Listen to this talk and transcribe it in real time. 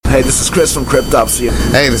Hey, this is Chris from Cryptopsy.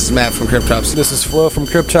 Hey, this is Matt from Cryptopsy. This is Flo from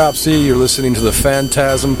Cryptopsy. You're listening to the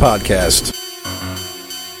Phantasm Podcast.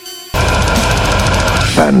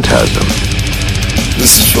 Phantasm.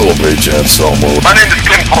 This is Philip H. Anselmo. My name is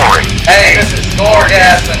Tim Corey. Hey, this is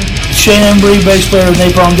Thorgasm. Shane Embry, bass player of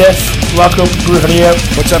Napalm Death. Rocco Griffith.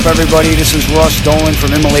 What's up, everybody? This is Ross Dolan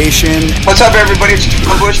from Immolation. What's up, everybody? It's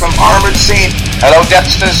John Bush from Armored Scene. Hello,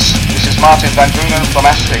 Deathsters. This is Martin Van Drunen from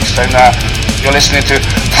Asterix, and you're listening to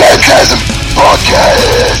Phantasm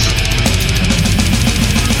Podcast.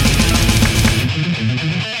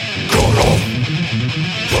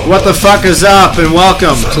 What the fuck is up, and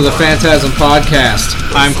welcome to the Phantasm Podcast.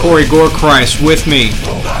 I'm Corey Gorechrist. With me,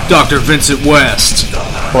 Dr. Vincent West.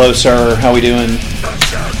 Hello, sir. How we doing?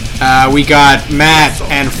 We got Matt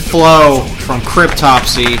and Flo from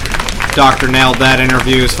Cryptopsy. Doctor nailed that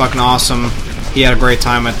interview. It was fucking awesome. He had a great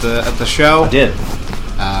time at the show. I did.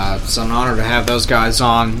 It's an honor to have those guys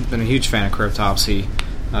on. Been a huge fan of Cryptopsy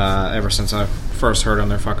ever since I first heard them.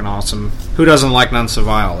 They're fucking awesome. Who doesn't like None So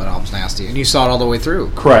Vile? That album's nasty. And you saw it all the way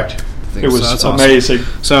through. Correct. It was amazing.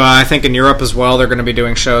 Awesome. So I think in Europe as well, they're going to be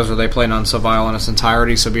doing shows where they play None So Vile in its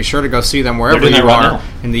entirety. So be sure to go see them wherever you are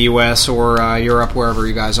in the U.S. or Europe, wherever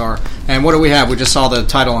you guys are. And what do we have? We just saw the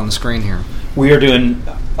title on the screen here. We are doing,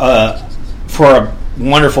 for a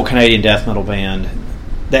wonderful Canadian death metal band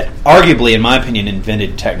that arguably, in my opinion,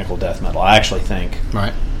 invented technical death metal. I actually think.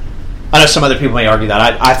 Right. I know some other people may argue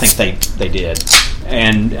that. I think they did.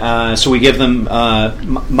 And so we give them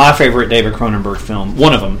my favorite David Cronenberg film.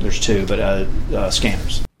 One of them, there's two, but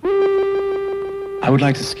Scanners. I would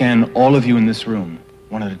like to scan all of you in this room,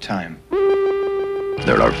 one at a time.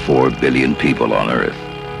 There are 4 billion people on Earth.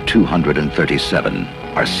 237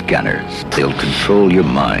 are scanners. They'll control your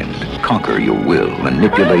mind, conquer your will,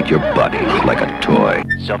 manipulate your body like a toy.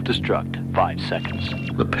 Self-destruct, 5 seconds.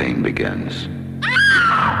 The pain begins.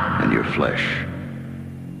 In your flesh.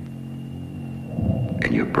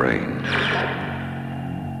 In your brain.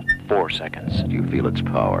 4 seconds. You feel its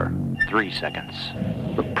power. 3 seconds.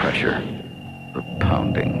 The pressure. The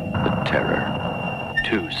pounding. The terror.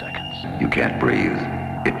 2 seconds. You can't breathe.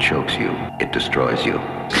 It chokes you. It destroys you.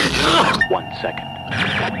 1 second.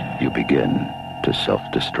 You begin to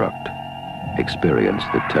self-destruct. Experience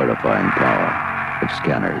the terrifying power of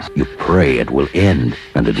scanners. You pray it will end,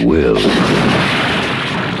 and it will.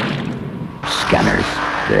 Scanners.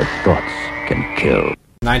 Their thoughts can kill.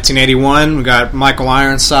 1981, we got Michael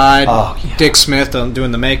Ironside, Dick Smith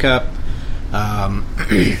doing the makeup. A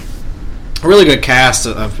really good cast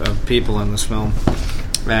of people in this film.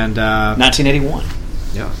 And 1981.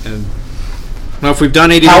 Yeah. And I don't know if we've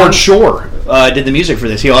done 81. Howard Shore did the music for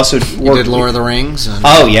this. He also did Lord of the Rings. And,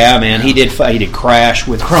 yeah, man. Yeah. He did Crash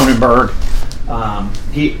with Cronenberg.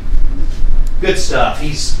 Good stuff.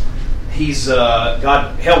 He's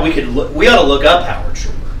God, hell, we ought to look up Howard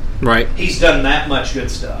Shore. Right. He's done that much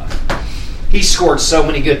good stuff. He scored so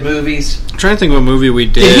many good movies. I'm trying to think of a movie we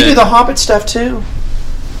did. Did he do the Hobbit stuff too?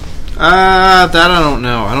 That I don't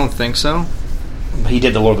know. I don't think so. He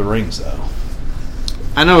did the Lord of the Rings though.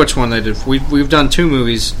 I know which one they did. We've done 3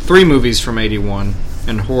 movies from 81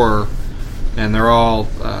 in horror, and they're all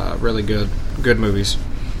really good movies.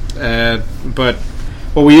 But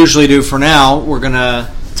what we usually do for now, we're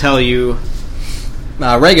gonna tell you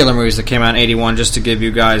regular movies that came out in 81, just to give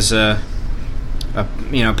you guys paint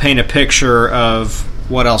a picture of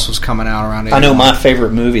what else was coming out around 81. I know my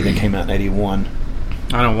favorite movie that came out in 81.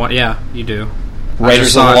 Yeah, you do.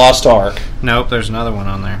 Raiders of the Lost Ark. Nope, there's another one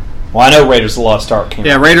on there. Well, I know Raiders of the Lost Ark came out.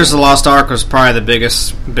 Yeah, Raiders of the Lost Ark was probably the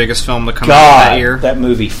biggest film to come out that year. That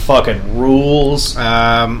movie fucking rules. We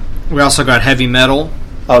also got Heavy Metal.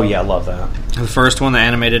 Oh yeah, I love that. The first one, the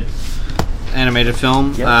animated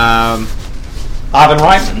film. Yep. Ivan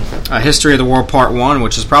Reitman. History of the World Part 1,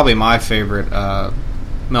 which is probably my favorite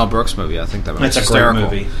Mel Brooks movie. I think that was hysterical.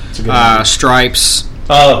 Great movie. It's a good movie. Stripes.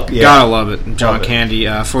 Oh, yeah. Gotta love it. John Candy.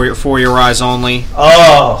 For Your Eyes Only.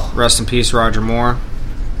 Oh. Rest in peace, Roger Moore.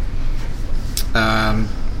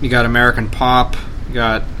 You got American Pop. You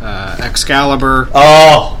got Excalibur.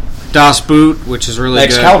 Oh. Das Boot, which is really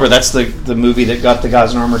Excalibur, good. That's the movie that got the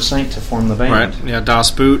guys in Armored Saint to form the band. Right, yeah, Das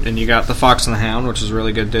Boot, and you got The Fox and the Hound, which is a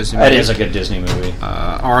really good Disney movie. That is a good Disney movie.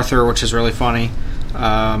 Arthur, which is really funny.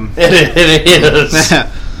 It is.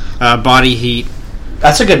 Body Heat.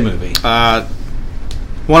 That's a good movie.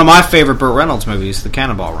 One of my favorite Burt Reynolds movies, The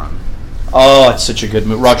Cannonball Run. Oh, it's such a good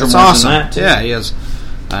movie. Roger Moore's awesome. in that, too. Yeah, he is.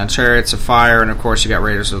 Chariots of Fire, and of course you got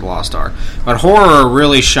Raiders of the Lost Ark. But horror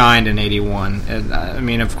really shined in 81. And, I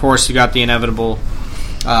mean, of course you got the inevitable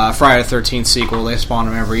Friday the 13th sequel. They spawn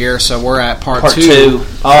them every year, so we're at part 2.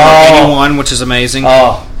 Oh. 81, which is amazing.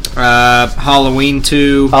 Oh. Halloween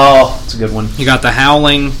 2. Oh, that's a good one. You got The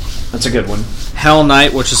Howling. That's a good one. Hell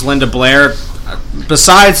Night, which is Linda Blair.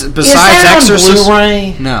 Besides is that Exorcist, on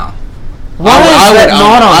Blu-ray? No. Why is that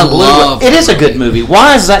not on Blu-ray? It is a good movie.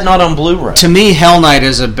 Why is that not on Blu-ray? To me, Hell Night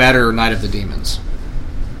is a better Night of the Demons.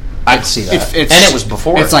 I can see that. And it was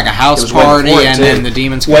before. It's like a house party, and then the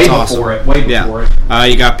demons come. Way before it. Way before it.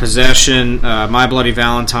 You got Possession. My Bloody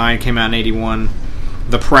Valentine came out in '81.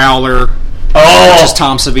 The Prowler. Which is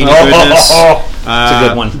Tom Savini goodness. That's a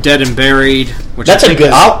good one. Dead and Buried. Which that's a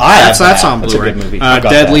good. That's on Blu-ray. That's a good movie.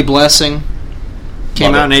 Deadly Blessing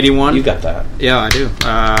came out in '81. You got that? Yeah, I do.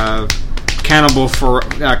 Cannibal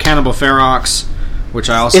Ferox, which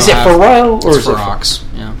I also is it Ferox or is it Ferox?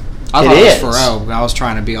 Yeah. I thought it was Faro. I was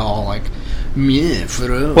trying to be all like, yeah,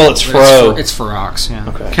 Faro. Well, it's Faro. It's Ferox, yeah.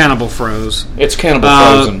 Okay. Cannibal Froze. It's Cannibal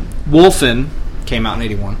Frozen. Wolfen came out in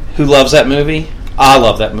 '81. Who loves that movie? I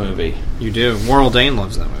love that movie. You do. Warrell Dane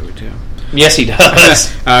loves that movie, too. Yes, he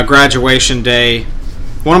does. Graduation Day.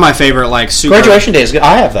 One of my favorite, super... Graduation Day is good.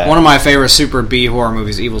 I have that. One of my favorite super B horror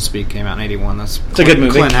movies, Evil Speak, came out in '81. It's a good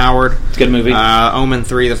movie. Clint Howard. It's a good movie. Omen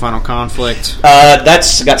 3, The Final Conflict.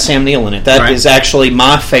 That's got Sam Neill in it. That is actually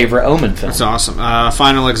my favorite Omen film. That's awesome.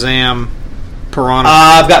 Final Exam, Piranha...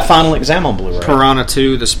 I've got Final Exam on Blu-ray. Piranha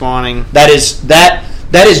 2, The Spawning. That is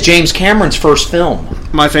James Cameron's first film.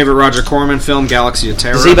 My favorite Roger Corman film, Galaxy of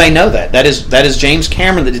Terror. Does anybody know that? That is James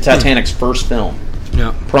Cameron that did Titanic's first film.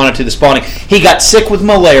 Yeah. Piranha 2, The Spawning. He got sick with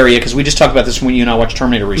malaria, because we just talked about this when you and I watched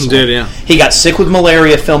Terminator recently. Did, yeah. He got sick with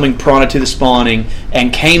malaria filming Piranha 2, The Spawning,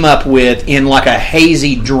 and came up with, in like a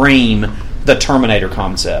hazy dream, the Terminator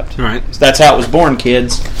concept. Right. So that's how it was born,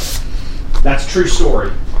 kids. That's a true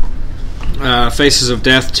story. Faces of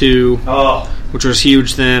Death 2, which was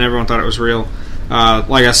huge then. Everyone thought it was real.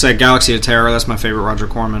 Like I said, Galaxy of Terror, that's my favorite Roger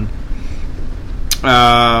Corman.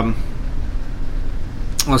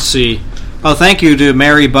 Let's see. Oh, thank you to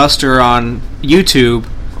Mary Buster on YouTube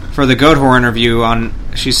for the Goat Whore interview.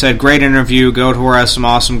 She said, great interview. Goat Whore has some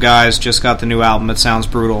awesome guys. Just got the new album. It sounds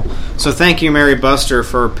brutal. So thank you, Mary Buster,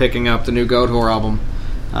 for picking up the new Goat Whore album,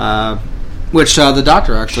 which the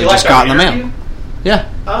doctor actually just got in the mail. Yeah,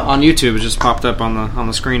 on YouTube. It just popped up on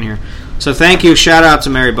the screen here. So thank you. Shout out to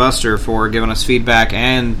Mary Buster for giving us feedback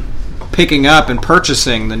and picking up and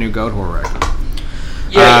purchasing the new Goat Whore record.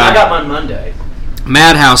 Yeah, I got mine Monday.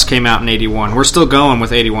 Madhouse came out in '81. We're still going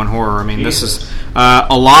with '81 horror. I mean, this is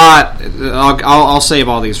a lot. I'll save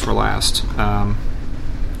all these for last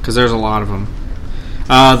because there's a lot of them.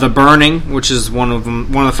 The Burning, which is one of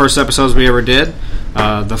the first episodes we ever did.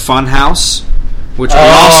 The Funhouse, which we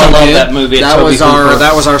also did. That movie. That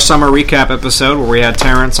was our summer recap episode where we had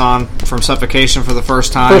Terrence on from Suffocation for the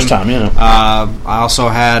first time. Yeah. I also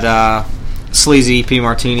had Sleazy P.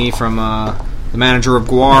 Martini from the manager of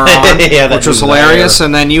Guar on, which was hilarious.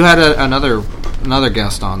 And then you had another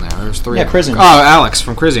guest on there. There's three. Yeah, Crizian. Oh, Alex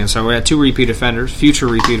from Crizian. So we had two future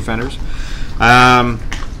repeat offenders.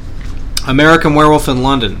 American Werewolf in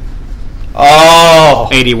London. Oh,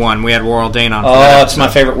 81. We had Warrell Dane on. Oh, it's my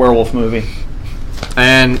favorite werewolf movie.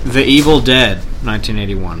 And The Evil Dead,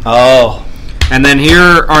 1981. Oh, and then here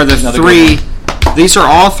are the another three. These are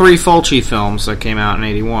all three Fulci films that came out in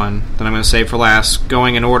 '81 that I'm going to save for last,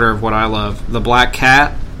 going in order of what I love. The Black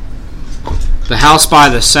Cat, The House by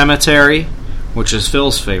the Cemetery, which is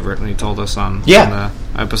Phil's favorite, and he told us on the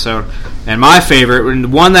episode, and my favorite,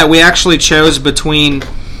 and one that we actually chose between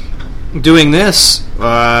doing this,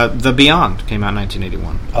 The Beyond, came out in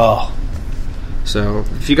 1981. Oh. So,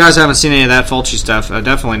 if you guys haven't seen any of that Fulci stuff,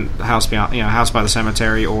 definitely House by the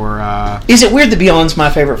Cemetery, or... Is it weird that Beyond's my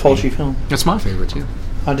favorite Fulci film? It's my favorite, too.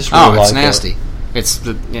 I just really it's nasty.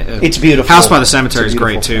 It's beautiful. House by the Cemetery is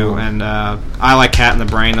great, too, and I like Cat in the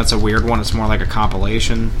Brain. That's a weird one. It's more like a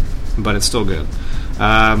compilation, but it's still good.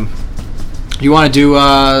 You want to do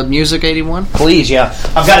Music 81? Please, yeah.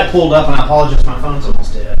 I've got it pulled up, and I apologize, my phone's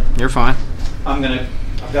almost dead. You're fine. I've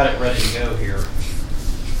got it ready to go here.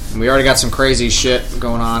 We already got some crazy shit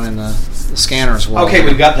going on in the scanners world. Okay,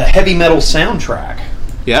 we've got the heavy metal soundtrack.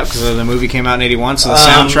 Yep, because the movie came out in '81, so the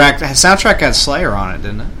soundtrack had Slayer on it,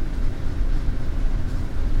 didn't it?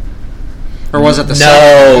 Or was it the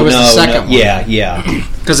second? It was the second one. Yeah.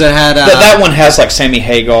 Because it had that one has like Sammy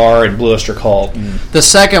Hagar and Blue Oyster Cult. The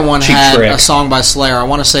second one had a song by Slayer. I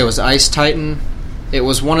want to say it was Ice Titan. It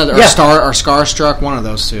was one of the or Starstruck, one of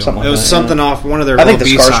those two. Something like it was that, something off one of their. I think the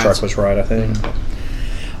B-sides. Starstruck was right. I think.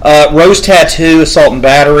 Rose Tattoo, Assault and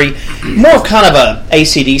Battery, more of kind of a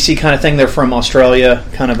AC/DC kind of thing. They're from Australia,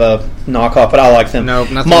 kind of a knockoff, but I like them. No,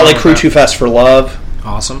 nothing Motley wrong Crue, with Too Fast for Love.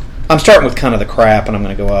 Awesome. I'm starting with kind of the crap, and I'm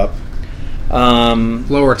going to go up.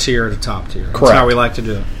 Lower tier to top tier. That's correct. how we like to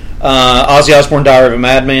do it. Ozzy Osbourne, Diary of a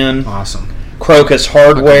Madman. Awesome. Crocus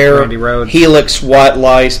Hardware. Randy Rhoads. Helix, White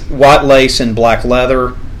Lace, and Black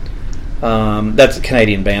Leather. That's a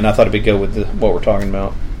Canadian band. I thought it'd be good with what we're talking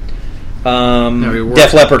about.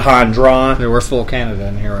 Def Leppard, High and Dry. Yeah, we're full Canada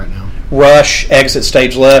in here right now. Rush, Exit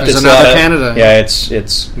Stage Left. There's another Canada. Yeah, it's.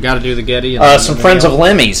 You got to do the Getty. Some Friends of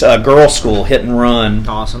Lemmy's, Girl School, Hit and Run.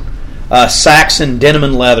 Awesome. Saxon, Denim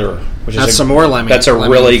and Leather, which that's is some more Lemmy. That's a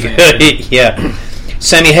Lemmy really fan. good. Yeah.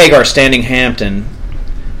 Sammy Hagar, Standing Hampton.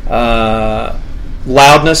 Loudness.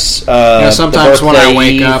 Sometimes when I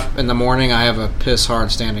wake up in the morning, I have a piss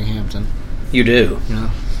hard Standing Hampton. You do. Yeah.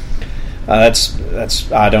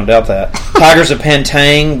 That's. I don't doubt that. Tigers of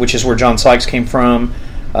Pantang, which is where John Sykes came from,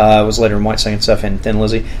 was later in White Singing Stuff and Thin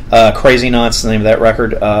Lizzy. Crazy Knots, the name of that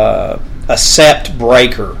record. Accept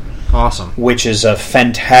Breaker. Awesome. Which is a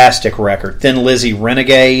fantastic record. Thin Lizzy,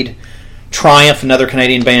 Renegade. Triumph, another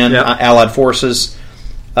Canadian band, yep. Allied Forces.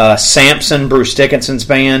 Samson, Bruce Dickinson's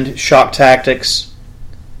band. Shock Tactics.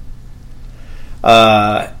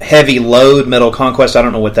 Heavy Load, Metal Conquest, I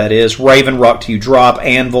don't know what that is. Raven, Rock Till You Drop.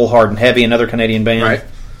 Anvil, Hard and Heavy, another Canadian band. Right.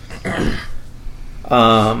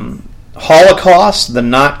 Holocaust, The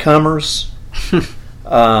Nightcomers.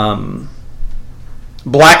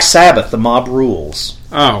 Black Sabbath, The Mob Rules.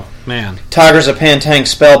 Oh, man. Tigers of Pantang,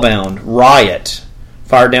 Spellbound. Riot,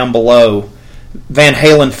 Fire Down Below. Van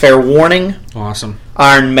Halen, Fair Warning. Awesome.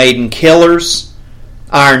 Iron Maiden, Killers.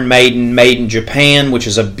 Iron Maiden, Made in Japan, which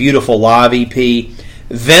is a beautiful live EP.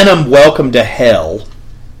 Venom, Welcome to Hell.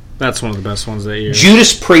 That's one of the best ones that year.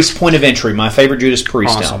 Judas Priest, Point of Entry, my favorite Judas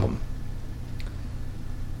Priest awesome. album.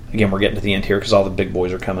 Again, we're getting to the end here because all the big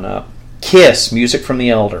boys are coming up. Kiss, Music from the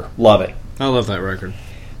Elder. Love it. I love that record.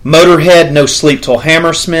 Motorhead, No Sleep Till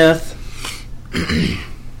Hammersmith.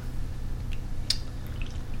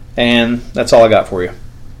 And that's all I got for you.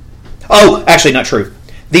 Oh, actually, not true.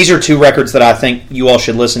 These are two records that I think you all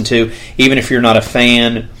should listen to, even if you're not a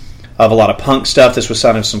fan of a lot of punk stuff. This was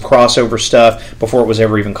kind of some crossover stuff before it was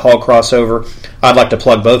ever even called crossover. I'd like to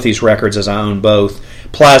plug both these records as I own both.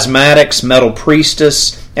 Plasmatics, Metal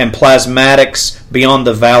Priestess, and Plasmatics, Beyond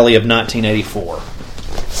the Valley of 1984.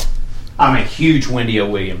 I'm a huge Wendy O.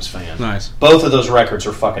 Williams fan. Nice. Both of those records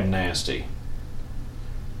are fucking nasty.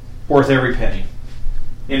 Worth every penny.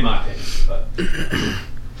 In my opinion. But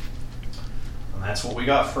and that's what we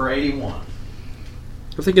got for 81.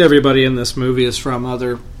 I think everybody in this movie is from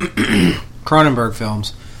other Cronenberg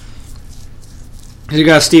films. You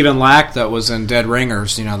got Stephen Lack that was in Dead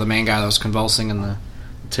Ringers, the main guy that was convulsing in the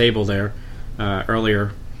table there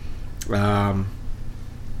earlier. Then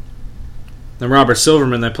Robert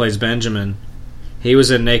Silverman that plays Benjamin, he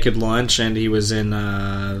was in Naked Lunch and he was in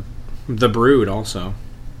The Brood also.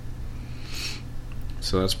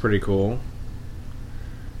 So that's pretty cool.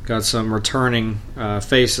 Got some returning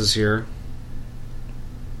faces here.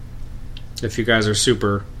 If you guys are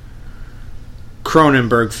super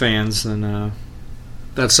Cronenberg fans, then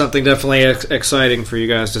that's something definitely exciting for you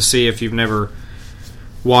guys to see if you've never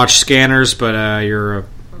watched Scanners, but you're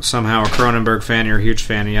somehow a Cronenberg fan, you're a huge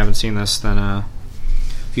fan, and you haven't seen this, then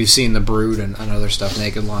if you've seen The Brood and other stuff,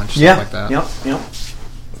 Naked Lunch, stuff like that. Yep.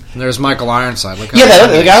 And there's Michael Ironside. Look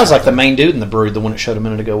the guy was like the main dude in The Brood, the one that showed a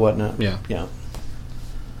minute ago, wasn't it? Yeah.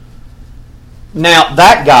 Now,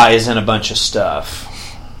 that guy is in a bunch of stuff.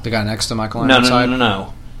 The guy next to Michael Ironside?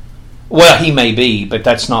 No. Well, he may be, but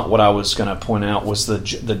that's not what I was going to point out, was the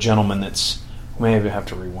gentleman that's... Maybe I have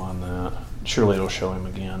to rewind that. Surely it'll show him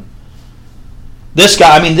again. This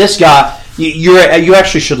guy, you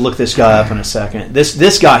actually should look this guy up in a second.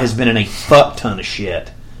 This guy has been in a fuck ton of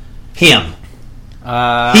shit. Him.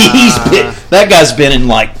 That guy's been in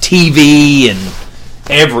like TV and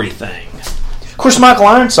everything. Of course, Michael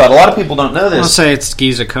Ironside, a lot of people don't know this. I'll say it's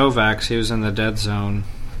Giza Kovacs. He was in The Dead Zone.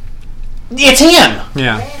 It's him!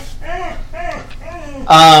 Yeah.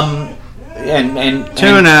 And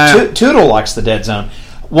Toodle likes The Dead Zone.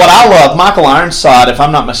 What I love, Michael Ironside, if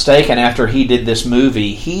I'm not mistaken, after he did this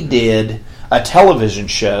movie, he did a television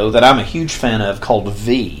show that I'm a huge fan of called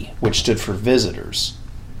V, which stood for Visitors.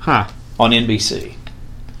 Huh. On NBC.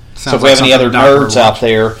 Sounds so if we have any other nerds out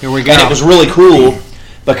there, here we go. And it was really cool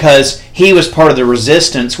because he was part of the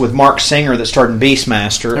Resistance with Mark Singer that starred in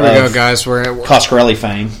Beastmaster. Here we go, guys. We're Coscarelli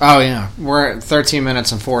fame. Oh yeah, we're at 13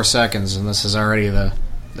 minutes and 4 seconds, and this is already the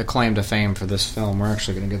claim to fame for this film. We're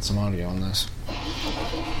actually going to get some audio on this.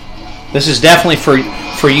 This is definitely for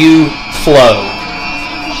you, Flo.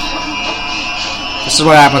 This is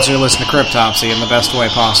what happens when you listen to Cryptopsy in the best way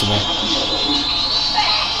possible.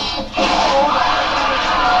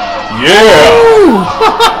 Yeah!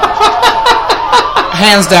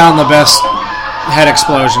 Hands down the best head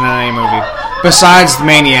explosion in any movie. Besides the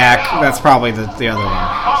Maniac, that's probably the other one.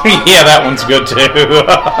 Yeah, that one's good too.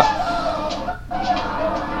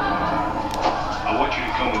 I want you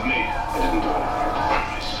to come with me.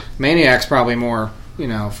 Maniac's probably more,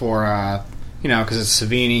 for because it's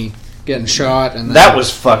Savini getting shot, and that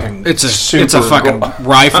was fucking. It's a fucking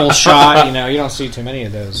rifle shot. You don't see too many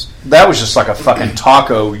of those. That was just like a fucking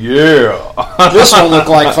taco. Yeah. This one looked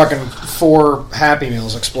like fucking 4 Happy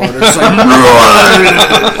Meals exploded. Like, I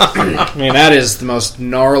mean, that is the most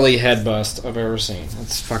gnarly head bust I've ever seen.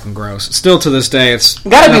 It's fucking gross. Still to this day, it's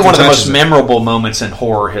got to be one of the most memorable moments in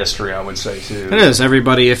horror history, I would say, too. It is.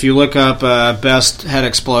 Everybody, if you look up best head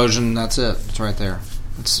explosion, that's it. It's right there.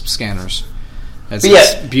 It's Scanners.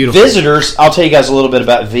 It's beautiful. Visitors, I'll tell you guys a little bit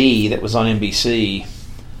about V that was on NBC.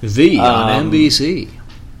 V on NBC.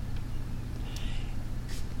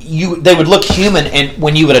 They would look human, and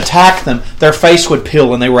when you would attack them, their face would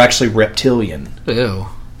peel, and they were actually reptilian. Ew.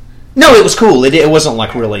 No, it was cool. It wasn't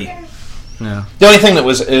like really. No. The only thing that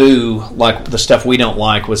was like the stuff we don't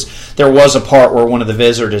like, was there was a part where one of the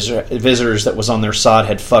visitors that was on their side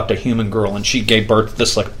had fucked a human girl, and she gave birth to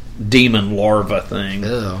this like demon larva thing.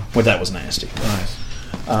 Ew. Well, that was nasty. Nice.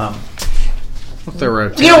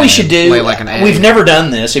 We should do. Like an egg. We've never done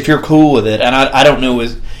this. If you're cool with it, and I don't know,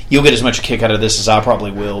 you'll get as much kick out of this as I probably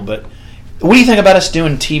will. But what do you think about us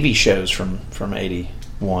doing TV shows from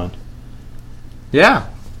 '81? Yeah.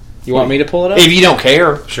 You want me to pull it up? If you don't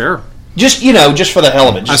care, sure. Just just for the hell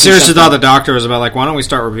of it. I seriously thought the doctor was about like, why don't we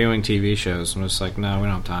start reviewing TV shows? I'm just like, no, we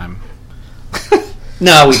don't have time.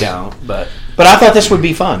 No, we don't. But I thought this would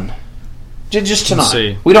be fun. Just tonight.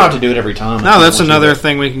 See. We don't have to do it every time. No, that's another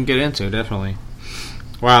thing we can get into, definitely.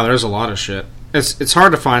 Wow, there's a lot of shit. It's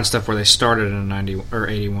hard to find stuff where they started in 90 or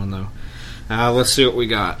 81 though. Let's see what we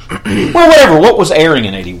got. Well, whatever. What was airing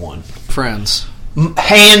in 81? Friends.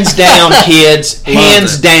 Hands down, kids.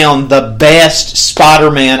 Hands down, the best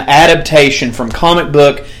Spider-Man adaptation from comic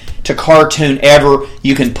book to cartoon ever.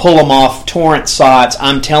 You can pull them off torrent sites.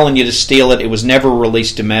 I'm telling you to steal it. It was never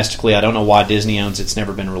released domestically. I don't know why Disney owns it. It's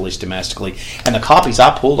never been released domestically. And the copies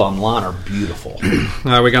I pulled online are beautiful.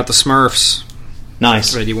 We got the Smurfs.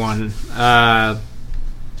 Nice. 81.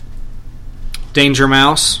 Danger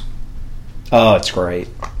Mouse. Oh, it's great.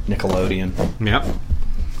 Nickelodeon. Yep.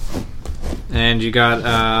 And you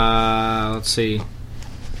got, let's see. You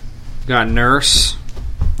got Nurse.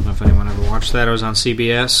 I don't know if anyone ever watched that. It was on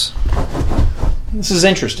CBS. This is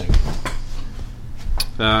interesting.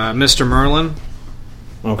 Mr. Merlin.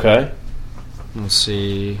 Okay. Let's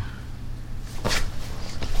see.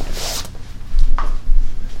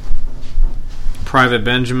 Private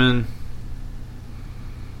Benjamin.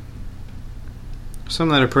 Some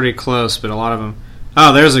that are pretty close, but a lot of them.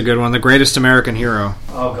 Oh, there's a good one. The Greatest American Hero.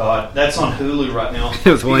 Oh, God. That's on Hulu right now.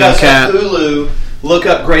 With you guys have Hulu, look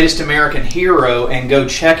up Greatest American Hero and go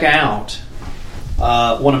check out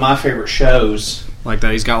one of my favorite shows. Like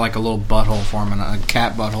that. He's got like a little butthole forming, a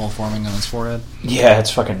cat butthole forming on his forehead. Yeah,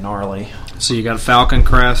 it's fucking gnarly. So you got Falcon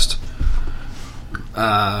Crest.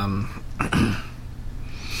 That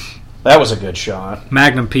was a good shot.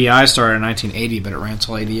 Magnum P.I. started in 1980, but it ran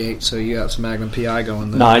till 88, so you got some Magnum P.I.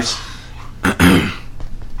 going there. Nice.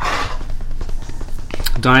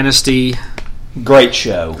 Dynasty. Great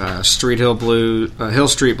show. Hill Street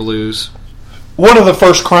Blues. One of the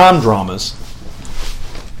first crime dramas.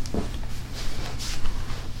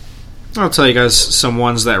 I'll tell you guys some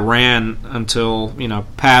ones that ran until,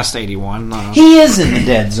 past 81. He is in the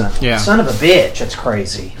dead zone. Yeah. Son of a bitch. That's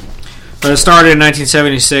crazy. But it started in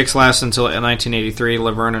 1976, lasted until 1983.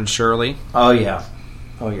 Laverne and Shirley. Oh, yeah.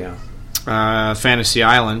 Fantasy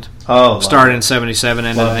Island. Oh, started in 77,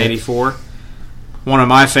 ended in 84. One of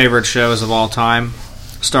my favorite shows of all time.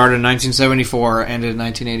 Started in 1974, ended in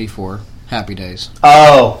 1984. Happy Days.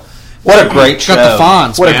 Oh, what a great show. Got the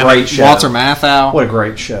Fonz, What man. a great show. Walter Matthau. What a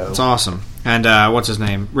great show. It's awesome. And what's his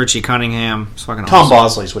name? Richie Cunningham. It's fucking Tom awesome.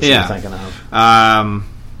 Bosley's what you're thinking of.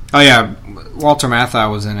 Oh, yeah. Walter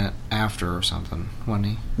Matthau was in it after or something, wasn't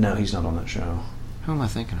he? No, he's not on that show. Who am I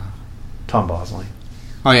thinking of? Tom Bosley.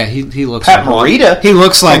 Oh, yeah, he looks Pat like Morita. He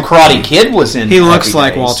looks like Karate Kid was in. He looks Happy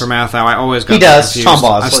like Days. Walter Matthau. I always got He does. confused. Tom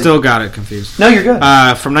Bosley. I still got it confused. No, you're good.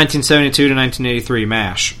 From 1972 to 1983,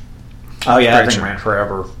 MASH. Oh, yeah, Great that thing show. ran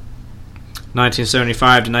forever.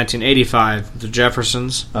 1975 to 1985, The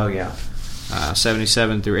Jeffersons. Oh, yeah.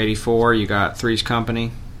 77 through 84, you got Three's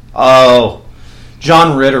Company. Oh,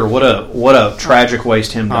 John Ritter, what a tragic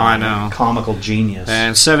waste him dying. I know. Comical genius.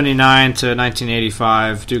 And 79 to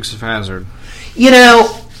 1985, Dukes of Hazzard.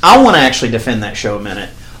 I want to actually defend that show a minute.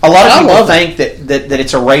 A lot of people think that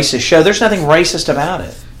it's a racist show. There's nothing racist about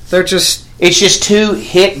it. They're just... It's just two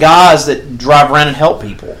hit guys that drive around and help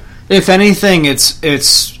people. If anything,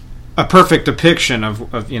 it's a perfect depiction of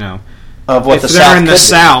what if the they're South in the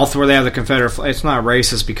South where they have the Confederate flag. It's not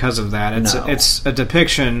racist because of that. It's a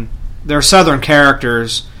depiction. They're Southern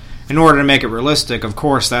characters. In order to make it realistic, of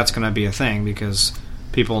course, that's going to be a thing because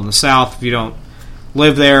people in the South, if you don't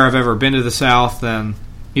live there, have ever been to the South, then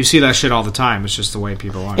you see that shit all the time. It's just the way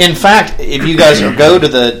people are. In fact, if you guys go to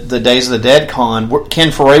the Days of the Dead con,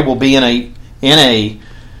 Ken Foray will be in a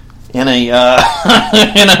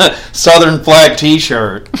Southern flag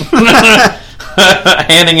T-shirt,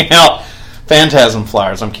 handing out Phantasm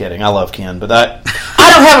flyers. I'm kidding. I love Ken, but I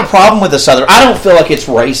don't have a problem with the Southern. I don't feel like it's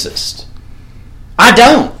racist. I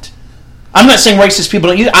don't. I'm not saying racist people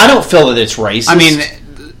don't use it. I don't feel that it's racist. I mean,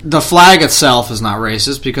 the flag itself is not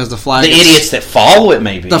racist because the flag... The idiots that follow it,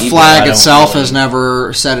 maybe. The flag itself has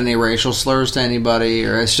never said any racial slurs to anybody,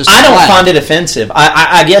 or it's just I don't find it offensive.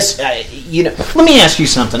 I guess, let me ask you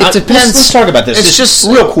something. It depends. Let's talk about this. It's just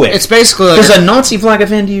real quick. It's basically... Does a Nazi flag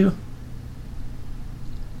offend you?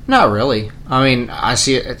 Not really. I mean, I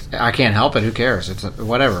see it. I can't help it. Who cares? It's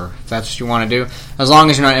whatever. If that's what you want to do. As long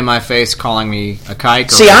as you're not in my face calling me a kike. Or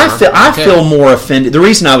see, whatever, I feel more offended. The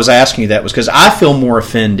reason I was asking you that was because I feel more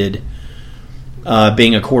offended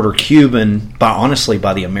being a quarter Cuban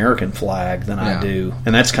by the American flag than I do.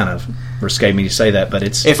 And that's kind of risque me to say that, but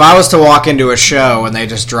it's... If I was to walk into a show and they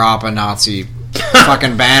just drop a Nazi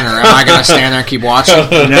fucking banner, am I going to stand there and keep watching? No,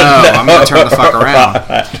 I'm going to turn the fuck around.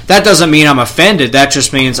 That doesn't mean I'm offended. That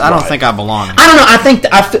just means I don't think I belong here. I don't know. I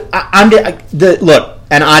think look,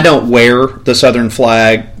 and I don't wear the Southern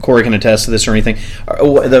flag. Corey can attest to this or anything.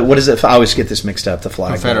 What is it? I always get this mixed up. The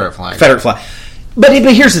flag, Confederate flag. Confederate flag. But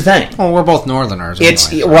here's the thing. Well, we're both Northerners.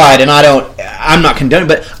 It's right, and I'm not condoning,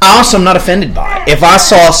 but I also am not offended by it. If I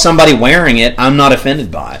saw somebody wearing it, I'm not offended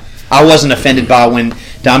by it. I wasn't offended by when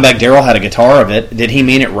Dimebag Darrell had a guitar of it. Did he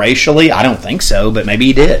mean it racially? I don't think so, but maybe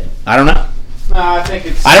he did. I don't know. No, I think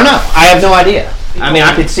it's... I don't know. I have no idea. I mean,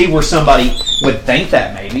 I could see where somebody would think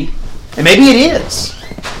that maybe. And maybe it is.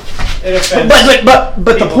 It offends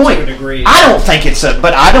but the point, to a degree. I don't think it's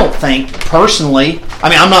but I don't think, personally, I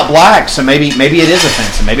mean, I'm not black, so maybe it is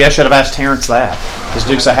offensive. Maybe I should have asked Terrence that. Does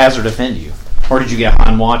Dukes of Hazzard offend you? Or did you get high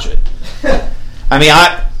and watch it? I mean,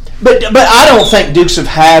 But I don't think Dukes of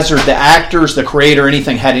Hazzard, the actors, the creator,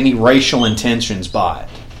 anything, had any racial intentions by it.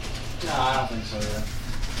 No, I don't think so either.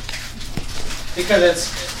 Because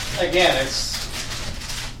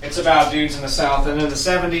it's about dudes in the South, and in the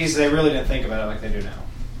 70s they really didn't think about it like they do now.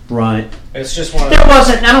 Right. It's just one of There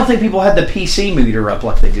wasn't, I don't think people had the PC meter up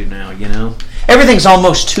like they do now, Everything's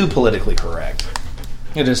almost too politically correct.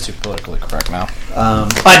 It is too politically correct now.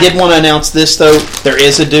 I did want to announce this, though. There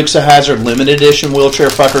is a Dukes of Hazzard limited edition wheelchair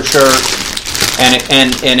fucker shirt,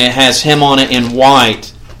 and it has him on it in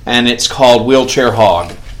white, and it's called Wheelchair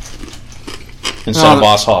Hog instead of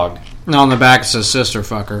Boss Hog. No, on the back it says Sister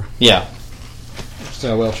Fucker. Yeah.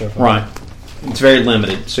 Still Wheelchair Fucker. Right. It's very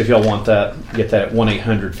limited, so if y'all want that, get that at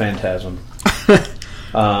 1-800-PHANTASM.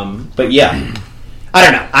 But yeah, I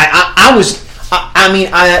don't know.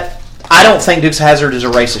 I don't think Dukes of Hazzard is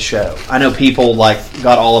a racist show. I know people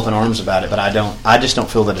got all up in arms about it, but I just don't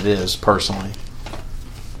feel that it is personally.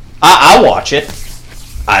 I watch it.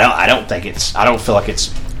 I don't feel like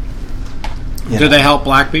it's. Do they help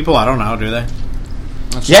black people? I don't know. Do they?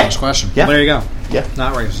 That's the first question. Yeah. Well, there you go. Yeah.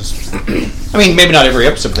 Not racist. I mean, maybe not every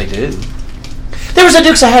episode, but they do. There was a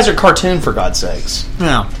Dukes of Hazzard cartoon, for God's sakes.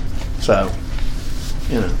 Yeah. So,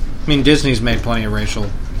 I mean, Disney's made plenty of racial.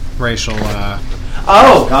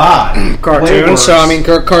 Oh God! Cartoons. So I mean,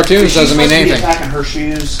 cartoons doesn't mean anything. Attacking her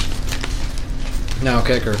shoes. No,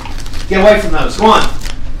 kick her. Get away from those. Go on.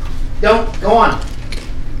 Don't go on.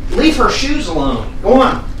 Leave her shoes alone. Go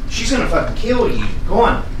on. She's gonna fucking kill you. Go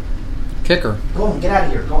on. Kick her. Go on. Get out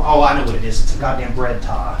of here. Go on. Oh, I know what it is. It's a goddamn bread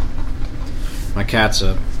tie. My cat's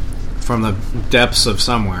from the depths of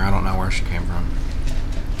somewhere. I don't know where she came from.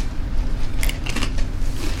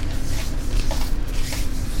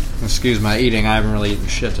 Excuse my eating. I haven't really eaten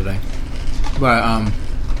shit today. But,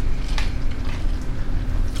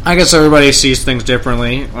 I guess everybody sees things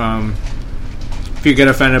differently. If you get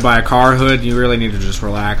offended by a car hood, you really need to just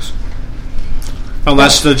relax.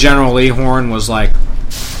 Unless the General Lee Horn was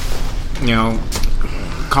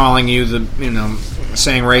calling you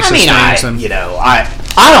saying racist things.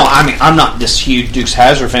 I'm not this huge Dukes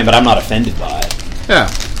Hazzard fan, but I'm not offended by it. Yeah.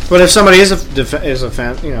 But if somebody is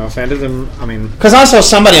offended, then I mean, because I saw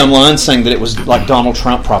somebody online saying that it was like Donald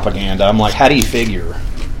Trump propaganda. I'm like, how do you figure?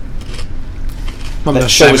 From that the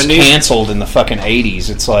show 70s? was canceled in the fucking 80s.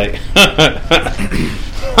 It's like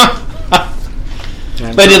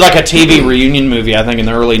they did like a TV reunion movie, I think, in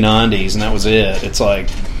the early 90s, and that was it. It's like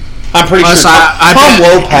I'm pretty sure Tom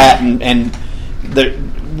Wopat and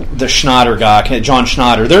the Schneider guy, John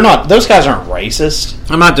Schneider, those guys aren't racist.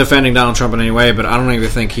 I'm not defending Donald Trump in any way, but I don't even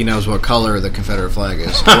think he knows what color the Confederate flag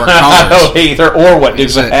is. Or colors. Either, or what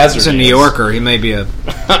Dukes of Hazzard is. He's a New Yorker. He may be a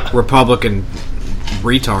Republican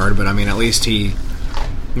retard, but I mean, at least he's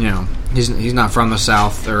not from the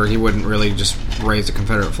South, or he wouldn't really just raise the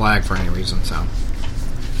Confederate flag for any reason. So,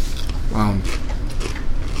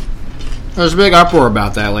 there's a big uproar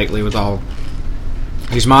about that lately with all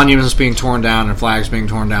these monuments being torn down and flags being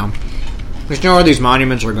torn down. Because you know where these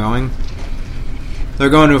monuments are going? They're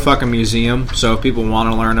going to a fucking museum. So if people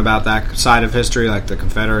want to learn about that side of history, like the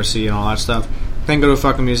Confederacy and all that stuff, they can go to a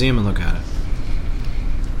fucking museum and look at it.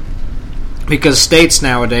 Because states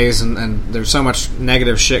nowadays, and there's so much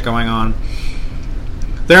negative shit going on,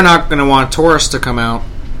 they're not going to want tourists to come out,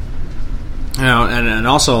 and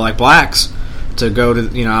also like blacks to go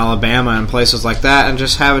to Alabama and places like that and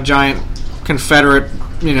just have a giant Confederate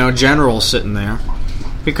general sitting there,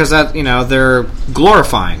 because that they're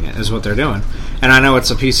glorifying it is what they're doing. And I know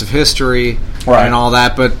it's a piece of history and all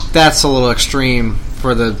that, but that's a little extreme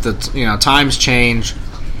for the times change,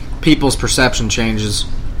 people's perception changes.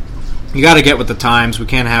 You got to get with the times. We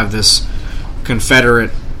can't have this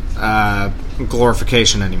Confederate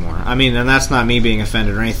glorification anymore. I mean, and that's not me being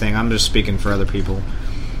offended or anything. I'm just speaking for other people.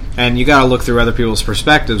 And you got to look through other people's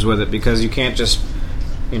perspectives with it, because you can't just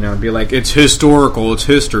be like, it's historical, it's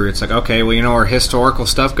history. It's like, okay, well, where historical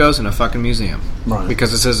stuff goes? In a fucking museum. Right.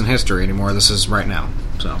 Because this isn't history anymore. This is right now.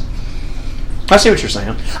 So I see what you're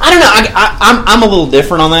saying. I don't know. I'm a little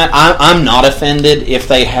different on that. I'm not offended if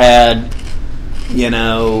they had,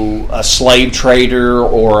 a slave trader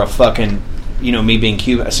or a fucking, me being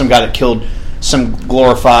Cuban, some guy that killed some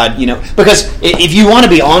glorified, because if you want to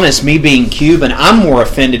be honest, me being Cuban, I'm more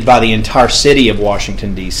offended by the entire city of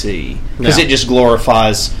Washington, D.C. because it just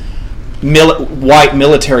glorifies white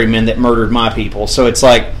military men that murdered my people. So it's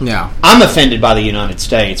like, I'm offended by the United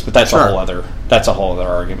States, but that's a whole other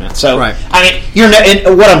argument. So I mean,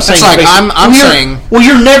 and what I'm saying, it's like I'm saying, well,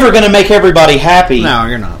 you're never going to make everybody happy. No,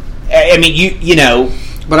 you're not. I mean, you know,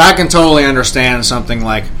 but I can totally understand something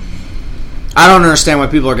like, I don't understand why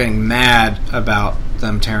people are getting mad about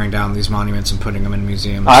them tearing down these monuments and putting them in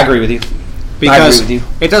museums. I agree with you. Because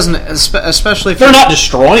it doesn't, especially if they're not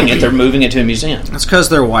destroying it; they're moving it to a museum. It's because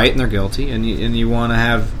they're white and they're guilty, and you want to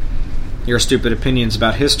have your stupid opinions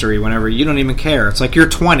about history whenever you don't even care. It's like, you're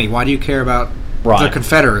 20. Why do you care about the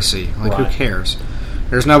Confederacy? Like, who cares?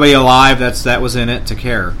 There's nobody alive that was in it to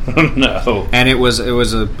care. No. And it was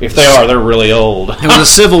a... If they are, they're really old. It was a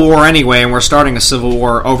civil war anyway, and we're starting a civil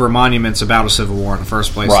war over monuments about a civil war in the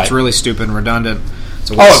first place. Right. It's really stupid and redundant.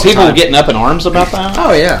 Are people getting up in arms about that?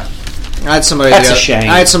 Oh, yeah. I had somebody... That's a shame.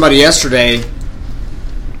 I had somebody yesterday,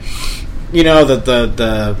 you know,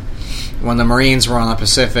 that when the Marines were on the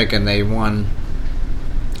Pacific and they won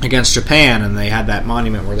against Japan, and they had that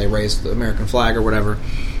monument where they raised the American flag or whatever...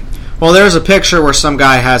 Well, there's a picture where some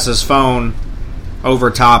guy has his phone over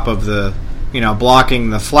top of the, blocking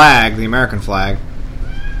the flag, the American flag,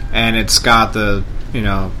 and it's got the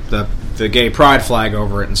gay pride flag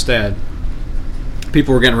over it instead.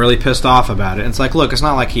 People were getting really pissed off about it. And it's like, look, it's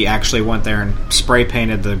not like he actually went there and spray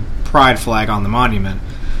painted the pride flag on the monument.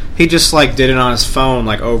 He just, did it on his phone,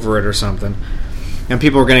 over it or something. And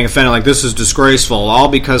people were getting offended, like, this is disgraceful, all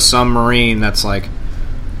because some Marine that's,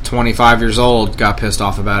 25 years old got pissed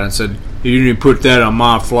off about it and said, you didn't put that on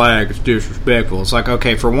my flag, it's disrespectful. It's like,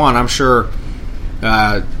 okay, for one, I'm sure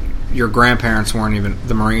your grandparents weren't even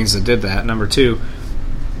the Marines that did that. Number two,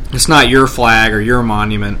 it's not your flag or your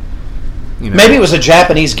monument. Maybe it was a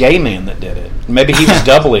Japanese gay man that did it. Maybe he was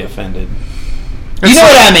doubly offended. You know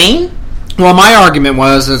what I mean? Well, my argument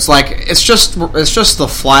was, it's just the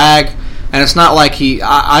flag, and it's not like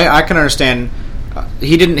I can understand.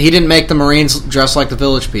 He didn't make the Marines dress like the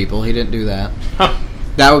village people. He didn't do that.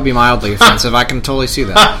 That would be mildly offensive. I can totally see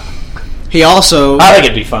that. He also... I think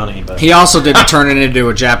it'd be funny, but... He also didn't turn it into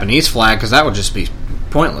a Japanese flag, because that would just be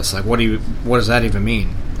pointless. What does that even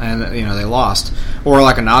mean? And, they lost. Or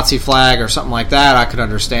a Nazi flag or something like that, I could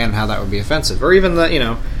understand how that would be offensive. Or even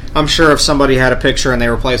I'm sure if somebody had a picture and they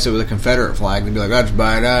replaced it with a Confederate flag, they'd be like, that's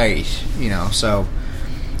badass. So,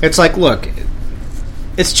 it's like, look,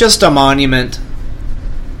 it's just a monument.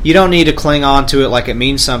 You don't need to cling on to it like it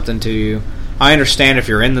means something to you. I understand if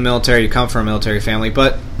you're in the military, you come from a military family,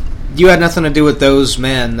 but you had nothing to do with those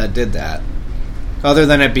men that did that. Other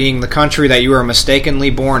than it being the country that you were mistakenly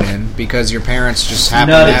born in because your parents just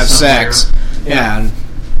happened to have sex. Yeah, and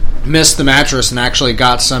missed the mattress and actually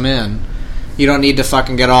got some in. You don't need to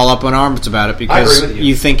fucking get all up in arms about it because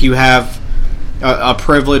you think you have a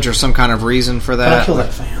privilege or some kind of reason for that. Don't kill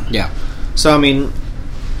that fan. Yeah. So, I mean,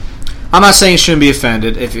 I'm not saying you shouldn't be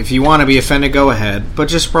offended. If you want to be offended, go ahead. But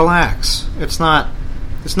just relax. It's not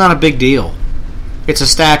a big deal. It's a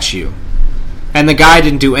statue. And the guy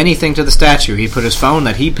didn't do anything to the statue. He put his phone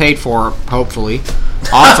that he paid for, hopefully,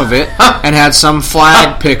 off of it and had some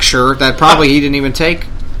flag picture that probably he didn't even take.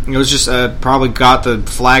 It was just probably got the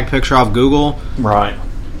flag picture off Google. Right.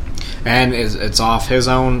 And it's off his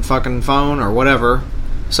own fucking phone or whatever.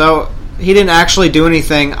 So he didn't actually do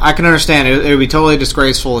anything. I can understand. It would be totally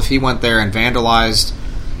disgraceful if he went there and vandalized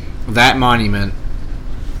that monument,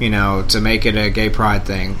 to make it a gay pride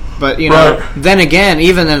thing. But, right. Then again,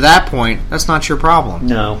 even at that point, that's not your problem.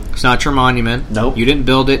 No. It's not your monument. Nope. You didn't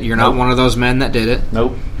build it. You're not one of those men that did it.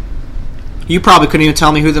 Nope. You probably couldn't even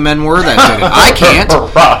tell me who the men were that did it. I can't.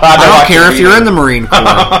 I don't care if you're in the Marine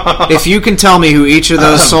Corps. If you can tell me who each of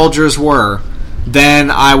those soldiers were,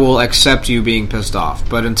 then I will accept you being pissed off.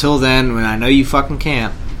 But until then, when I know you fucking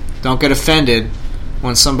can't, don't get offended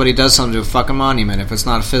when somebody does something to a fucking monument. If it's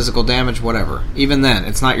not a physical damage, whatever. Even then,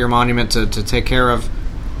 it's not your monument to take care of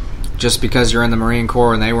just because you're in the Marine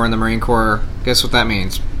Corps and they were in the Marine Corps. Guess what that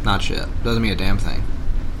means? Not shit. Doesn't mean a damn thing.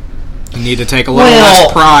 You need to take a little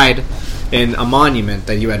less pride in a monument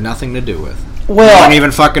that you had nothing to do with. Well, you weren't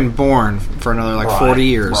even fucking born for another 40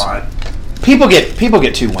 years. Right. People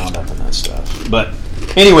get too wound up in that stuff. But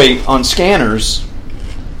anyway, on Scanners,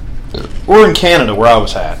 we're in Canada where I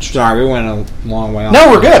was hatched. Sorry, we went a long way off. No,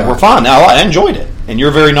 we're good. We're fine. I enjoyed it, and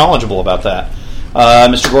you're very knowledgeable about that.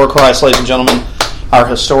 Mr. Gore Christ, ladies and gentlemen, our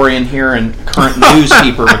historian here and current news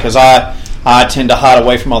keeper, because I tend to hide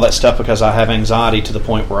away from all that stuff because I have anxiety to the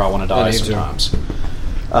point where I want to die sometimes.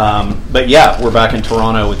 But yeah, we're back in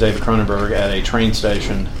Toronto with David Cronenberg at a train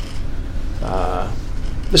station.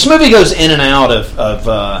 This movie goes in and out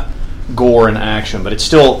of gore and action, but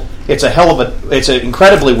it's an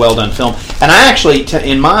incredibly well done film. And I actually,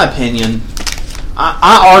 in my opinion,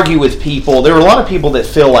 I argue with people. There are a lot of people that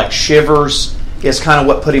feel like Shivers is kind of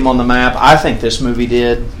what put him on the map. I think this movie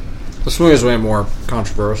did. This movie is way more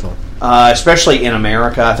controversial, especially in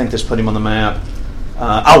America. I think this put him on the map.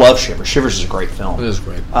 I love Shivers. Shivers is a great film. It is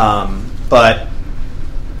great. But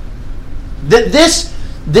this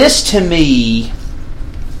to me,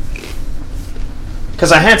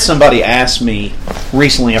 because I had somebody ask me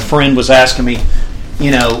recently, a friend was asking me,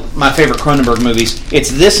 my favorite Cronenberg movies, it's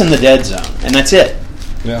this and The Dead Zone, and that's it.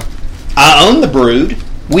 Yeah. I own The Brood.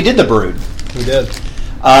 We did The Brood. We did.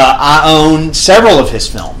 I own several of his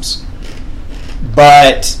films.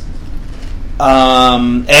 But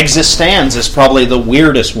Existenz is probably the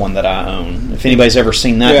weirdest one that I own, if anybody's ever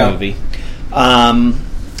seen that movie.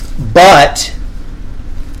 But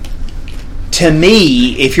to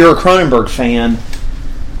me, if you're a Cronenberg fan,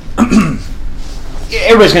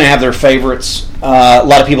 everybody's going to have their favorites. A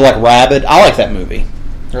lot of people like Rabid. I like that movie.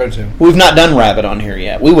 Right too. We've not done Rabid on here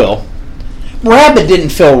yet. We will. Rabid didn't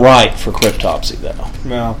feel right for Cryptopsy, though.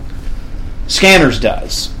 No. Scanners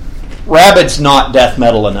does. Rabid's not death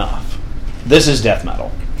metal enough. This is death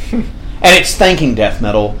metal. And it's thinking death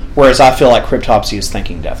metal, whereas I feel like Cryptopsy is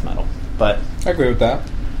thinking death metal. But I agree with that.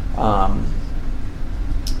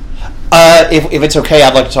 If it's okay,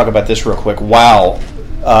 I'd like to talk about this real quick. Wow,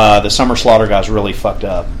 the Summer Slaughter guys really fucked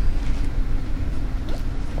up.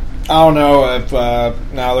 I don't know if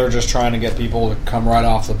now they're just trying to get people to come right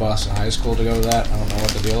off the bus in high school to go to that. I don't know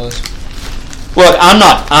what the deal is. Look, I'm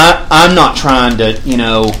not trying to,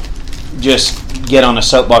 just get on a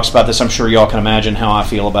soapbox about this. I'm sure y'all can imagine how I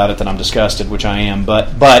feel about it, that I'm disgusted, which I am. But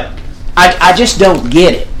I just don't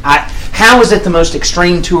get it. How is it the most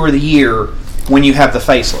extreme tour of the year when you have the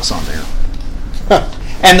Faceless on there?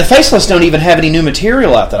 And the Faceless don't even have any new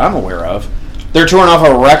material out that I'm aware of. They're touring off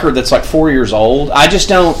a record that's like 4 years old. I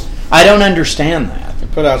don't understand that. They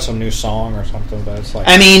put out some new song or something, but it's like...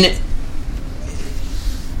 I mean,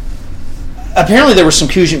 apparently there was some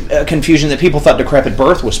confusion that people thought Decrepit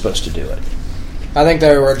Birth was supposed to do it. I think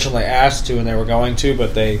they were originally asked to and they were going to,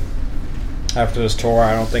 but they, after this tour,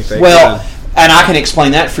 I don't think they could. And I can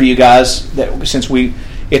explain that for you guys, that since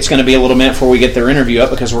it's going to be a little minute before we get their interview up,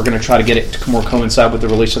 because we're going to try to get it to more coincide with the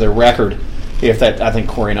release of their record. I think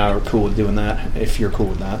Corey and I are cool with doing that, if you're cool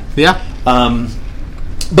with that. Yeah.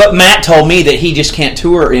 But Matt told me that he just can't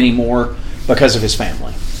tour anymore because of his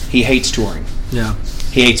family. He hates touring. Yeah.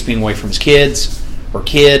 He hates being away from his kids or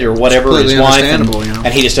kid or whatever, his wife,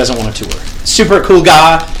 and he just doesn't want to tour. Super cool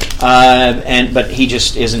guy, but he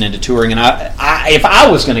just isn't into touring. And if I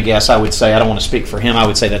was going to guess, I would say, I don't want to speak for him, I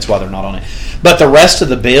would say that's why they're not on it. But the rest of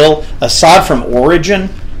the bill, aside from Origin,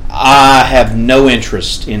 I have no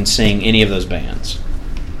interest in seeing any of those bands.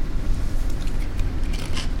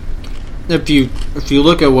 If you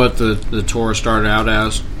look at what the tour started out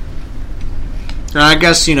as, And I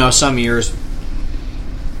guess, some years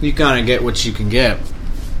you kind of get what you can get.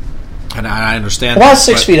 And I understand. Why is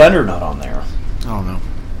 6 Feet Under not on there? I don't know.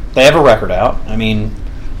 They have a record out. I mean,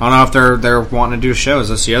 I don't know if they're wanting to do shows.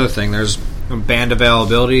 That's the other thing. There's band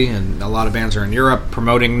availability, and a lot of bands are in Europe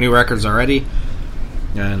promoting new records already.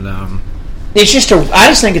 And it's just I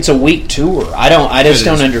just think it's a weak tour. I just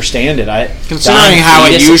don't understand it. Considering how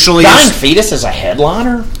it usually Dying Fetus is a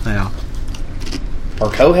headliner, yeah,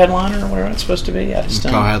 or co-headliner, or whatever it's supposed to be. I just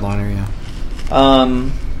don't. Co-headliner, yeah.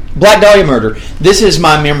 Black Dahlia Murder. This is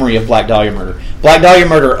my memory of Black Dahlia Murder. Black Dahlia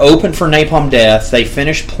Murder opened for Napalm Death. They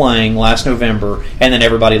finished playing last November, and then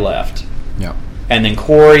everybody left. Yep. And then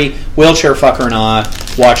Corey, Wheelchair Fucker, and I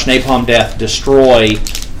watched Napalm Death destroy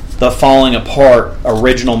the falling apart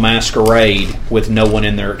original Masquerade with no one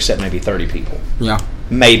in there except maybe 30 people. Yeah.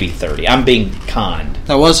 Maybe 30. I'm being kind.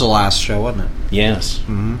 That was the last show, wasn't it? Yes.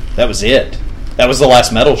 Mm-hmm. That was it. That was the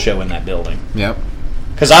last metal show in that building. Yep.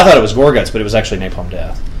 Because I thought it was Gorguts, but it was actually Napalm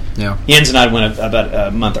Death. Yeah. Jens and I went about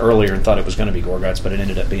a month earlier and thought it was going to be Gorguts, but it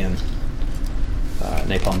ended up being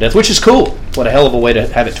Napalm Death, which is cool. What a hell of a way to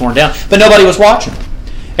have it torn down. But nobody was watching.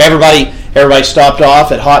 Everybody stopped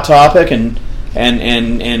off at Hot Topic and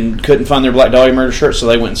couldn't find their Black Dahlia Murder shirts, so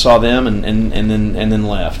they went and saw them and then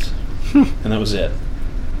left. And that was it.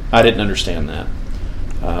 I didn't understand that.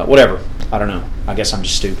 Whatever. I don't know. I guess I'm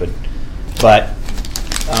just stupid. But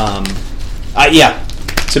yeah,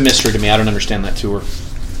 it's a mystery to me. I don't understand that tour.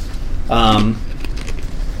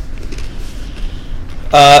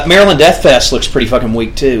 Maryland Death Fest looks pretty fucking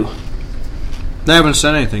weak too. They haven't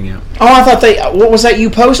said anything yet. Oh, I thought what was that you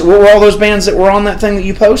posted? What were all those bands that were on that thing that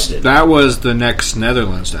you posted? That was the next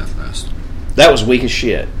Netherlands Death Fest. That was weak as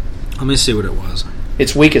shit. Let me see what it was.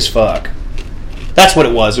 It's weak as fuck. That's what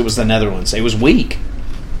it was. It was the Netherlands. It was weak.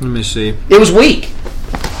 Let me see. It was weak.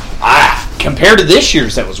 Compared to this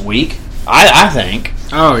year's, that was weak. I think.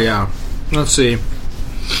 Oh, yeah. Let's see.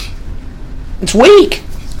 It's weak.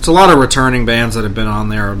 It's a lot of returning bands that have been on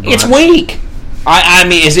there. It's weak. I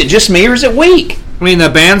mean, is it just me or is it weak? I mean, the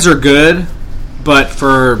bands are good, but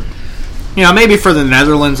for, maybe for the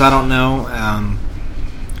Netherlands, I don't know.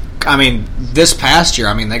 I mean, this past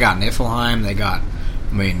year, they got Niflheim, they got,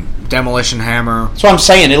 Demolition Hammer. That's what I'm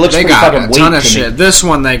saying. It looks pretty fucking weak. They got a ton of shit. This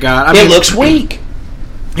one they got. It looks weak.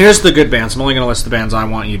 Here's the good bands. I'm only going to list the bands I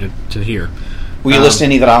want you to hear. Will you list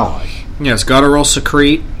any that I like? Yes, Guttural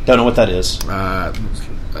Secrete. Don't know what that is.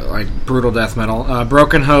 Like brutal death metal.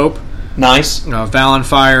 Broken Hope. Nice.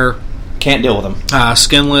 Valenfire. Can't deal with them.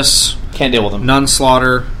 Skinless. Can't deal with them.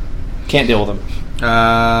 Nunslaughter. Can't deal with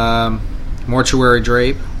them. Mortuary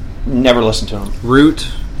Drape. Never listened to them. Root.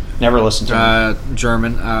 Never listened to them.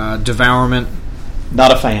 German. Devourment.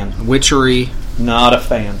 Not a fan. Witchery. Not a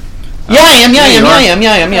fan. Yeah,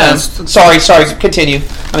 I am. Sorry. Continue.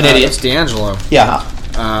 I'm an idiot. It's D'Angelo. Yeah.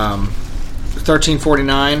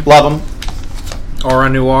 1349. Love them. Aura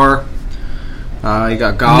Noir. You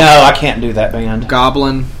got Goblin. No, I can't do that band.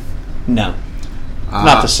 Goblin. No.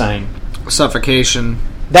 Not the same. Suffocation.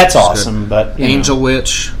 That's awesome, but Angel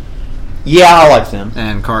Witch. Yeah, I like them.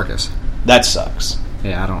 And Carcass. That sucks.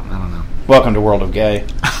 Yeah, I don't know. Welcome to World of Gay.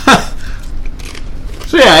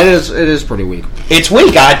 So yeah, it is pretty weak. It's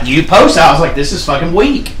weak. You posted, I was like, this is fucking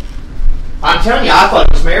weak. I'm telling you, I thought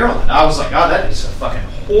it was Maryland. I was like, oh, that is a fucking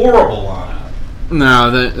horrible lineup.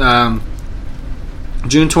 No,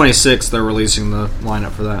 June 26th, they're releasing the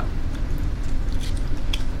lineup for that.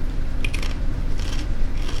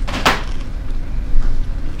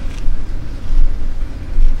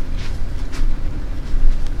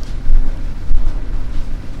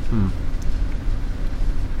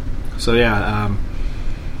 So yeah,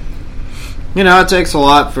 it takes a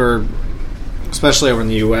lot for, especially over in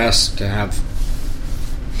the U.S., to have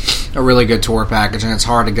a really good tour package, and it's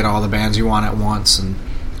hard to get all the bands you want at once. And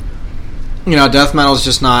death metal is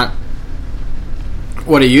just not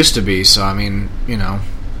what it used to be. So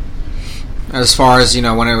as far as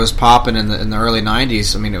when it was popping in the early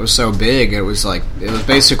 '90s, it was so big. It was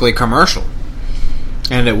basically commercial,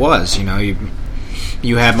 and it was.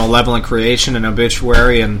 You had Malevolent Creation and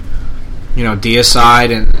Obituary and Deicide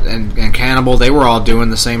and Cannibal. They were all doing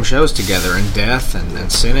the same shows together, and Death and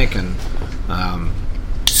Cynic and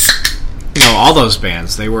all those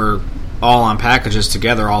bands. They were all on packages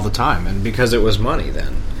together all the time, and because it was money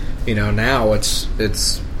then. Now it's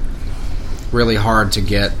really hard to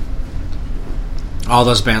get all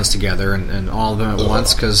those bands together and all of them at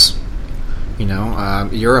once because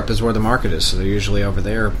Europe is where the market is, so they're usually over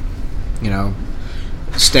there,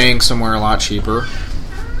 staying somewhere a lot cheaper.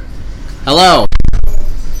 Hello.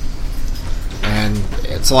 And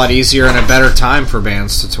it's a lot easier and a better time for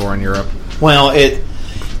bands to tour in Europe. Well,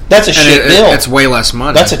 That's a shit bill. It's way less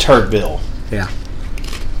money. That's a turd bill. Yeah.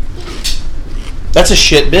 That's a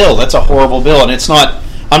shit bill. That's a horrible bill. And it's not...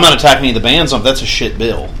 I'm not attacking any of the bands on it. That's a shit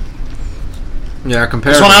bill. Yeah,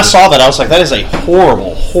 compared to... when I saw that, I was like, that is a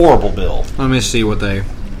horrible, horrible bill. Let me see what they...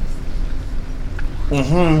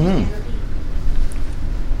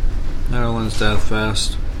 Netherlands Death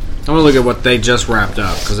Fest. I'm going to look at what they just wrapped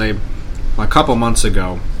up, because a couple months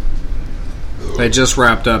ago, they just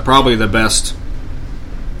wrapped up probably the best...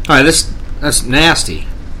 Alright, that's nasty.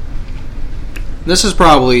 This is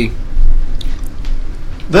probably...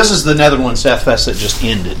 This is the Netherlands Death Fest that just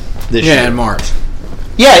ended this year. Yeah, in March.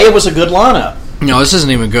 Yeah, it was a good lineup. No, this isn't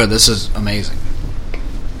even good. This is amazing.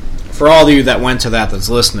 For all of you that went to that's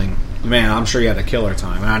listening, man, I'm sure you had a killer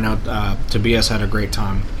time. And I know Tobias had a great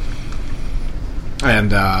time.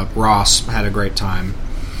 And Ross had a great time.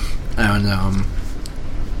 And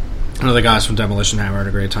one of the guys from Demolition Hammer had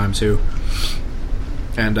a great time, too.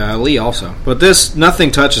 And Lee also. But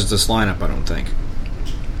nothing touches this lineup, I don't think.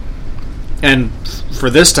 And for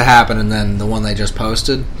this to happen and then the one they just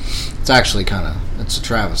posted, it's actually it's a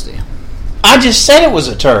travesty. I just said it was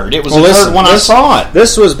a turd. It was a turd when I saw it.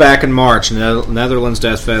 This was back in March, Netherlands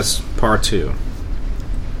Death Fest Part 2.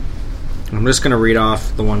 I'm just going to read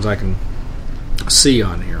off the ones I can see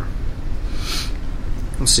on here.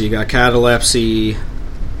 Let's see, you got Catalepsy,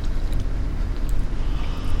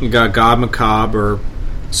 you got God Macabre, or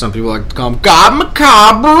some people like to call him God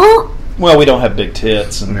Macabre. Well, we don't have big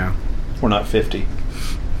tits, and we're not 50.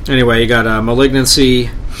 Anyway, you got Malignancy,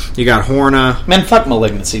 you got Horna. Man, fuck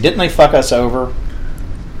Malignancy. Didn't they fuck us over?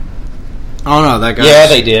 Oh no, that guy. Yeah,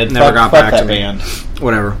 they did. Never got back to me. Band.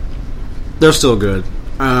 Whatever. They're still good.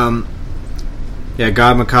 Yeah,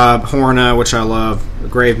 God Macabre, Horna, which I love,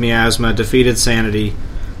 Grave Miasma, Defeated Sanity,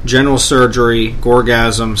 General Surgery,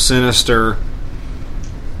 Gorgasm, Sinister,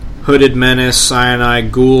 Hooded Menace,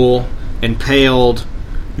 Cyanide, Ghoul, Impaled,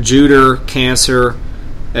 Juder, Cancer,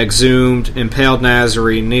 Exhumed, Impaled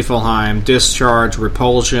Nazarene, Niflheim, Discharge,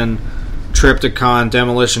 Repulsion, Triptychon,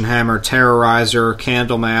 Demolition Hammer, Terrorizer,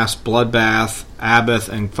 Candlemass, Bloodbath, Abath,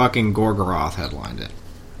 and fucking Gorgoroth headlined it.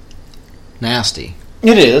 Nasty.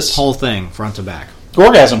 It is. Whole thing, front to back.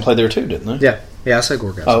 Gorgasm played there too, didn't they? Yeah, I said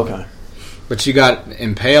Gorgasm. Oh, okay. But you got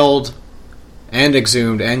Impaled and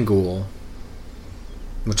Exhumed and Ghoul,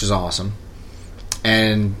 which is awesome.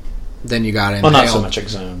 And then you got Impaled... Well, not so much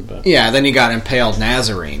Exhumed, but... Yeah, then you got Impaled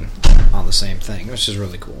Nazarene on the same thing, which is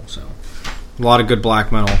really cool. So, a lot of good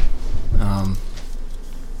black metal.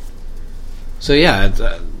 So yeah,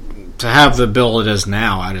 to have the bill it is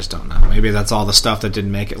now, I just don't know. Maybe that's all the stuff that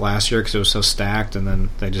didn't make it last year because it was so stacked, and then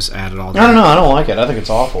they just added all that. I don't know. I don't like it. I think it's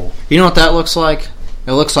awful. You know what that looks like?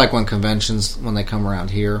 It looks like when conventions, when they come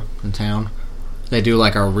around here in town, they do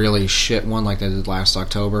like a really shit one like they did last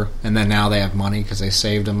October, and then now they have money because they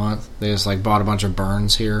saved a month. They just like bought a bunch of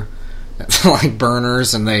burns here, like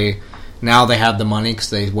burners, and now they have the money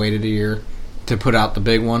because they waited a year to put out the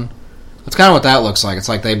big one. That's kind of what that looks like. It's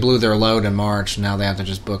like they blew their load in March, and now they have to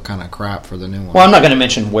just book kind of crap for the new one. Well, I'm not going to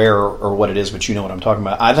mention where or what it is, but you know what I'm talking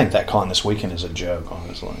about. I think that con this weekend is a joke,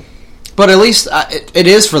 honestly. But at least it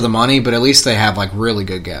is for the money, but at least they have like really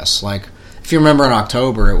good guests. Like, if you remember in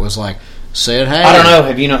October, it was like Sid Haig. I don't know.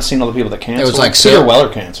 Have you not seen all the people that canceled? It was like Peter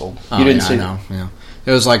Weller canceled. You didn't see that? Yeah.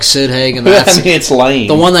 It was like Sid Haig, and that's... I mean, it's lame.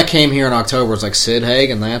 The one that came here in October was like Sid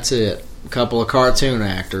Haig, and that's it. A couple of cartoon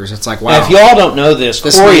actors. It's like, wow. Now, if y'all don't know this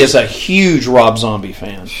Corey is a huge Rob Zombie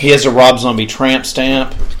fan. He has a Rob Zombie tramp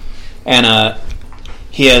stamp, and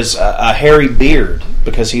he has a hairy beard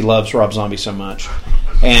because he loves Rob Zombie so much.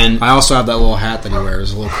 And I also have that little hat that he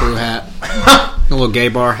wears, a little crew hat, a little gay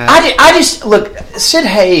bar hat. I just look. Sid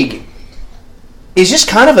Haig is just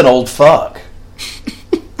kind of an old fuck.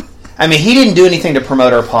 I mean, he didn't do anything to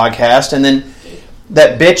promote our podcast, and then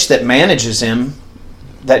that bitch that manages him,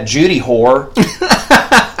 that Judy whore.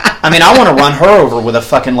 I mean, I want to run her over with a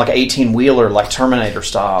fucking like 18-wheeler, like Terminator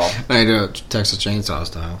style. I do it Texas Chainsaw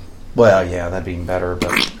style. Well, yeah, that'd be better,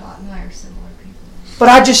 but. But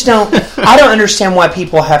I just don't. I don't understand why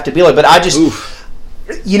people have to be like. But I just. Oof.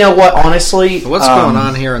 You know what? Honestly, what's going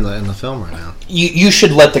on here in the film right now? You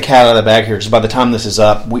should let the cat out of the bag here, because by the time this is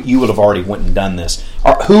up, you would have already went and done this.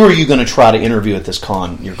 Who are you going to try to interview at this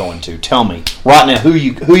con you're going to? Tell me right now. Who are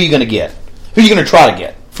you going to get? Who are you going to try to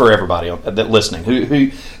get for everybody that listening?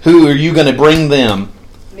 Who are you going to bring them?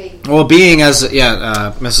 Me. Well, being as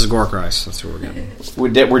Mrs. Gorkreis, that's who we're getting.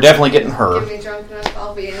 We're definitely getting her. Get me drunk enough,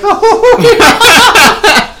 I'll be in.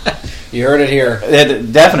 You heard it here.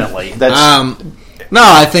 Definitely. That's. No,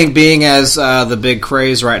 I think being as the big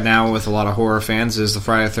craze right now with a lot of horror fans is the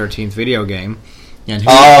Friday the 13th video game, And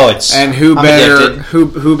who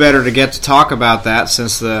who better to get to talk about that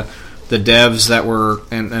since the devs that were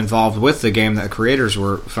involved with the game, that creators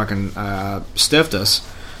were fucking stiffed us.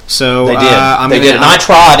 So they did. They did, and I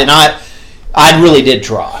tried, and I really did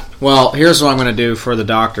try. Well, here's what I'm going to do for the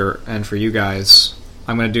doctor and for you guys.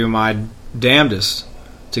 I'm going to do my damnedest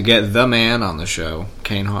to get the man on the show,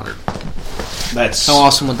 Kane Hodder. How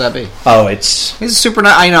awesome would that be? Oh, he's a super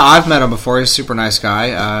nice. I've met him before. He's a super nice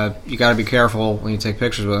guy. You got to be careful when you take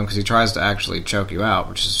pictures with him because he tries to actually choke you out,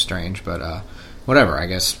 which is strange. But whatever. I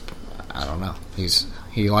guess I don't know.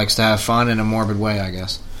 He likes to have fun in a morbid way, I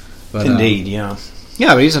guess. But, indeed, yeah.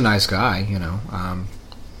 Yeah, but he's a nice guy.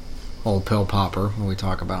 Old pill popper when we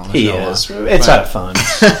talk about him. He is. It's out of fun.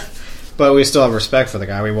 But we still have respect for the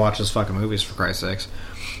guy. We watch his fucking movies, for Christ's sakes.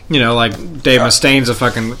 Like Dave Mustaine's a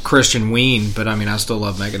fucking Christian ween, but I still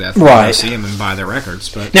love Megadeth. Right. I see him and buy their records.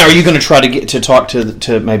 But now, are you going to try to get to talk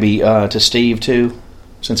to maybe to Steve too,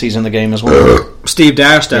 since he's in the game as well? Steve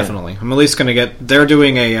Dash, definitely. Yeah. I'm at least going to get. They're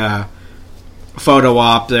doing a photo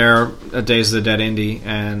op there at Days of the Dead Indie,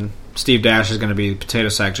 and Steve Dash is going to be Potato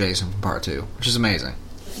Sack Jason from Part 2, which is amazing.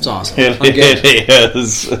 It's awesome. It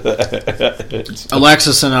is.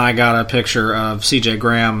 Alexis and I got a picture of C.J.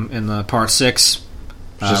 Graham in the Part 6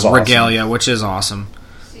 regalia, which is awesome.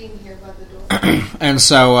 Seen here by the door. And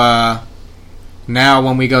so now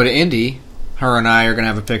when we go to Indy, her and I are going to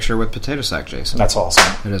have a picture with Potato Sack Jason. That's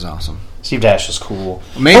awesome. It is awesome. Steve Dash is cool.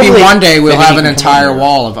 Maybe one day we'll have an entire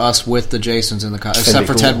wall of us with the Jasons in the except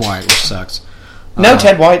for Ted White, which sucks. No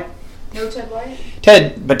Ted White. No Ted White?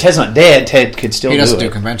 But Ted's not dead. Ted could still do it. He doesn't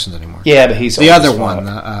do conventions anymore. Yeah, but he's the other one.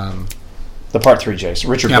 The Part 3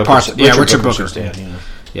 Jason. Richard Booker's dead.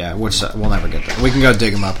 Yeah, which we'll never get there. We can go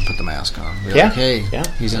dig him up and put the mask on.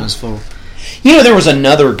 He's in his full... there was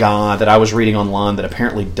another guy that I was reading online that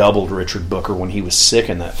apparently doubled Richard Booker when he was sick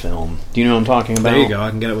in that film. Do you know what I'm talking about? There you go.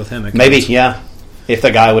 I can get it with him. Maybe, yeah. If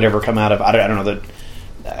the guy would ever come out of... I don't know that...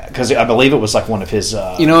 Because I believe it was like one of his...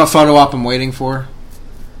 You know what photo op I'm waiting for?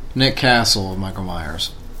 Nick Castle of Michael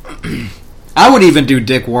Myers. I would even do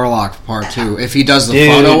Dick Warlock for Part 2 if he does the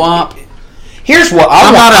photo op. Here's what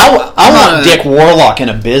I want Dick Warlock in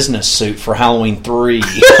a business suit for Halloween 3.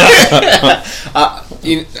 I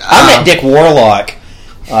met Dick Warlock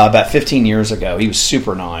about 15 years ago. He was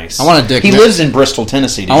super nice. He lives in Bristol,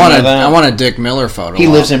 Tennessee. Did you know that? I want a Dick Miller photo. He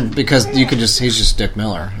lives in... Because he's just Dick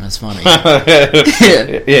Miller. That's funny.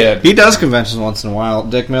 Yeah. He does conventions once in a while.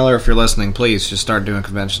 Dick Miller, if you're listening, please just start doing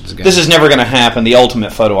conventions again. This is never going to happen. The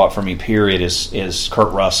ultimate photo op for me, period, is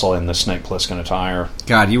Kurt Russell in the Snake Plissken attire.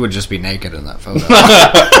 God, you would just be naked in that photo.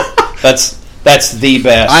 That's the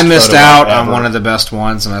best. I missed out on one of the best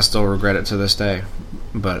ones, and I still regret it to this day.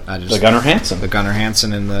 But I just... The Gunnar Hansen. The Gunnar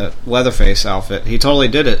Hansen in the Leatherface outfit. He totally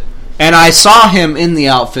did it. And I saw him in the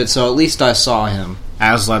outfit, so at least I saw him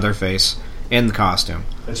as Leatherface in the costume.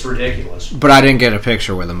 It's ridiculous. But I didn't get a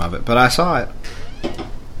picture with him of it. But I saw it.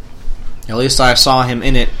 At least I saw him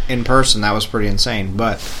in it in person. That was pretty insane.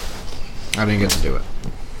 But I didn't get to do it.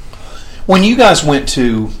 When you guys went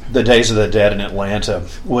to the Days of the Dead in Atlanta,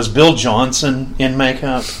 was Bill Johnson in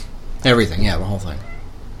makeup? Everything, yeah, the whole thing.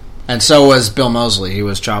 And so was Bill Moseley. He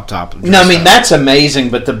was chopped up. No, I mean, that's amazing,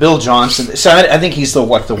 but the Bill Johnson... So I think he's the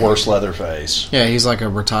worst Leatherface. Yeah, he's like a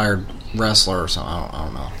retired wrestler or something. I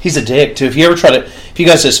don't know. He's a dick, too. If you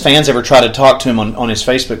guys as fans ever try to talk to him on his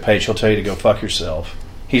Facebook page, he'll tell you to go fuck yourself.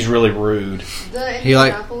 He's really rude. The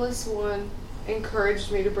Indianapolis one encouraged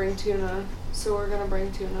me to bring tuna, so we're going to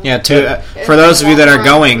bring tuna. Yeah, for those of you that are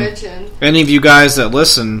going, any of you guys that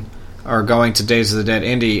listen are going to Days of the Dead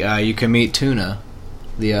Indy, you can meet Tuna.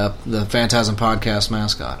 The Phantasm Podcast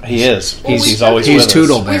mascot. He is. Well, he's always with us.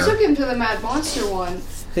 Toodle Bear. We took him to the Mad Monster one.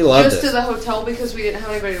 He loved just it. to the hotel because we didn't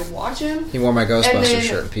have anybody to watch him. He wore my Ghostbusters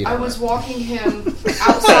shirt and peed I was walking him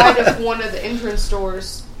outside of one of the entrance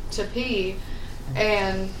doors to pee,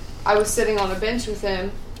 and I was sitting on a bench with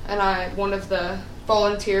him, and one of the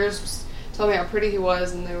volunteers was telling me how pretty he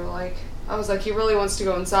was, and they were like, I was like, he really wants to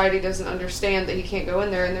go inside. He doesn't understand that he can't go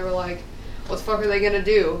in there, and they were like, what the fuck are they going to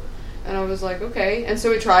do? And I was like, okay. And so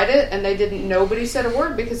we tried it, and nobody said a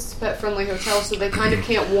word because it's a pet-friendly hotel, so they kind of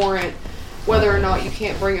can't warrant whether or not you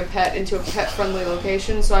can't bring a pet into a pet-friendly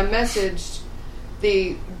location. So I messaged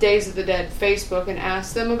the Days of the Dead Facebook and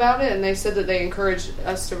asked them about it, and they said that they encouraged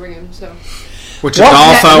us to bring him. So, which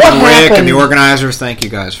Adolfo and Rick and the organizers, thank you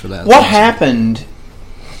guys for that. What happened?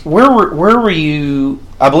 Where were you?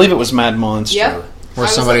 I believe it was Mad Monster. Yep. Where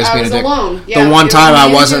somebody was being a dick. Alone. Yeah, the one time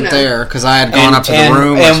I wasn't there because I had gone up to the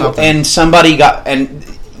room or something. And somebody got... And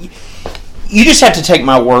you just have to take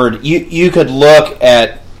my word. You could look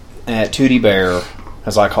at Tootie Bear,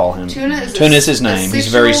 as I call him. Tuna is his name. He's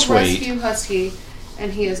very sweet. Rescue husky.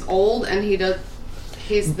 and he is old, and he's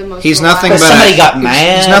the most. He's nothing but somebody got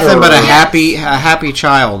mad. He's nothing but a happy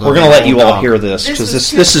child. We're going to let you all hear this because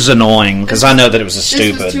this is annoying because I know that it was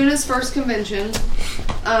stupid. This was Tuna's first convention.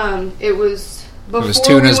 It was before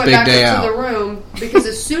Tuna's we went big back day into out. the room because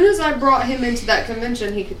as soon as I brought him into that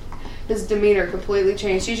convention, his demeanor completely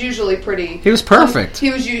changed. He's usually pretty. He was perfect.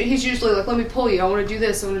 He's usually like, "Let me pull you. I want to do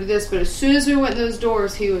this. I want to do this." But as soon as we went those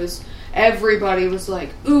doors, everybody was like,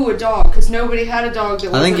 "Ooh, a dog," because nobody had a dog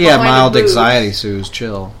that wasn't I think he had behind a mild booth. anxiety, so he was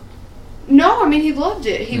chill. No, I mean he loved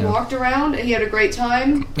it. He walked around. He had a great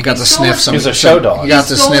time. He got to sniff some. He was a show dog. He got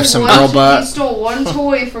to sniff some girl butt. He stole one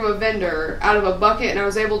toy from a vendor out of a bucket, and I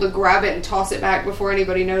was able to grab it and toss it back before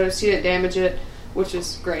anybody noticed. He didn't damage it, which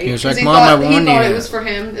is great. He was like, he "Mom, thought, I won He thought you." it was for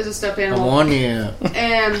him as a stuffed animal. I won you.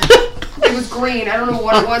 And it was green. I don't know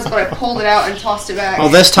what it was, but I pulled it out and tossed it back. Well,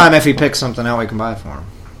 this time if he picks something out, we can buy it for him.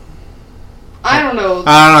 I don't know.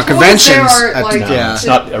 Conventions. It's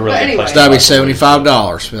not a really good place. That'd be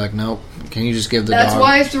 $75. Be like, nope. Can you just give the That's dog?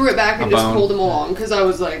 why I threw it back and a just bone? pulled him along because I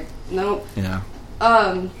was like, nope. Yeah.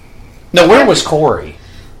 No, where was Corey?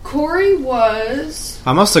 Corey was.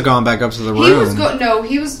 I must have gone back up to the room.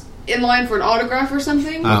 He was in line for an autograph or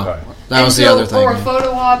something. Oh, that was the other thing. Or a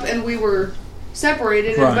photo op, and we were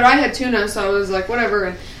separated. Right. But I had Tuna, so I was like, whatever.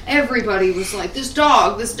 And everybody was like, this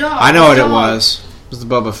dog. I know what it was. It was the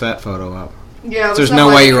Boba Fett photo op. Yeah. There's no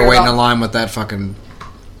way you were waiting in line with that fucking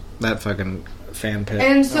fan pit.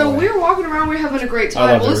 And so we were walking around, we were having a great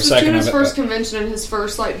time. Well, this was Tuna's first convention and his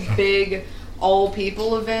first big all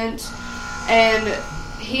people event, and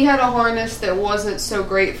he had a harness that wasn't so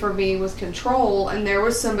great for me with control, and there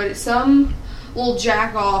was some little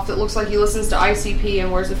jack off that looks like he listens to ICP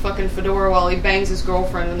and wears a fucking fedora while he bangs his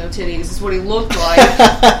girlfriend with no titties. Is what he looked like.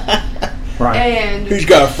 Right. And he's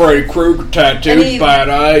got a Freddy Krueger tattoo, bad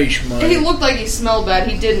eyes, man. He looked like he smelled bad.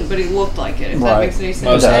 He didn't, but he looked like it. If that makes any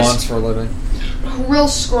sense. Most blondes for a living. Real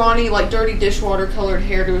scrawny, like dirty dishwater colored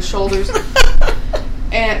hair to his shoulders.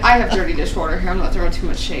 And I have dirty dishwater hair. I'm not throwing too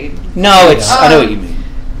much shade. No, I know what you mean.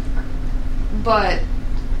 But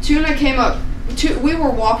Tuna came up. We were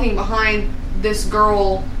walking behind this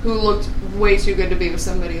girl who looked way too good to be with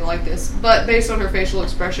somebody like this. But based on her facial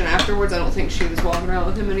expression afterwards, I don't think she was walking around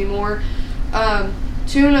with him anymore.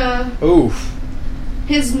 Tuna. Oof.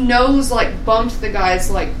 His nose bumped the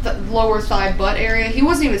guy's lower thigh butt area. He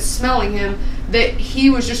wasn't even smelling him. That he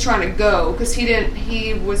was just trying to go because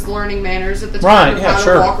he was learning manners at the time of how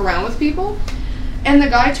to walk around with people. And the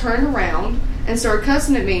guy turned around and started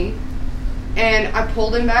cussing at me. And I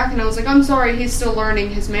pulled him back and I was like, I'm sorry, he's still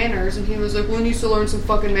learning his manners. And he was like, when you still learn some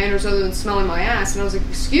fucking manners other than smelling my ass? And I was like,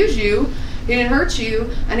 excuse you, he didn't hurt you.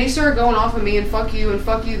 And he started going off of me and fuck you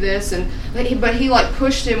this. But he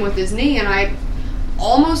pushed him with his knee and I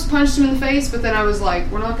almost punched him in the face. But then I was like,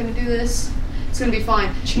 we're not going to do this. It's going to be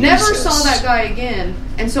fine. Jesus. Never saw that guy again.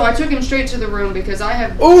 And so I took him straight to the room because I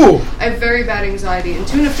have very bad anxiety. And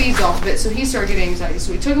Tuna feeds off of it, so he started getting anxiety.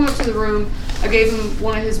 So we took him up to the room. I gave him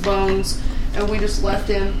one of his bones, and we just left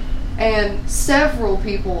him. And several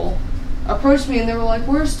people approached me, and they were like,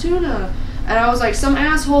 where's Tuna? And I was like, some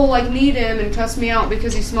asshole need him and cussed me out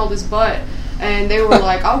because he smelled his butt. And they were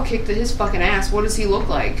like, I'll kick his fucking ass. What does he look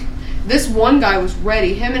like? This one guy was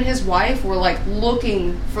ready. Him and his wife were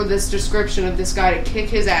looking for this description of this guy to kick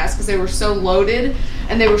his ass because they were so loaded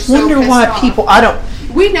and they were so pissed off.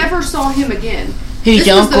 We never saw him again. His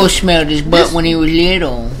uncle smelled his butt when he was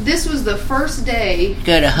little. This was the first day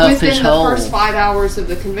Gotta huff within his the hole. first 5 hours of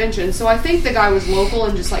the convention. So I think the guy was local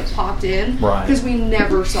and just popped in. Right. Because we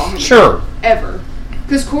never saw him Sure. ever.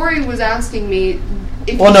 Because Corey was asking me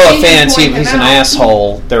if well, you no see him offense, point he's him an out.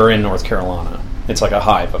 asshole. They're in North Carolina. It's like a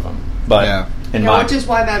hive of them. But which is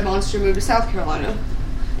why Bad Monster moved to South Carolina.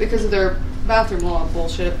 Because of their bathroom law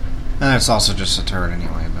bullshit. And it's also just a turd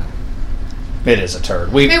anyway, but it is a turd.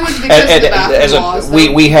 It was because of the bathroom laws.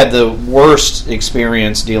 We had the worst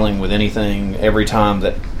experience dealing with anything every time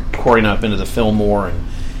that Corey and I have been to the Fillmore, and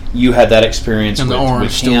you had that experience with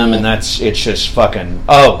him, and it's just fucking,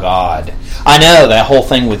 oh God. I know, that whole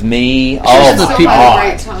thing with me, oh my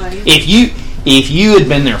God. If you had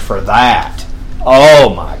been there for that,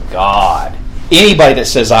 oh my God. Anybody that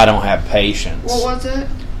says I don't have patience. What was it?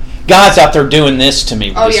 Guys out there doing this to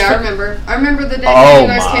me. Oh yeah, I remember. I remember the day you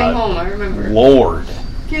guys came home. I remember. Lord.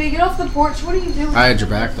 Can you get off the porch? What are you doing? I had your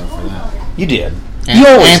back though for that. You did. You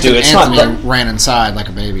always do. It's Anthony not that ran inside like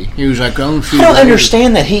a baby. He was like, "Don't shoot." I don't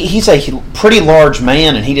understand that. He's a pretty large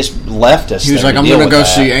man, and he just left us. He was like, "I'm going to go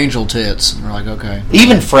see Angel Tits." And we're like, "Okay."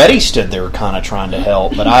 Even Freddie stood there, kind of trying to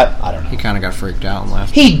help, but I don't know. He kind of got freaked out and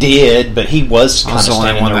left. He did, but he was kind of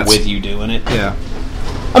standing there with you doing it. Yeah.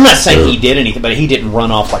 I'm not saying he did anything, but he didn't run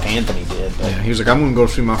off like Anthony did. But. Yeah. he was like, I'm going to go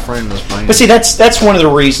see my friend in this band. But see, that's one of the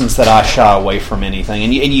reasons that I shy away from anything,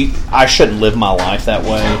 and I shouldn't live my life that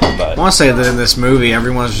way. But I want to say that in this movie,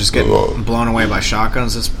 everyone's just getting blown away by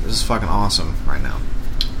shotguns. This is fucking awesome right now.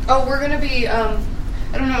 Oh, we're gonna be. I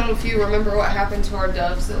don't know if you remember what happened to our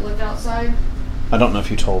doves that lived outside. I don't know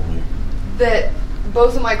if you told me that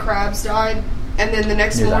both of my crabs died, and then the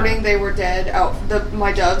next morning they were dead.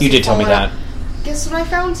 My doves. You did tell me that. Guess what I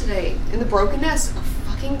found today in the broken nest? A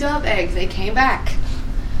fucking dove egg. They came back.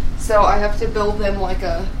 So I have to build them like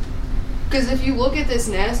a. Because if you look at this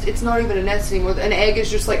nest, it's not even a nest anymore. An egg is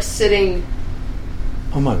just like sitting.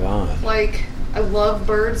 Oh my god. Like, I love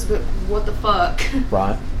birds, but what the fuck?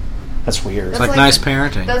 Right. That's weird. It's like nice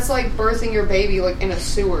parenting. That's like birthing your baby like in a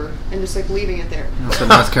sewer and just like leaving it there. That's what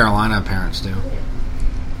North Carolina parents do.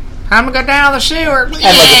 I'm gonna go down the sewer. And look,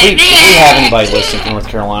 if we have anybody listening from North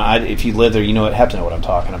Carolina, if you live there, you have to know what I'm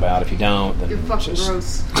talking about. If you don't, then you're fucking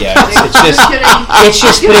gross. Yeah,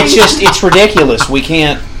 it's ridiculous. We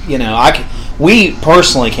can't, we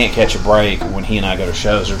personally can't catch a break when he and I go to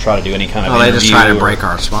shows or try to do any kind of interview. They just try to break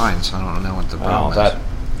our spines. I don't know what the problem is.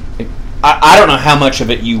 I don't know how much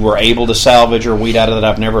of it you were able to salvage or weed out of it.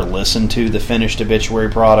 I've never listened to the finished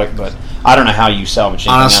obituary product, but I don't know how you salvaged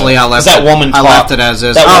anything. Honestly, I left it as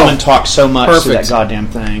is. That woman talked so much to that goddamn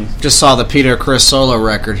thing. Just saw the Peter Criss solo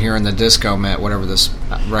record here in the Disco Met, whatever this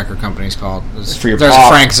record company's called. There's a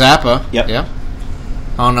Frank Zappa. Yep.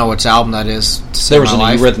 I don't know which album that is. There was a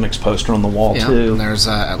Eurythmics poster on the wall, too. And there's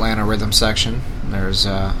Atlanta Rhythm Section. There's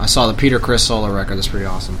I saw the Peter Criss solo record. That's pretty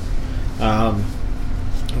awesome.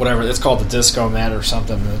 Whatever, it's called the Disco Mat or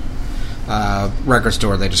something. The record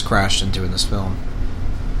store they just crashed into in this film.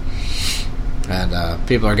 And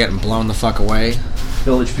people are getting blown the fuck away.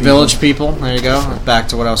 Village people. There you go. Back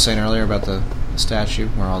to what I was saying earlier about the statue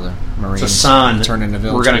where all the Marines it's a sign turn into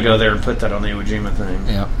village. We're going to go there and put that on the Iwo Jima thing.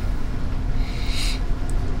 Yep.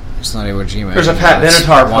 It's not Iwo Jima. There's a Pat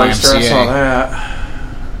Benatar poster. I saw that.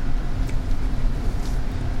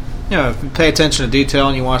 If you pay attention to detail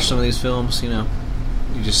and you watch some of these films,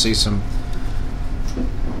 you just see some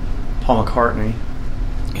Paul McCartney.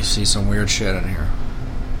 You see some weird shit in here.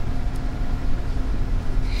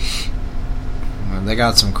 They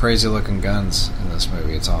got some crazy looking guns in this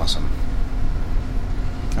movie. It's awesome.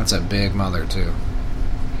 That's a big mother too.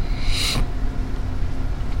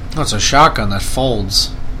 Oh, it's a shotgun that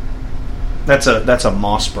folds. That's a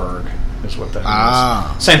Mossberg. Is what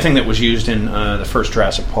that is. Same thing that was used in the first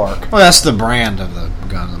Jurassic Park. Well, that's the brand of the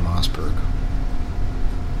gun, the Mossberg.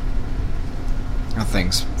 That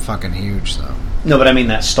thing's fucking huge, though. No, but I mean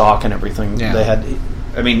that stock and everything. Yeah. They had.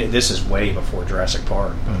 I mean, this is way before Jurassic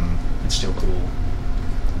Park, but it's still cool.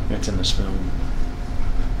 It's in this film.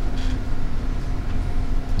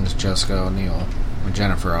 It's Jessica O'Neill, or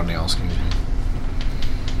Jennifer O'Neill, excuse me.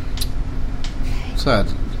 What's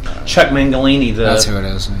that? Chuck Mangalini. That's who it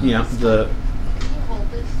is. Yeah.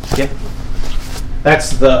 That's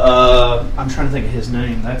the. I'm trying to think of his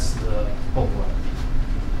name. That's the. Hold on.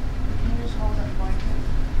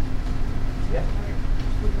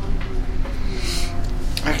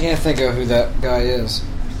 I can't think of who that guy is.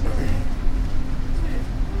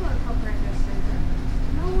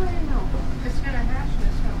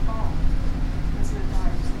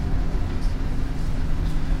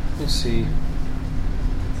 Let's see.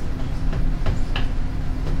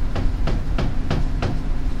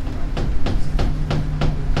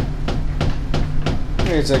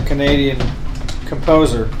 He's a Canadian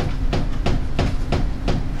composer.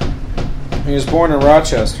 He was born in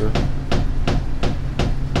Rochester.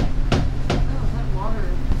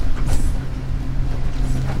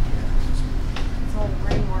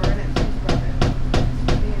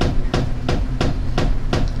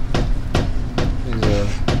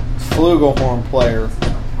 Flugelhorn player.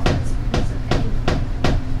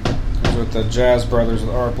 He's with the Jazz Brothers with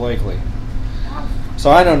Art Blakely. So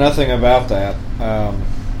I know nothing about that.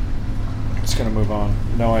 Just gonna move on.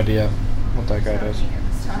 No idea what that guy does.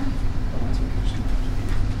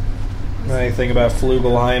 Know anything about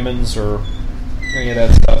Flugelheimens or any of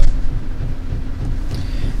that stuff?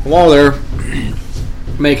 While they're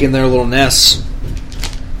making their little nests,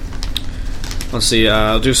 let's see.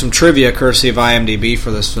 I'll do some trivia courtesy of IMDb for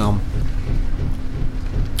this film.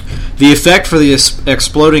 The effect for the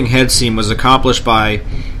exploding head scene was accomplished by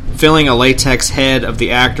filling a latex head of the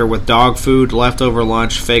actor with dog food, leftover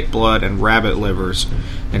lunch, fake blood, and rabbit livers,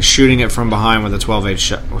 and shooting it from behind with a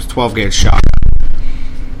 12-gauge shotgun.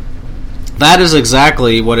 That is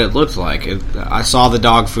exactly what it looked like. I saw the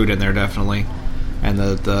dog food in there, definitely, and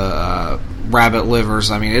the rabbit livers.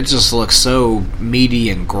 I mean, it just looks so meaty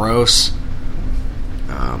and gross.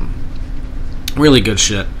 Really good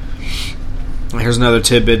shit. Here's another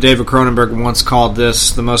tidbit. David Cronenberg once called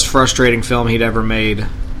this the most frustrating film he'd ever made.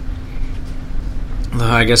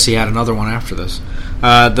 I guess he had another one after this.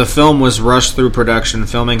 The film was rushed through production.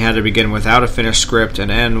 Filming had to begin without a finished script and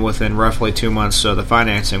end within roughly 2 months, so the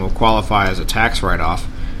financing will qualify as a tax write-off,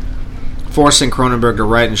 forcing Cronenberg to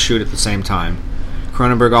write and shoot at the same time.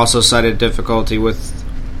 Cronenberg also cited difficulty with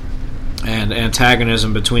and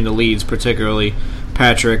antagonism between the leads, particularly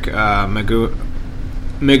Patrick McGoohan,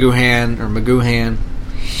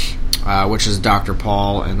 which is Dr.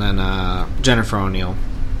 Paul, and then Jennifer O'Neill.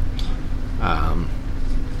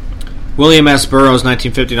 William S. Burroughs'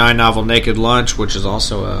 1959 novel Naked Lunch, which is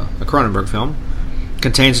also a Cronenberg film,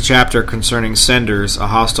 contains a chapter concerning Senders, a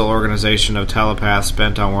hostile organization of telepaths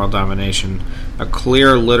bent on world domination. A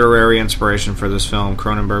clear literary inspiration for this film.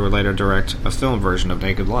 Cronenberg would later direct a film version of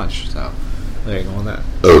Naked Lunch. So, there you go with that.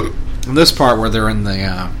 And this part where they're in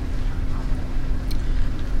the...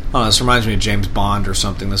 this reminds me of James Bond or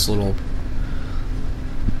something. This little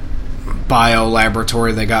bio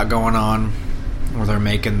laboratory they got going on, where they're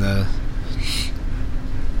making the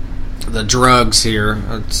drugs here.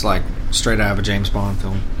 It's like straight out of a James Bond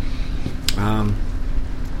film.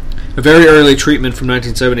 A very early treatment from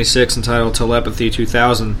 1976 entitled Telepathy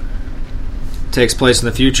 2000 takes place in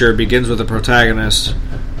the future. It begins with a protagonist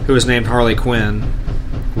who is named Harley Quinn.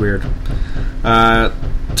 Weird.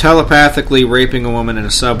 Telepathically raping a woman in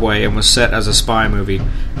a subway, and was set as a spy movie.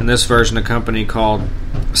 In this version, a company called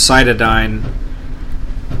Cytidine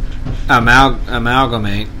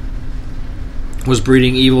Amalgamate was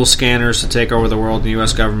breeding evil scanners to take over the world. The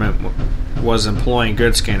U.S. government was employing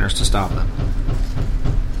good scanners to stop them.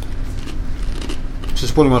 Which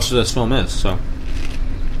is pretty much what this film is, so.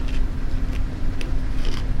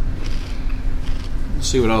 Let's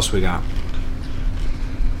see what else we got.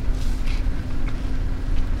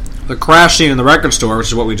 The crash scene in the record store, which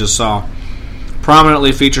is what we just saw,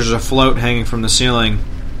 prominently features a float hanging from the ceiling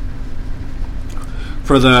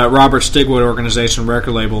for the Robert Stigwood Organization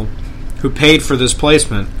record label, who paid for this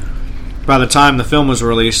placement. By the time the film was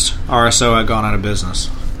released, RSO had gone out of business.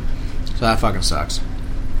 So that fucking sucks.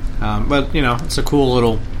 But, you know, it's a cool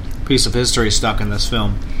little piece of history stuck in this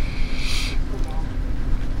film.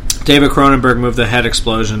 David Cronenberg moved the head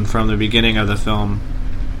explosion from the beginning of the film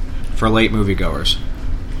for late moviegoers.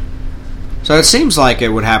 So it seems like it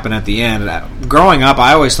would happen at the end. Growing up,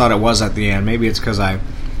 I always thought it was at the end. Maybe it's because I,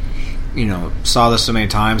 saw this so many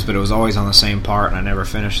times, but it was always on the same part, and I never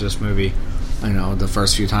finished this movie, the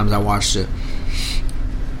first few times I watched it.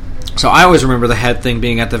 So I always remember the head thing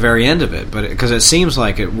being at the very end of it, but because it seems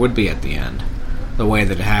like it would be at the end, the way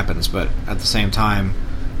that it happens. But at the same time,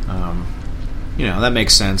 that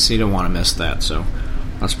makes sense. You don't want to miss that, so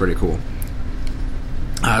that's pretty cool.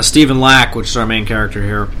 Stephen Lack, which is our main character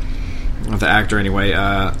here, the actor anyway,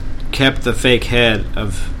 kept the fake head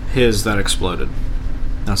of his that exploded.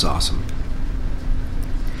 That's awesome.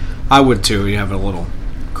 I would too. You have a little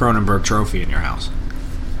Cronenberg trophy in your house.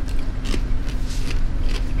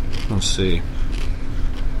 Let's see.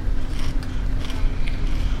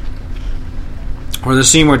 Or the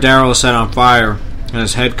scene where Daryl is set on fire and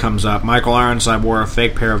his head comes up. Michael Ironside wore a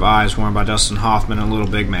fake pair of eyes worn by Dustin Hoffman and Little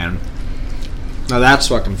Big Man. Now that's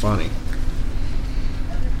fucking funny.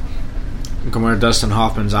 You can wear Dustin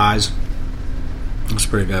Hoffman's eyes. That's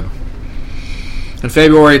pretty good. In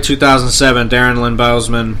February 2007, Darren Lynn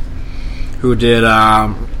Bousman, who did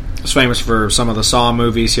is famous for some of the Saw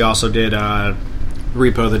movies. He also did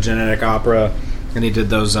Repo the Genetic Opera, and he did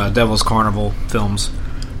those Devil's Carnival films.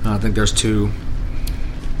 I think there's 2.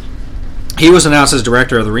 He was announced as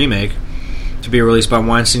director of the remake to be released by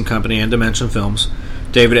Weinstein Company and Dimension Films.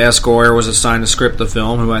 David S. Goyer was assigned to script the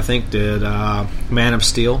film, who I think did Man of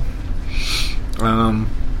Steel.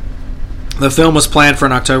 The film was planned for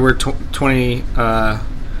an October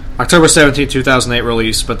 17, 2008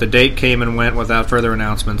 release, but the date came and went without further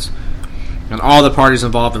announcements, and all the parties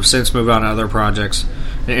involved have since moved on to other projects.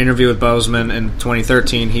 In an interview with Bousman in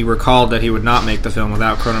 2013, he recalled that he would not make the film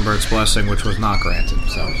without Cronenberg's blessing, which was not granted.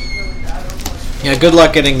 So, yeah, good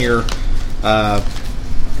luck getting your a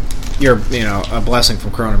blessing from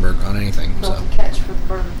Cronenberg on anything. So, catch for the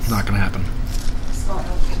birds. Not going to happen.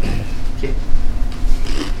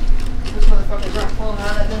 This motherfucker's not falling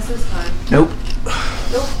out of that mess this time. Nope.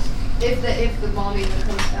 If the mom even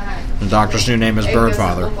comes back. The doctor's new name is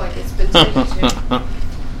Birdfather. Look like it's been taken too.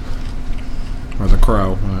 Or the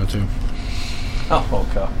Crow, too. Oh,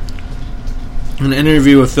 okay. In an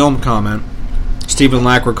interview with Film Comment, Stephen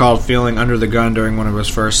Lack recalled feeling under the gun during one of his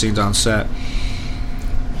first scenes on set.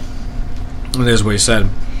 And here's what he said.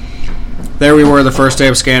 There we were the first day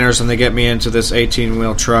of Scanners, and they get me into this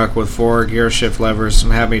 18-wheel truck with 4 gear shift levers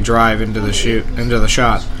and have me drive into the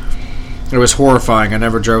shot. It was horrifying. I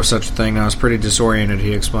never drove such a thing, and I was pretty disoriented,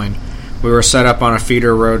 he explained. We were set up on a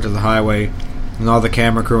feeder road to the highway, and all the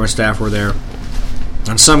camera crew and staff were there.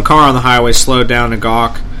 And some car on the highway slowed down to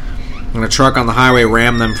gawk, and a truck on the highway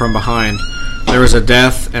rammed them from behind. There was a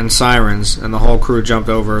death and sirens, and the whole crew jumped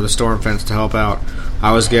over the storm fence to help out.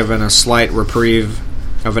 I was given a slight reprieve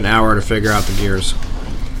of an hour to figure out the gears.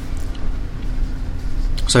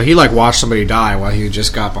 So he watched somebody die while he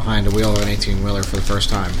just got behind the wheel of an 18-wheeler for the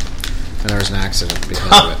first time, and there was an accident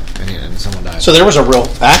because of it, and someone died. So there was a real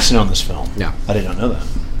accident on this film. Yeah, I did not know that.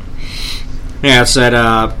 Yeah, it said.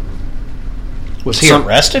 Was he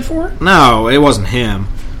arrested for it? No, it wasn't him.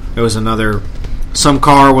 It was another.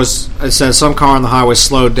 It says some car on the highway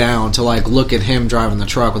slowed down to look at him driving the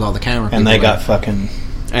truck with all the camera people. And they got fucking.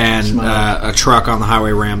 And a truck on the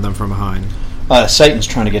highway rammed them from behind. Satan's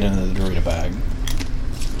trying to get into the Dorito bag.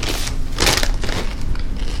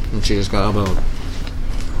 And she just got elbowed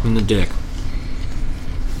in the dick.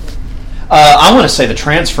 I want to say the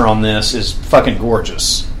transfer on this is fucking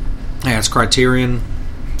gorgeous. Yeah, it's Criterion,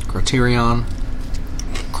 Chrysler.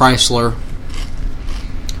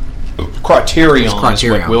 Criterion is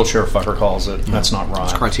what Wheelchair Fucker calls it. Yeah. That's not right.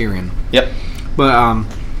 It's Criterion. Yep. But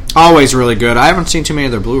always really good. I haven't seen too many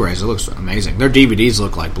of their Blu-rays. It looks amazing. Their DVDs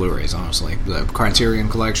look like Blu-rays, honestly. The Criterion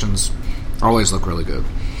collections always look really good.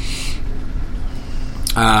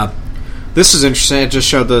 This is interesting. It just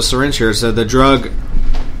showed the syringe here. It said the drug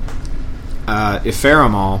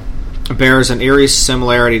Ephraimol bears an eerie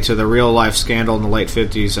similarity to the real-life scandal in the late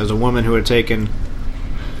 50s as a woman who had taken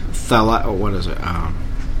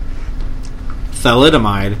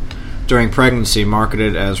thalidomide during pregnancy,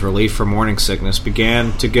 marketed as relief for morning sickness,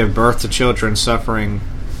 began to give birth to children suffering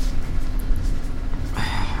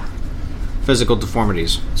physical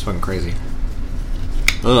deformities. It's fucking crazy.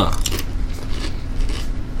 Ugh.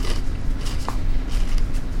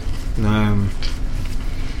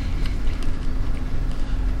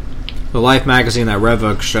 The Life magazine that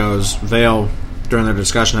Revok shows Vale during their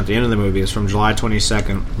discussion at the end of the movie is from July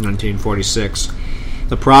 22nd, 1946.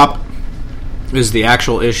 The prop is the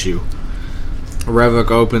actual issue.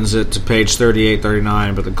 Revok opens it to page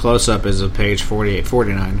 38-39, but the close-up is of page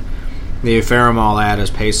 48-49. The Ephraimol ad is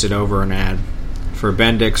pasted over an ad for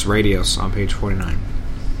Bendix Radios on page 49.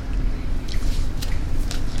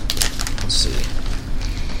 Let's see.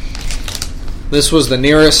 This was the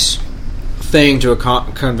nearest thing to a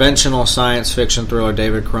conventional science fiction thriller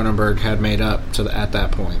David Cronenberg had made up at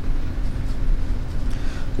that point.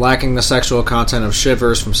 Lacking the sexual content of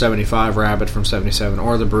Shivers from 75, Rabbit from 77,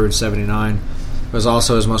 or The Brood 79, it was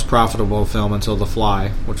also his most profitable film until The Fly,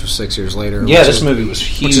 which was 6 years later. Yeah, this movie was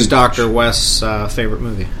huge. Which is Dr. West's favorite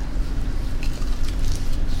movie.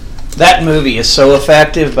 That movie is so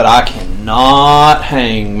effective, but I cannot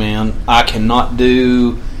hang, man. I cannot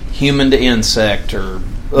do human to insect or...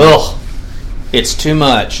 Ugh. It's too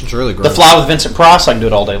much. It's really great. The Fly with Vincent Price, I can do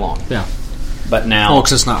it all day long. Yeah. But now,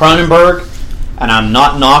 it's not Cronenberg, and I'm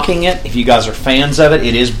not knocking it. If you guys are fans of it,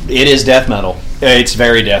 it is death metal. It's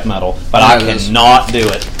very death metal. But I cannot do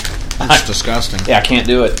it. It's disgusting. Yeah, I can't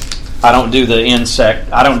do it. I don't do the insect.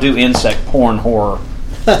 I don't do insect porn horror.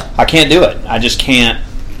 I can't do it. I just can't.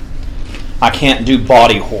 I can't do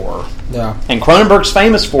body horror. Yeah. And Cronenberg's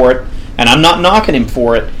famous for it, and I'm not knocking him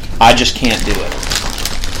for it. I just can't do it.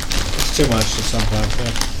 Too much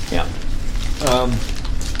sometimes. Yeah.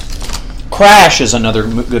 Crash is another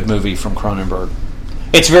good movie from Cronenberg.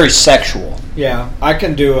 It's very sexual. Yeah, I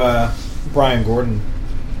can do Brian Gordon.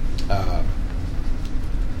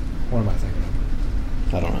 What am I thinking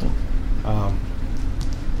of? I don't know.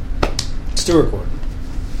 Stuart Gordon.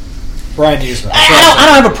 Brian Usman. I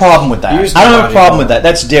don't have a problem with that. I don't have a problem with that.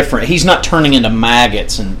 That's different. He's not turning into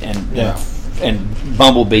maggots and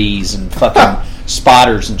bumblebees and fucking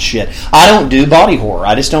spiders and shit. I don't do body horror.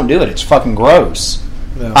 I just don't do it. It's fucking gross.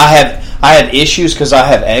 No. I have issues because I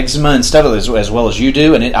have eczema and stuff as well as you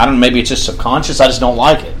do, and I don't know, maybe it's just subconscious. I just don't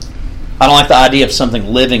like it. I don't like the idea of something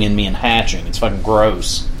living in me and hatching. It's fucking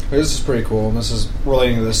gross. This is pretty cool, and this is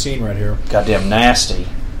relating to this scene right here. Goddamn nasty.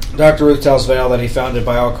 Dr. Ruth tells Vale that he founded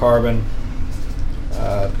Biocarbon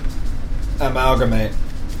Amalgamate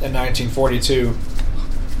in 1942.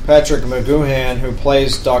 Patrick McGoohan, who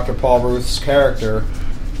plays Dr. Paul Ruth's character,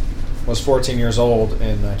 was 14 years old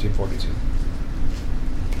in 1942.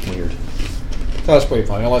 Weird. That was pretty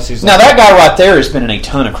funny, unless he's... Now, that guy right there has been in a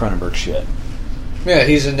ton of Cronenberg shit. Yeah,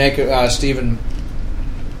 he's in Naked... Stephen...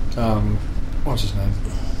 what's his name?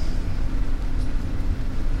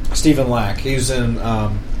 Stephen Lack. He's in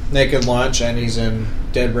Naked Lunch, and he's in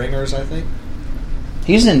Dead Ringers, I think.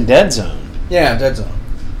 He's in Dead Zone. Yeah, Dead Zone.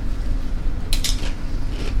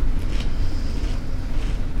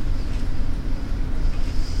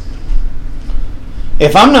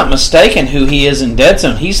 If I'm not mistaken, who he is in Dead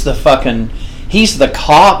Zone, he's the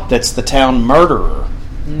cop that's the town murderer.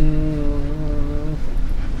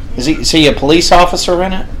 Is he a police officer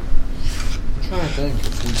in it? I'm trying to think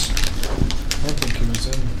if I think he was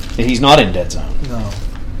in. He's not in Dead Zone. No.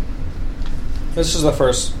 This is the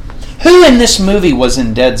first. Who in this movie was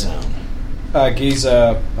in Dead Zone?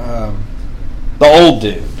 Giza. The old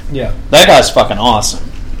dude. Yeah. That guy's fucking awesome.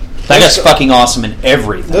 That guy's fucking awesome in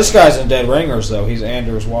everything. This guy's in Dead Ringers, though. He's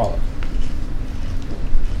Anders Wallach.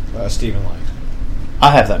 Stephen Lang.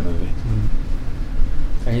 I have that movie.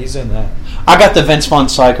 And he's in that. I got the Vince Vaughn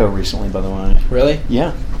Psycho recently, by the way. Really?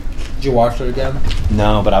 Yeah. Did you watch it again?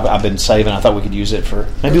 No, but I've been saving. I thought we could use it for...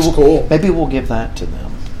 Maybe cool. Maybe we'll give that to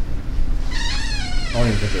them. I don't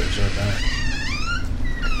even think they deserve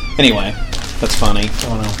that. Anyway, that's funny.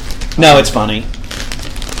 Oh, no. No, it's funny.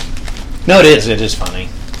 No, it is. It is funny.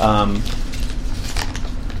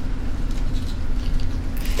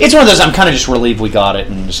 It's one of those, I'm kind of just relieved we got it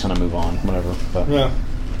and just kind of move on, whatever.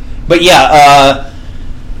 But yeah,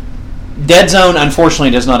 Dead Zone unfortunately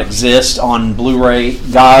does not exist on Blu-ray.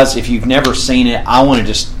 Guys, if you've never seen it, I want to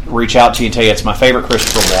just reach out to you and tell you it's my favorite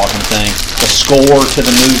Christopher Walken thing. The score to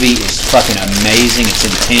the movie is fucking amazing. It's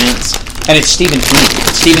intense. And it's Stephen King.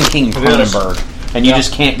 It's Stephen King and Cronenberg. And you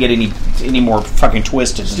just can't get any more fucking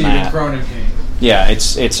twisted than that. Stephen Cronenberg. Yeah,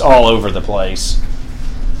 it's all over the place.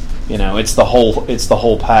 You know, it's the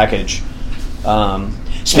whole package.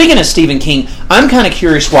 Speaking of Stephen King, I'm kind of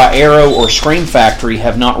curious why Arrow or Scream Factory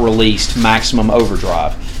have not released Maximum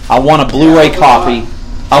Overdrive. I want a Blu-ray copy.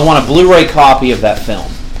 I want a Blu-ray copy of that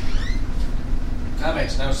film. That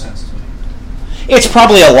makes no sense to me. It's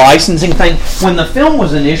probably a licensing thing. When the film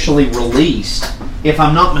was initially released, if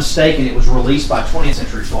I'm not mistaken, it was released by 20th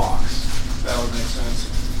Century Fox. That would make sense.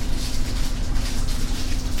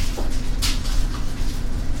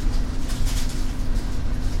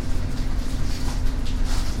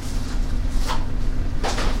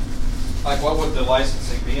 Like, what would the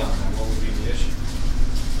licensing be on that? What would be the issue?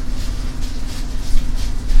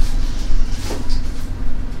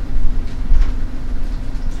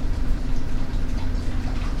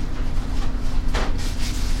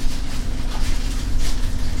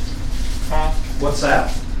 What's that?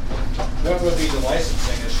 What would be the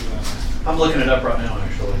licensing issue on that? I'm looking it up right now,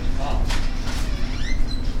 actually. Oh.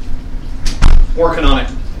 Working on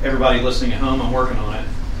it. Everybody listening at home, I'm working on it.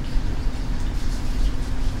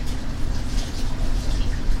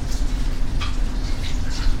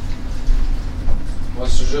 Well,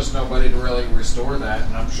 there's just nobody to really restore that,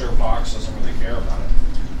 and I'm sure Fox doesn't really care about it.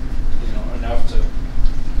 You know, enough to.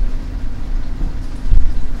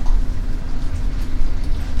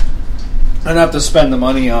 Enough to spend the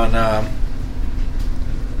money on,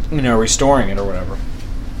 restoring it or whatever.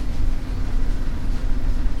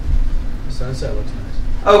 The sunset looks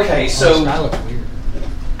nice. Okay, so that looks weird.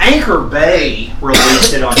 Anchor Bay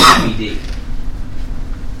released it on DVD.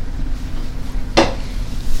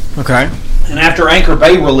 Okay. And after Anchor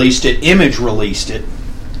Bay released it, Image released it.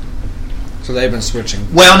 So they've been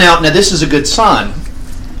switching. Well, now this is a good sign.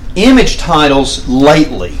 Image titles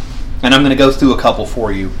lately, and I'm going to go through a couple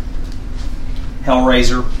for you.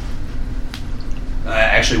 Hellraiser,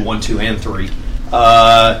 actually 1, 2, and 3.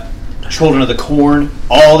 Children of the Corn.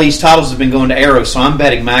 All these titles have been going to Arrow, so I'm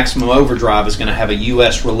betting Maximum Overdrive is going to have a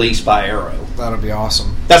U.S. release by Arrow. That'll be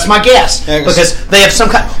awesome. That's my guess, because they have some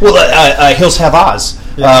kind. Well, Hills Have Eyes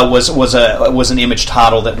was an Image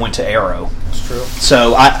title that went to Arrow. That's true.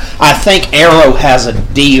 So I think Arrow has a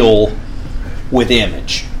deal with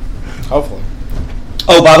Image. Hopefully.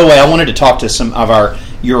 Oh, by the way, I wanted to talk to some of our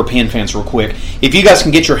European fans real quick. If you guys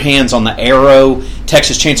can get your hands on the Arrow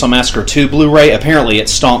Texas Chainsaw Massacre 2 Blu-ray, apparently it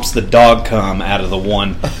stomps the dog cum out of the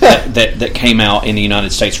one that came out in the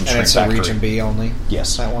United States from Scream Factory. Region B only?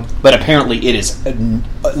 Yes. That one? But apparently it is,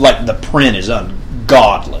 like, the print is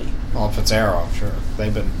ungodly. Well, if it's Arrow, sure.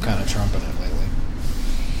 They've been kind of trumping it lately.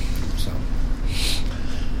 So.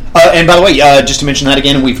 And by the way, just to mention that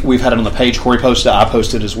again, we've had it on the page. Corey posted it. I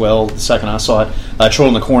posted as well the second I saw it.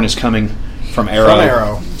 Children of the Corn is coming from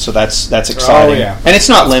Arrow. So that's exciting. Oh, yeah. And it's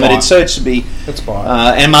not limited, bought. so it should be. It's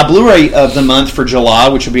bought. And my Blu-ray of the month for July,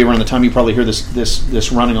 which will be around the time you probably hear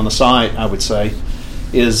this running on the site, I would say,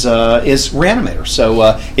 is Reanimator.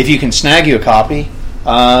 So if you can snag you a copy,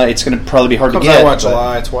 it's going to probably be hard to get. Comes out,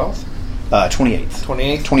 July 12th? 28th.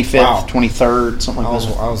 28th? 25th, wow. 23rd, something like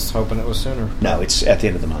that. I was hoping it was sooner. No, it's at the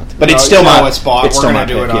end of the month. But it's still it's bought. It's We're still going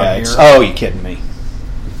to do it on here. Oh, you kidding me?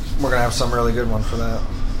 We're going to have some really good one for that.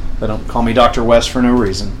 They don't call me Dr. West for no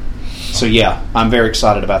reason. So yeah, I'm very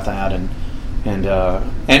excited about that. And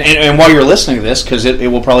while you're listening to this, because it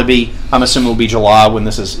will probably be, I'm assuming it will be July when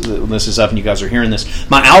this is up and you guys are hearing this.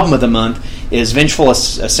 My album of the month is Vengeful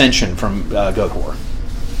Ascension from Goatwhore.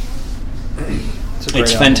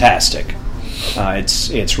 It's fantastic.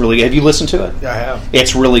 It's really good. Have you listened to it? Yeah, I have.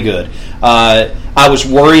 It's really good. I was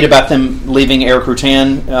worried about them leaving Eric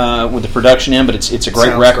Rutan with the production in, but it's a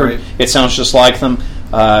great record. Great. It sounds just like them.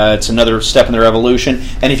 It's another step in their evolution.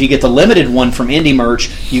 And if you get the limited one from Indie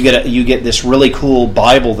Merch, you get this really cool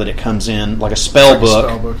Bible that it comes in, like a spell book. A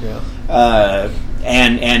spell book, yeah.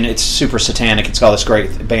 And it's super satanic. It's got all this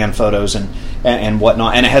great band photos and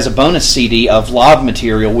whatnot. And it has a bonus CD of live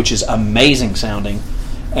material, which is amazing sounding.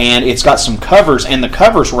 And it's got some covers, and the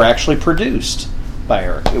covers were actually produced by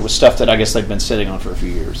Eric. It was stuff that I guess they've been sitting on for a few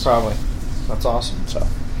years. Probably. That's awesome. So,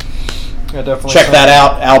 yeah, definitely check that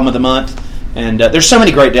out. Album of the month. And there's so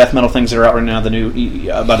many great death metal things that are out right now. The new,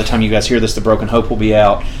 by the time you guys hear this, The Broken Hope will be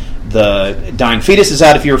out. The Dying Fetus is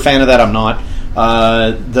out. If you're a fan of that, I'm not.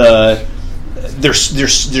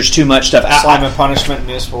 There's too much stuff. Slime and Punishment and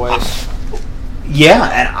Municipal Waste. Yeah,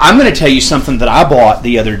 and I'm going to tell you something that I bought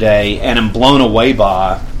the other day and I'm blown away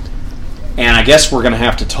by. And I guess we're going to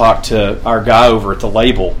have to talk to our guy over at the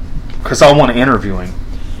label because I want to interview him.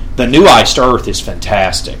 The new Iced Earth is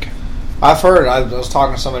fantastic. I've heard. I was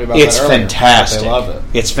talking to somebody about that earlier. It's fantastic. They love it.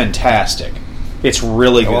 It's fantastic. It's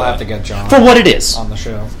really good. We'll have to get John for what it is on the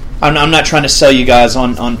show. I'm not trying to sell you guys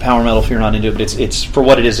on power metal if you're not into it, but it's for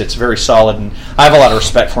what it is. It's very solid, and I have a lot of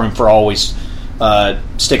respect for him for always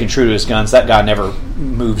sticking true to his guns. That guy never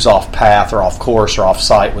moves off path or off course or off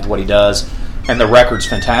site with what he does. And the record's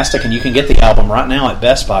fantastic, and you can get the album right now at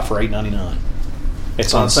Best Buy for $8.99.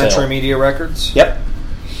 It's on Century sale. Media Records. Yep.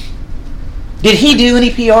 Did he do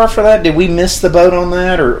any PR for that? Did we miss the boat on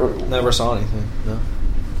that, or never saw anything? No.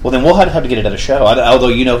 Well, then we'll have to get it at a show. Although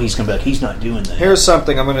he's going to be like, he's not doing that. Here's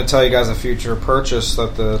something I'm going to tell you guys: a future purchase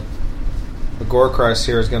that the Gore Christ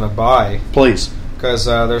here is going to buy. Please, because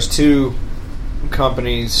there's two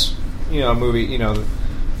companies,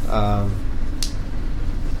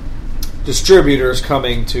 distributors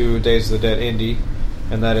coming to Days of the Dead Indie,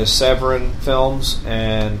 and that is Severin Films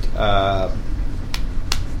and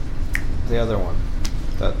the other one,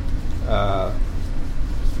 that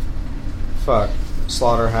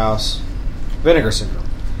Slaughterhouse Vinegar Syndrome.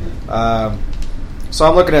 So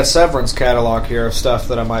I'm looking at Severin's catalog here of stuff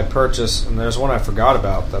that I might purchase, and there's one I forgot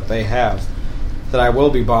about that they have that I will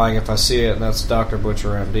be buying if I see it, and that's Dr. Butcher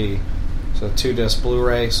MD. So 2-disc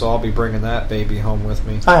Blu-ray, so I'll be bringing that baby home with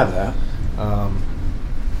me. I have that.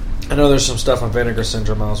 I know there's some stuff on Vinegar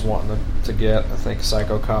Syndrome I was wanting to get. I think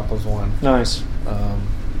Psycho Cop was one. Nice.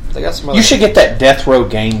 They got some other. You should get that Death Row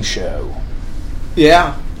Game Show.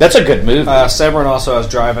 Yeah. That's a good movie. Severin also has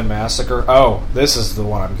Drive-In Massacre. Oh, this is the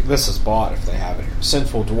one. This is bought if they have it here.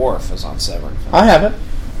 Sinful Dwarf is on Severin. I have it.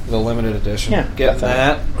 The limited edition. Yeah, get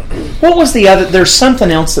that. What was the other? There's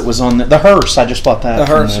something else that was on the Hearse. I just bought that. The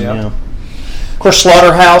Hearse, yeah. Of course,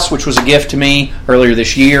 Slaughterhouse, which was a gift to me earlier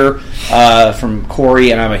this year from Corey,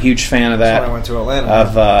 and I'm a huge fan of that. That's when I went to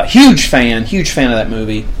Atlanta. Huge fan of that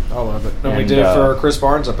movie. I love it. And we did it for our Chris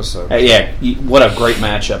Barnes episode. Yeah, what a great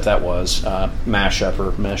matchup that was. Mashup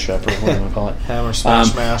or meshup or whatever you want to call it. Hammer smash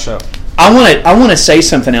mashup. I want to say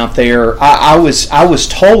something out there. I was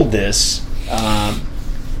told this,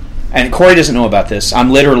 and Corey doesn't know about this. I'm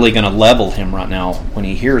literally going to level him right now when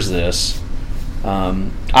he hears this.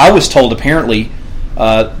 I was told apparently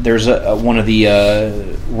there's one of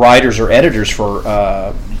the writers or editors for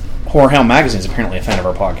Horror Hound magazine is apparently a fan of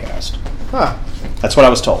our podcast. Huh. That's what I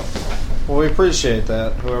was told. Well, we appreciate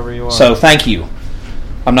that, whoever you are. So thank you.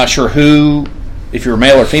 I'm not sure if you're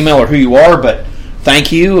male or female or who you are, but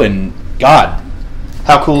thank you, and God,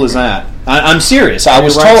 how cool is that? I'm serious. I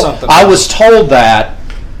was told that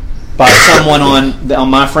by someone on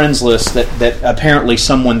my friends list that apparently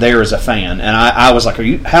someone there is a fan, and I was like,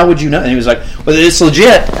 how would you know? And he was like, well, it's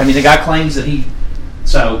legit. I mean, the guy claims that he.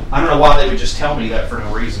 So I don't know why they would just tell me that for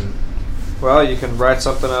no reason. Well, you can write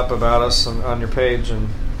something up about us on your page and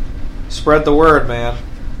spread the word, man.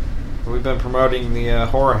 We've been promoting the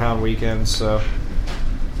Horror Hound weekend, so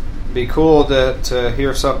it'd be cool to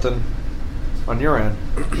hear something on your end.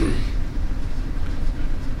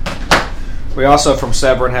 We also, from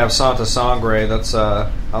Severin, have Santa Sangre. That's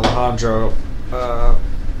Alejandro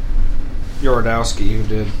Yorodowski, who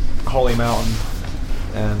did Holy Mountain,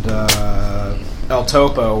 and El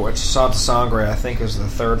Topo, which Santa Sangre, I think, is the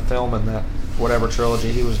third film in that whatever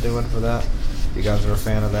trilogy he was doing for that. If you guys are a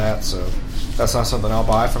fan of that, so that's not something I'll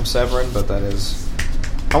buy from Severin, but that is.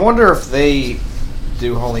 I wonder if they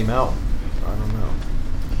do Holy Mountain. I don't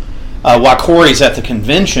know. While Corey's at the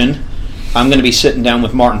convention, I'm going to be sitting down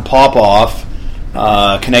with Martin Popoff,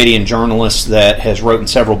 a Canadian journalist that has written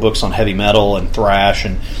several books on heavy metal and thrash,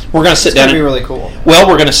 and we're going to sit down. It's going to be really cool. Well,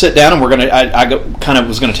 we're going to sit down, and we're going to. I kind of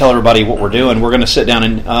was going to tell everybody what we're doing. We're going to sit down,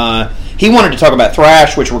 and he wanted to talk about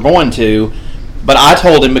thrash, which we're going to, but I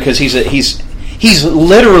told him because he's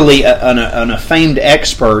literally a famed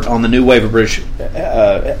expert on the new wave of British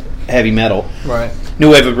heavy metal. Right.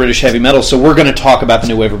 New wave of British heavy metal. So we're going to talk about the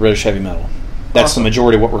new wave of British heavy metal. That's awesome. The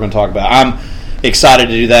majority of what we're going to talk about. I'm excited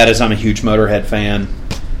to do that as I'm a huge Motorhead fan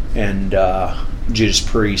and Judas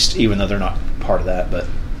Priest, even though they're not part of that, but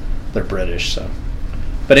they're British. So,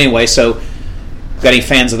 but anyway, so got any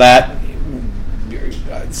fans of that?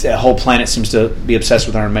 The whole planet seems to be obsessed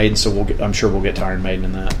with Iron Maiden, so I'm sure we'll get to Iron Maiden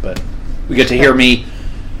in that. But we get to hear me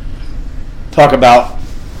talk about,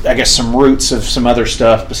 I guess, some roots of some other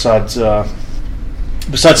stuff besides stuff.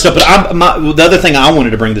 But the other thing I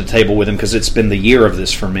wanted to bring to the table with him, because it's been the year of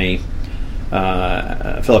this for me,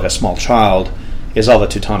 I feel like a small child, is all the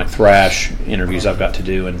Teutonic Thrash interviews I've got to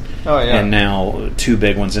do, and now 2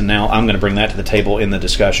 big ones, and now I'm going to bring that to the table in the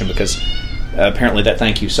discussion because apparently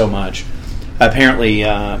thank you so much. Apparently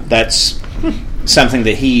that's something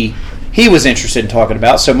that he was interested in talking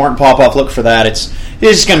about. So Martin Popoff, look for that. It's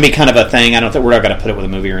just going to be kind of a thing. I don't think we're not going to put it with a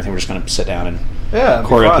movie or anything. We're just going to sit down and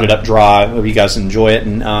Corey will put it up dry. Hope you guys enjoy it.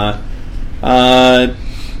 And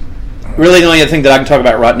really the only other thing that I can talk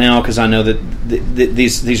about right now, because I know that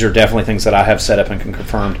these are definitely things that I have set up and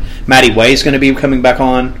confirmed. Matty Way is going to be coming back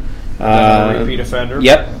on. Repeat offender.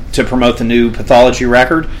 Yep, to promote the new Pathology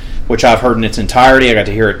record, which I've heard in its entirety. I got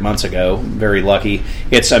to hear it months ago. Very lucky.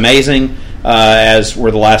 It's amazing, as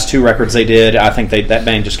were the last 2 records they did. I think that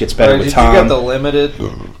band just gets better with time. Did you get the limited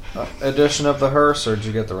edition of the Hearse, or did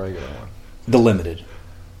you get the regular one? The limited.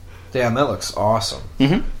 Damn, that looks awesome.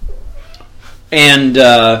 Mm-hmm. And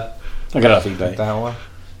I got it off eBay. That one?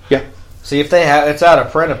 Yeah. See, if they have, it's out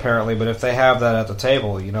of print apparently, but if they have that at the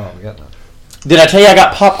table, you know I'm getting it. Did I tell you I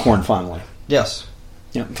got popcorn finally? Yes.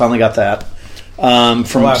 Yeah, finally got that. From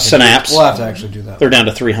Synapse. We'll have to actually do that. They're down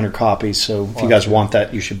to 300 copies, so if you guys want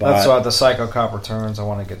that, you should buy That's it. why the Psycho Cop Returns. I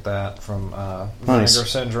want to get that from Vinegar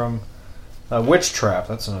Syndrome. Witch Trap,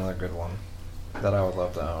 that's another good one that I would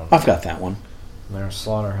love to own. I've got that one. And there's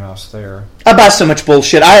Slaughterhouse there. I buy so much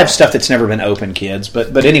bullshit. I have stuff that's never been opened, kids.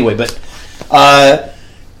 But anyway, what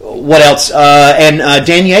else? And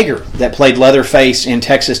Dan Yeager, that played Leatherface in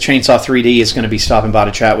Texas Chainsaw 3D, is going to be stopping by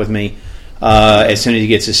to chat with me as soon as he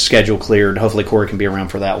gets his schedule cleared. Hopefully Corey can be around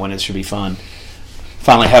for that one. It should be fun.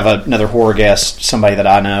 Finally have another horror guest, somebody that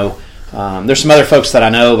I know. There's some other folks that I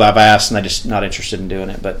know I've asked, and they're just not interested in doing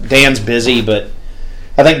it. But Dan's busy, but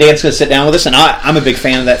I think Dan's going to sit down with us, and I'm a big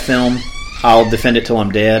fan of that film. I'll defend it till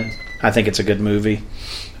I'm dead. I think it's a good movie.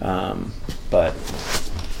 But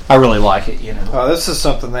I really like it, you know. This is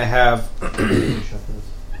something they have.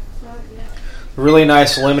 Really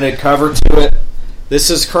nice limited cover to it. This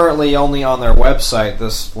is currently only on their website,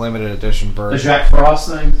 this limited edition version. The Jack Frost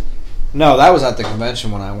thing? No, that was at the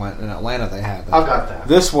convention when I went in Atlanta. They had that. I've got that.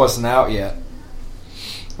 This wasn't out yet.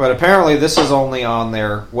 But apparently this is only on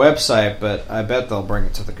their website, but I bet they'll bring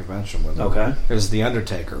it to the convention with them. Okay. It was The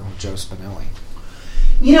Undertaker with Joe Spinelli.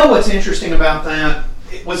 You know what's interesting about that?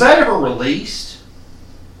 Was that ever released?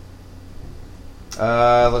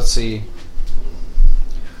 Let's see.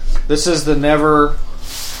 This is the never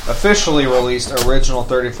officially released original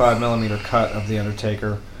 35mm cut of The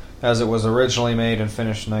Undertaker, as it was originally made and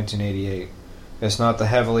finished in 1988. It's not the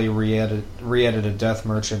heavily re-edited Death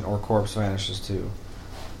Merchant or Corpse Vanishes 2.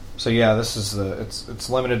 So yeah, this is it's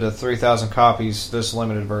limited to 3,000 copies. This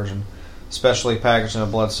limited version, specially packaged in a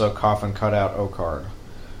blood-soaked coffin cutout O-card.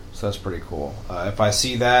 So that's pretty cool. If I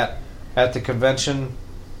see that at the convention,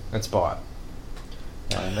 it's bought.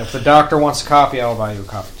 And if the doctor wants a copy, I'll buy you a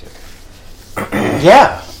copy too.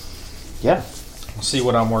 Yeah. We'll see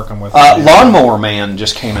what I'm working with. Lawnmower Man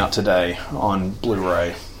just came out today on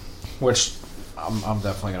Blu-ray, which I'm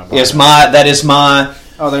definitely gonna buy. That is my.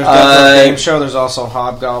 Oh, there's Death Row Game Show. There's also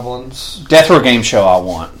Hobgoblins. Death Row Game Show I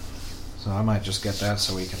want. So I might just get that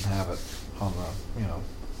so we can have it on the,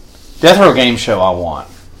 Death Row Game Show I want.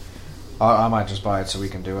 I might just buy it so we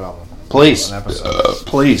can do it on Please. an episode.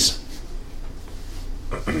 Please.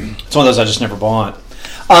 It's one of those I just never bought.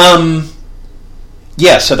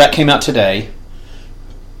 Yeah, so that came out today.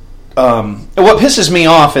 What pisses me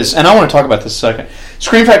off is, and I want to talk about this a second,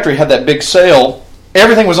 Scream Factory had that big sale.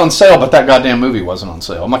 Everything was on sale, but that goddamn movie wasn't on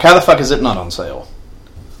sale. I'm like, how the fuck is it not on sale?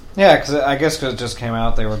 Yeah, because I guess because it just came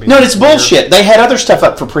out, they were being... No, it's bullshit. They had other stuff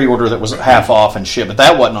up for pre-order that was half off and shit, but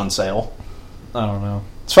that wasn't on sale. I don't know.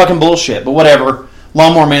 It's fucking bullshit, but whatever.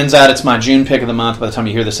 Lawnmower Man's out. It's my June pick of the month. By the time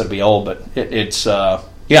you hear this, it'll be old. But it's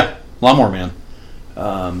Lawnmower Man.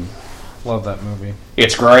 Love that movie.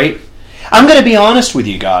 It's great. I'm going to be honest with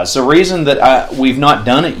you guys. The reason that we've not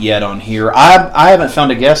done it yet on here, I haven't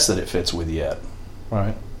found a guest that it fits with yet.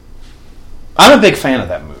 Right. I'm a big fan of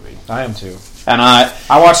that movie. I am too. And I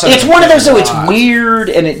watched that. It's one of those, though, it's weird,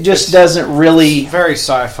 and it just doesn't really... It's very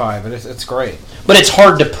sci-fi, but it's great. But it's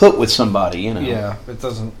hard to put with somebody, you know. Yeah, it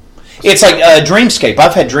doesn't... It's like Dreamscape.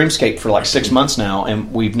 I've had Dreamscape for like 6 months now,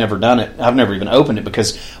 and we've never done it. I've never even opened it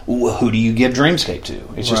because who do you give Dreamscape to?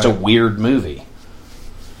 It's just a weird movie.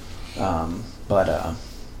 But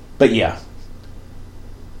yeah.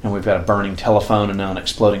 And we've got a burning telephone and now an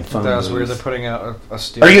exploding phone. That was weird. They're putting out a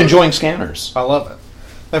steel. Are you enjoying Scanners? I love it.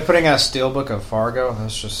 They're putting out a steelbook of Fargo.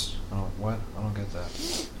 That's just what? I don't get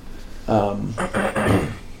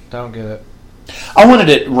that. Don't get it. I wanted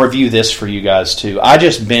to review this for you guys too. I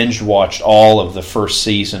just binge watched all of the first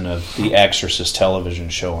season of The Exorcist television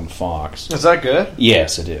show on Fox. Is that good?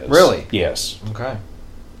 Yes, it is. Really? Yes. Okay.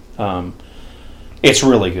 It's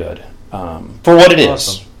really good for what it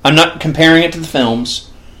is. I'm not comparing it to the films,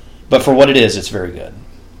 but for what it is, it's very good.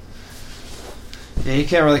 Yeah, you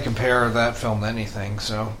can't really compare that film to anything,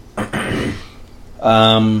 so... kind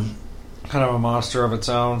of a monster of its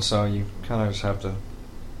own, so you kind of just have to...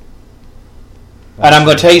 And I'm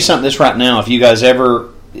going to tell you something this right now. If you guys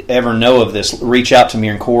ever know of this, reach out to me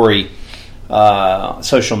and Corey,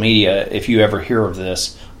 social media, if you ever hear of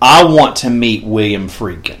this. I want to meet William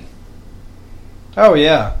Friedkin. Oh,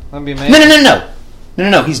 yeah. That'd be amazing.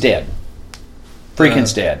 No, he's dead.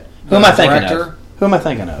 Friedkin's dead. Who am I thinking of? Who am I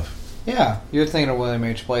thinking of? Yeah, you're thinking of William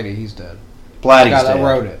H. Blatty. He's dead. Blatty's dead. dead. That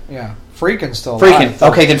wrote it. Yeah. Friedkin's still alive. Friedkin.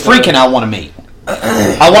 Okay, then Friedkin I want to meet.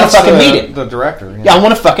 I want to fucking meet him. The director. Yeah, I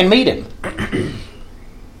want to fucking meet him.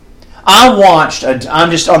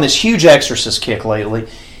 I'm just on this huge Exorcist kick lately.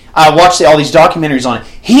 I watched all these documentaries on it.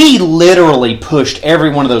 He literally pushed every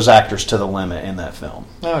one of those actors to the limit in that film.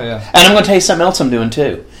 Oh, yeah. And I'm going to tell you something else I'm doing,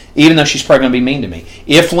 too. Even though she's probably going to be mean to me.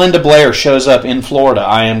 If Linda Blair shows up in Florida,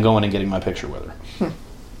 I am going and getting my picture with her.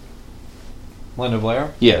 Linda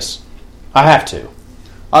Blair? Yes. I have to.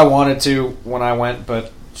 I wanted to when I went,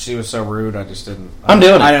 but she was so rude, I just didn't. I'm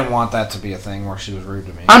doing it. I didn't want that to be a thing where she was rude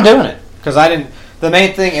to me. I'm doing it. Because I didn't... The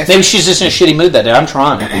main thing... Maybe she's just in a shitty mood that day. I'm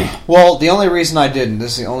trying. Well, the only reason I didn't...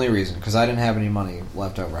 This is the only reason. Because I didn't have any money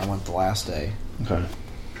left over. I went the last day. Okay.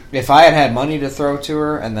 If I had money to throw to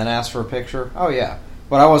her and then ask for a picture, oh yeah.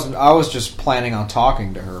 But I wasn't. I was just planning on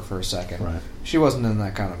talking to her for a second. Right. She wasn't in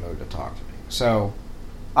that kind of mood to talk to me. So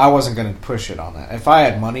I wasn't going to push it on that. If I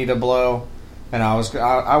had money to blow, and I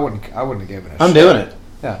wouldn't have given it. I'm doing it.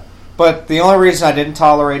 Yeah. But the only reason I didn't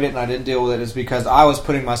tolerate it and I didn't deal with it is because I was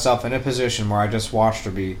putting myself in a position where I just watched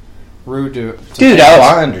her be rude to dude,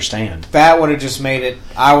 I understand. That would have just made it.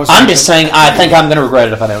 I'm just saying. I think I'm going to regret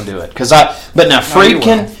it if I don't do it. But now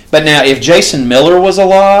Friedkin. But now if Jason Miller was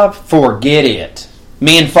alive, forget it.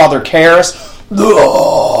 Me and Father Karras.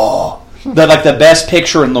 They're like the best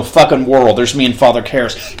picture in the fucking world. There's me and Father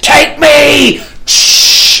Karras. Take me.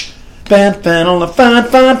 Shh. Fan fannel, fine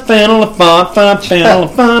fannel, fine fannel,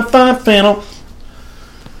 fine fannel.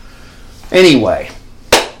 Anyway,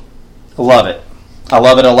 love it. I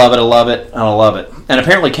love it, I love it, I love it, and I love it. And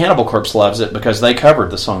apparently Cannibal Corpse loves it because they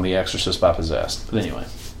covered the song The Exorcist by Possessed. But anyway,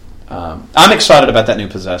 I'm excited about that new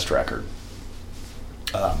Possessed record.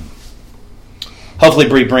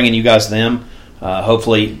 Hopefully bringing you guys them.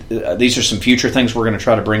 Hopefully these are some future things we're going to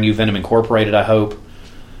try to bring you. Venom Incorporated, I hope.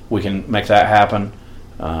 We can make that happen.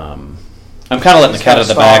 I'm kind of letting the cat out of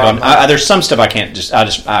the bag on. There's some stuff I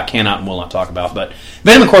cannot and will not talk about. But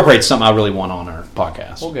Venom Incorporated is something I really want on our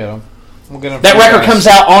podcast. We'll get them. That record comes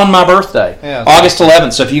out on my birthday, August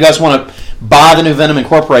 11th. So if you guys want to buy the new Venom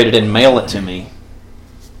Incorporated and mail it to me,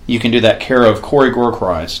 you can do that care of Corey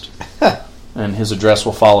Gorechrist, and his address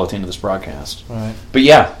will follow at the end of this broadcast. Right. But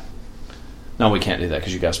yeah, no, we can't do that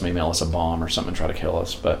because you guys may mail us a bomb or something and try to kill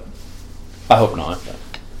us. But I hope not.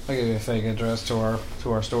 I'll give you a fake address to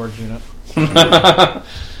our storage unit.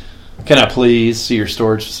 Can I please see your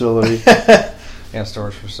storage facility? Yeah,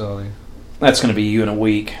 storage facility. That's going to be you in a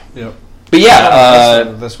week. Yep. But yeah,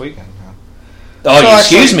 this weekend. Oh,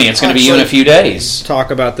 excuse me. It's going to be you in a few days. Talk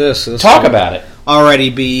about this. Talk about it. Already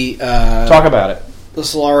be. Talk about it.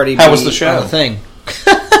 This will already. How was the show? Thing.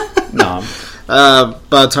 No.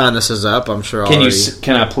 By the time this is up, I'm sure.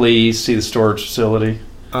 Can I please see the storage facility?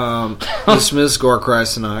 Ms.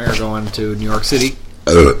 Gorechrist and I are going to New York City.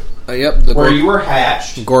 Yep. Where you were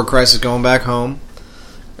hatched. Gorechrist is going back home,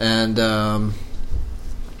 and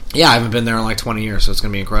yeah, I haven't been there in like 20 years, so it's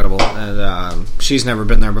going to be incredible. And she's never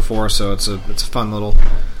been there before, so it's a fun little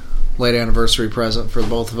late anniversary present for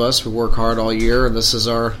both of us. We work hard all year, and this is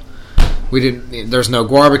our. There's no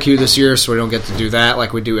barbecue this year, so we don't get to do that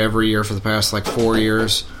like we do every year for the past 4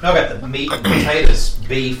 years. I got the meat and potatoes,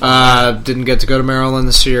 beef. Didn't get to go to Maryland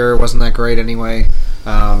this year. Wasn't that great anyway.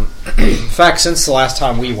 In fact, since the last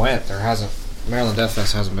time we went, Maryland Death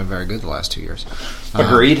Fest hasn't been very good the last 2 years.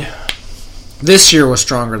 Agreed. This year was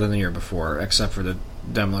stronger than the year before, except for the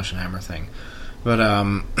Demolition Hammer thing. But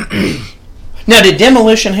now, did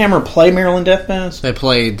Demolition Hammer play Maryland Death Fest? They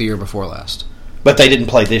played the year before last. But they didn't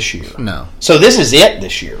play this year. No. So this is it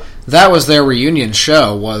this year. That was their reunion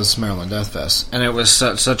show, was Maryland Death Fest. And it was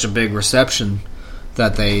such a big reception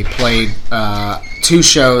that they played 2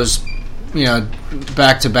 shows,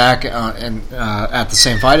 back to back at the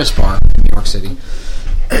St. Vitus Bar in New York City.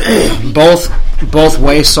 both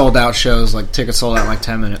way sold out shows, tickets sold out in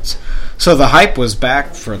 10 minutes. So the hype was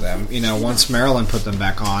back for them, once Maryland put them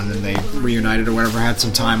back on and they reunited or whatever, had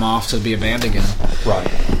some time off to be a band again. Right.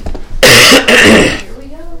 Here we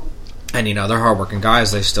go. And they're hardworking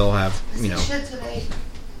guys. They still have Shit today.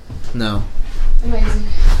 No. Amazing.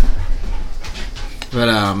 But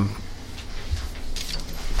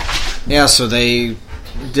yeah. So they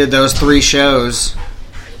did those 3 shows,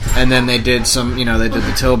 and then they did some. They did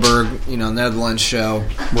the Tilburg, Netherlands show.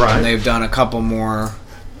 Right. And they've done a couple more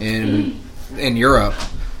in Europe,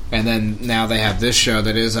 and then now they have this show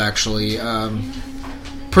that is actually.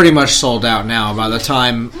 Pretty much sold out now. By the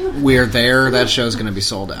time we're there, that show's going to be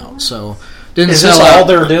sold out. So, is this all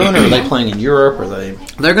they're doing, or are they playing in Europe? Or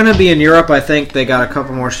They're going to be in Europe. I think they got a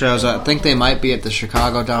couple more shows. I think they might be at the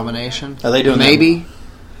Chicago Domination. Are they doing maybe?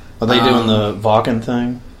 Are they doing the Vakken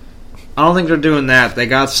thing? I don't think they're doing that. They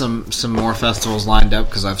got some more festivals lined up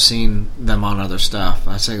because I've seen them on other stuff.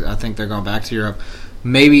 I think they're going back to Europe.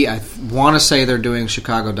 Maybe I want to say they're doing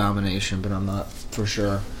Chicago Domination, but I'm not for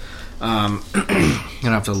sure. I'm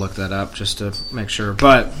gonna have to look that up just to make sure.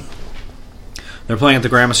 But they're playing at the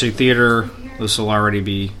Gramercy Theater. This will already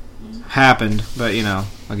be happened, but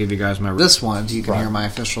I'll give you guys this one so you can hear my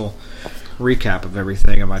official recap of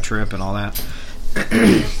everything of my trip and all that.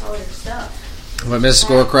 All your stuff. But Mrs.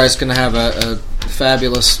 Gorkreis gonna have a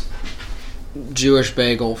fabulous Jewish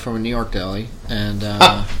bagel from a New York deli, and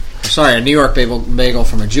sorry, a New York bagel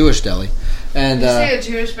from a Jewish deli. And you say a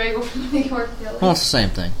Jewish bagel from New York deli? Well, it's the same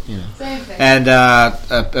thing, Same thing. And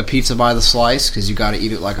a pizza by the slice because you got to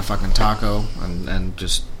eat it like a fucking taco and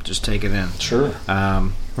just take it in. Sure.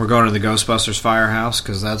 We're going to the Ghostbusters Firehouse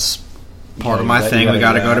because that's part of my thing. We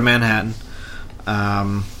got to go to Manhattan.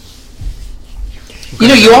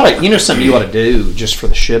 Something you ought to do just for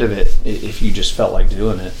the shit of it if you just felt like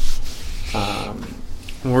doing it.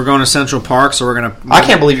 We're going to Central Park, so we're gonna. I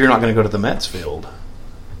can't believe you're not going to go to the Mets field.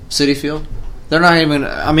 Citi Field? They're not even.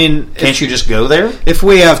 I mean, can't you just go there? If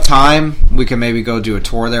we have time, we can maybe go do a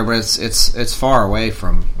tour there. But it's far away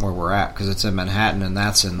from where we're at because it's in Manhattan and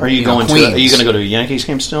that's in. Are you going Queens. to? Are you going to go to a Yankees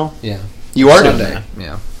game still? Yeah, you are Sunday. doing that.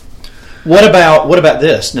 Yeah. What about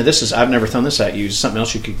this? Now this is I've never thrown this at you. It's something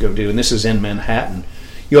else you could go do, and this is in Manhattan.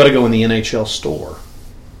 You ought to go in the NHL store.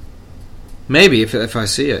 Maybe if I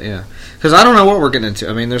see it, yeah. Because I don't know what we're getting into.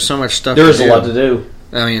 I mean, there's so much stuff. There is a lot to do.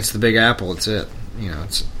 I mean, it's the Big Apple. It's it.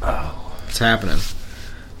 It's happening.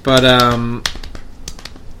 But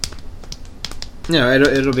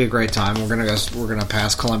it'll be a great time. We're gonna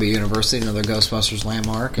pass Columbia University, another Ghostbusters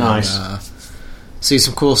landmark. And, nice. See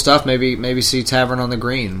some cool stuff. Maybe see Tavern on the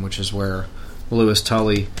Green, which is where Louis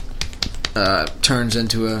Tully turns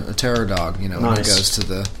into a terror dog. When he goes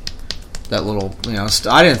to that little.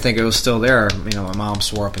 I didn't think it was still there. My mom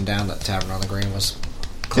swore up and down that Tavern on the Green was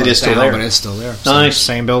closed it is still down, there, but it's still there. Nice,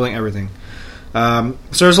 same building, everything. So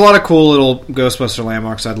there's a lot of cool little Ghostbuster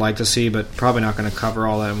landmarks I'd like to see, but probably not going to cover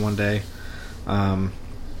all that in one day.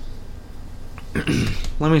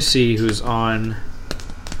 Let me see who's on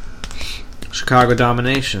Chicago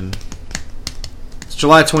Domination. It's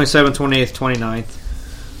July 27th, 28th,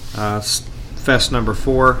 29th. It's Fest number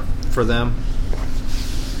 4 for them.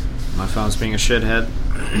 My phone's being a shithead.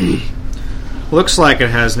 Looks like it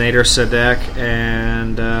has Nader Sadek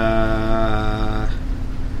and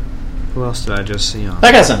who else did I just see on?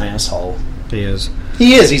 That guy's an asshole. He is.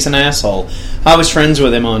 He's an asshole. I was friends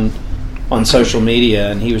with him on social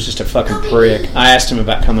media, and he was just a fucking prick. I asked him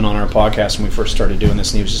about coming on our podcast when we first started doing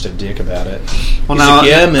this, and he was just a dick about it. Well, he's like,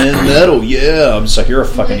 yeah, man, metal, yeah. I'm just like, you're a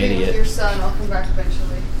fucking idiot. With your son, I'll come back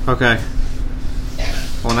eventually. Okay.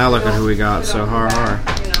 Well, now look at who we got. So, whatever.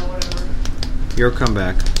 You'll come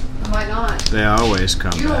back. I might not. They always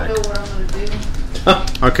come you back. You don't know what I'm going to do.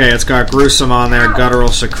 Okay, it's got Gruesome on there, Guttural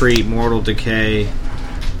Secrete, Mortal Decay.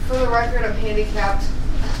 For the record, I'm handicapped.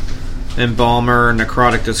 Embalmer,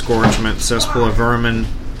 Necrotic Disgorgement, Cesspool of Vermin,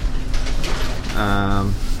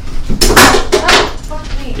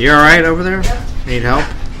 You alright over there? Yep. Need help?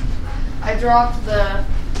 I dropped the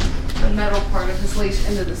metal part of his leash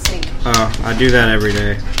into the sink. Oh, I do that every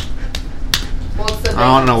day. Well, it's the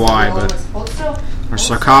I don't know why, but our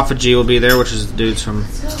Sarcophagy will be there, which is the dudes from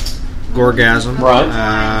Gorgasm.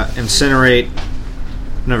 Right. Incinerate.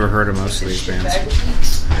 Never heard of most of these bands.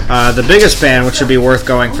 The biggest band, which would be worth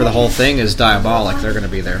going for the whole thing, is Diabolic. They're going to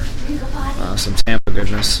be there. Some Tampa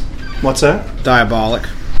goodness. What's that? Diabolic.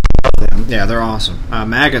 Yeah, they're awesome.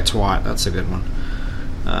 Magatwat, that's a good one.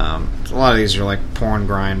 A lot of these are like porn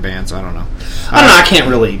grind bands. I don't know. I can't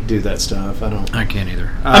really do that stuff. I can't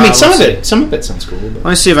either. I mean, some of it sounds cool. But. Let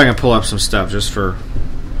me see if I can pull up some stuff just for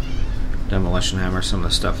Demolition Hammer. Some of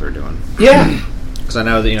the stuff they're doing. Yeah. Because I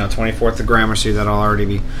know that 24th of Gramercy, that'll already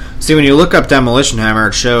be. See, when you look up Demolition Hammer,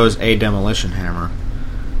 it shows a Demolition Hammer,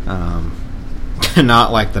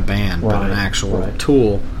 not like the band, but an actual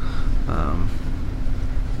tool.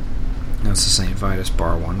 That's the St. Vitus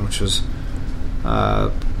Bar one, which was.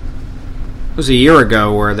 It was a year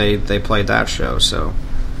ago where they played that show, so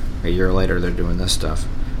a year later they're doing this stuff.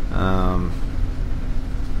 I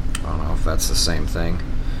don't know if that's the same thing.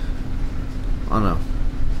 I don't know.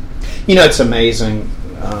 It's amazing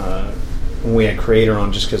when we had Creator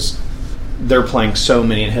on, just because they're playing so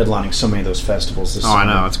many and headlining so many of those festivals this summer. I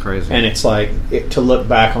know, it's crazy. And it's like, to look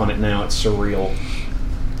back on it now, it's surreal.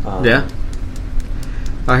 Yeah.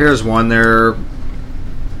 Here's one. They're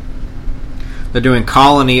doing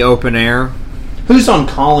Colony Open Air. Who's on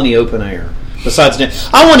Colony Open Air? Besides,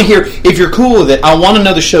 I want to hear, if you're cool with it, I want to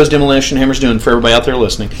know the shows Demolition Hammer's doing for everybody out there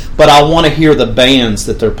listening, but I want to hear the bands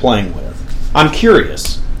that they're playing with. I'm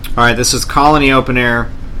curious. All right, this is Colony Open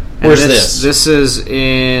Air. Where's this? This is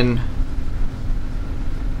in,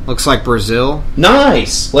 looks like Brazil.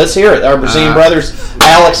 Nice. Let's hear it. Our Brazilian brothers,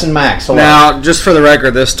 Alex and Max. Hello. Now, just for the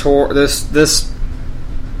record, this tour, this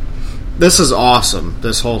is awesome,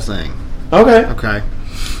 this whole thing. Okay.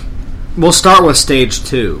 We'll start with stage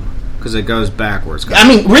 2 because it goes backwards. I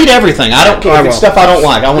mean, read everything. I don't care if it's stuff I don't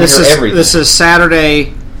like. I want to hear everything. This is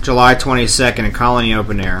Saturday, July 22nd in Colony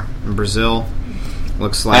Open Air in Brazil.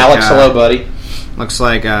 Looks like Alex, hello, buddy. Looks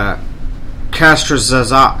like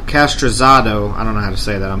Castrazado. I don't know how to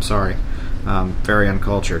say that. I'm sorry. Very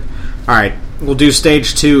uncultured. All right, we'll do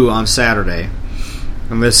stage 2 on Saturday,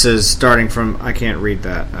 and this is starting from. I can't read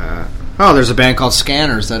that. There's a band called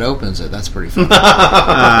Scanners that opens it. That's pretty fun.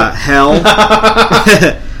 Hell.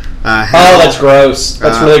 Oh, that's gross.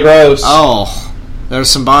 That's really gross. Oh, there's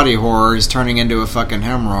some body horror. He's turning into a fucking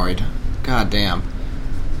hemorrhoid. God damn.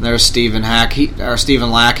 There's Stephen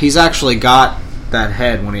Lack. He's actually got that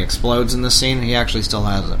head when he explodes in this scene. He actually still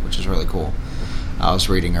has it, which is really cool. I was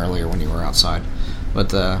reading earlier when you were outside.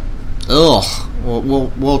 But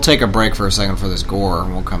we'll take a break for a second for this gore,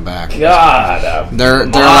 and we'll come back. God, they're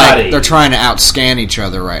trying to outscan each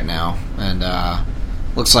other right now, and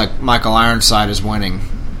looks like Michael Ironside is winning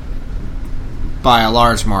by a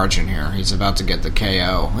large margin here. He's about to get the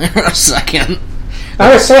KO in a second. I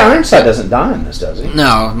would say Ironside doesn't die in this, does he?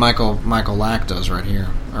 No, Michael Lack does right here,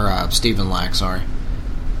 or Stephen Lack. Sorry,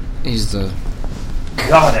 he's the.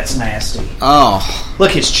 God, that's nasty. Oh,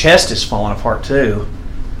 look, his chest is falling apart too.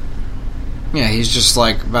 Yeah, he's just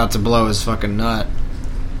like about to blow his fucking nut.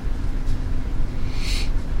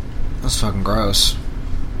 That's fucking gross.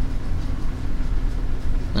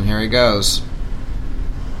 And here he goes.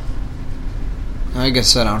 Now he gets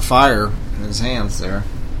set on fire in his hands there.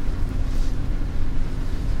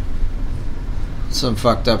 Some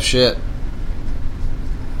fucked up shit.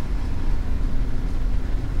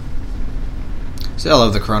 See, I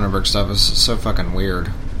love the Cronenberg stuff. It's so fucking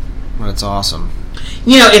weird, but it's awesome.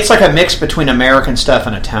 It's like a mix between American stuff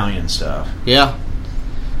and Italian stuff. Yeah.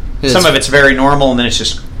 Some of it's very normal, and then it's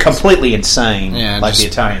just completely insane, like the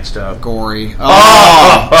Italian stuff. Gory.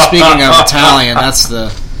 Oh! Speaking of Italian, that's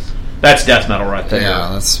death metal right there. Yeah,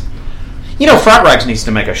 that's... Fright Rags needs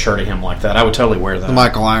to make a shirt of him like that. I would totally wear that. The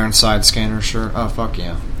Michael Ironside Scanner shirt. Oh, fuck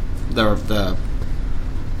yeah. The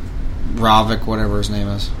Ravik, whatever his name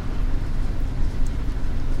is.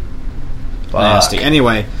 Fuck. Nasty.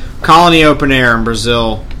 Anyway, Colony Open Air in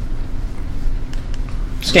Brazil.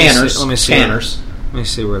 Scanners. Let me see. Scanners. Let me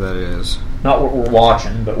see where that is. Not what we're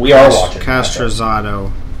watching, but we are watching.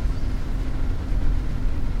 Castrazado.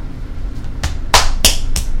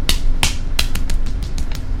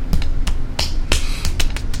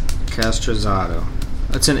 Castrazado.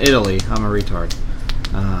 That's in Italy. I'm a retard.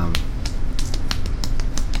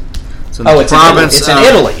 It's in the province. It's in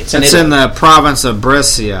Italy. It's in the province of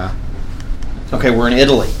Brescia. Okay, we're in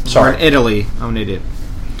Italy. Sorry. We're in Italy. I'm an idiot.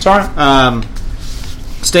 Sorry.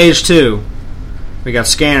 Stage 2. We got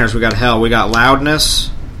Scanners, we got Hell, we got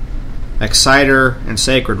Loudness, Exciter, and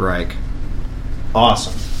Sacred Reich.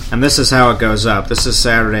 Awesome. And this is how it goes up. This is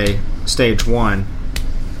Saturday, stage 1.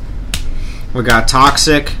 We got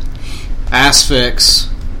Toxic, Asphyx,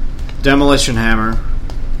 Demolition Hammer,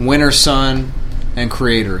 Winter Sun, and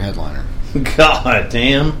Creator headliner. God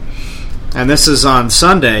damn. And this is on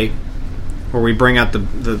Sunday, where we bring out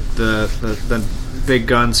the big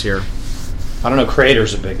guns here. I don't know,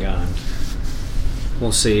 Creator's a big gun.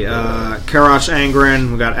 We'll see. Karach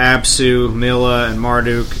Angren, we got Absu, Mila, and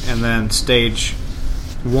Marduk, and then stage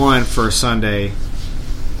 1 for Sunday,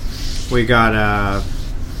 we got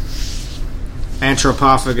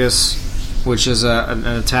Anthropophagus, which is an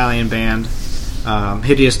Italian band,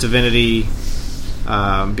 Hideous Divinity,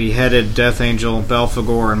 Beheaded, Death Angel,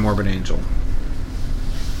 Belphegor, and Morbid Angel.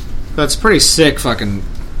 That's pretty sick fucking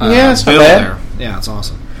it's bill not bad. there. Yeah, it's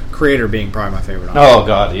awesome. Creator being probably my favorite. Oh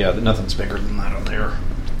god, yeah, nothing's bigger than that on there.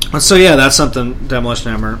 So yeah, that's something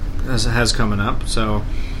Demolition Hammer has coming up. So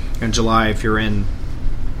in July, if you're in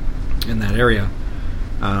that area,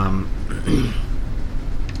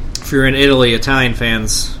 if you're in Italy, Italian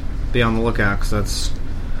fans, be on the lookout because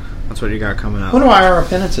that's what you got coming up. What do IR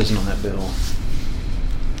Penance isn't on that bill?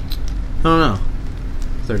 I don't know.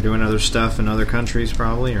 They're doing other stuff in other countries,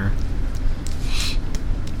 probably, or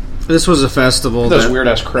this was a festival. Those weird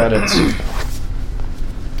ass credits.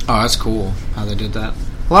 Oh, that's cool how they did that.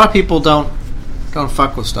 A lot of people don't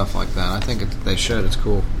fuck with stuff like that. I think they should. It's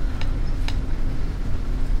cool.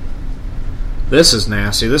 This is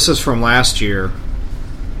nasty. This is from last year.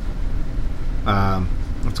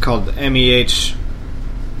 It's called the MEH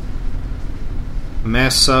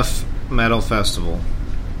Massuf Metal Festival.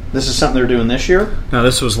 This is something they're doing this year? No,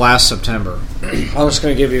 this was last September. I'm just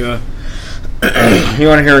going to give you a... you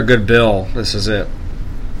want to hear a good bill, this is it.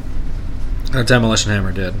 Demolition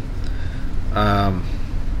Hammer did.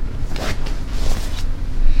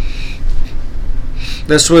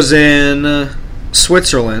 This was in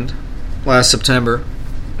Switzerland last September.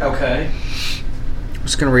 Okay. I'm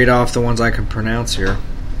just going to read off the ones I can pronounce here.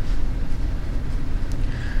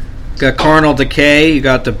 You got Carnal Decay, you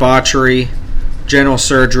got Debauchery, General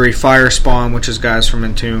Surgery, Firespawn, which is guys from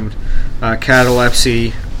Entombed,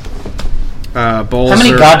 Catalepsy, Bolzer. How many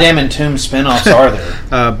goddamn Entombed spinoffs are there?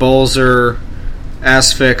 Bolzer,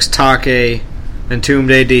 Asphyx, Take,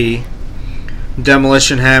 Entombed AD,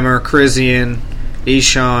 Demolition Hammer, Chrysian,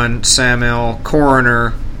 Ishan, Samel,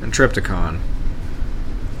 Coroner, and Triptychon.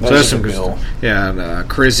 So there's some good stuff. Yeah,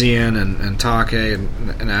 Chrysian and Take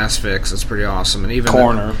and Asphyx. That's pretty awesome. And even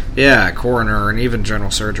Coroner. Coroner, and even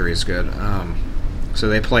General Surgery is good. So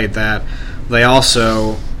they played that. They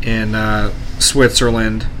also, in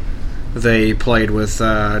Switzerland, they played with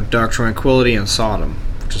Dark Tranquility and Sodom,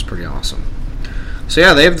 which is pretty awesome. So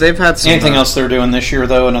yeah, they've had some... Anything else they're doing this year,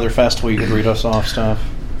 though? Another festival you could read us off stuff?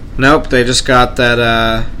 Nope, they just got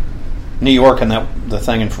that... New York and the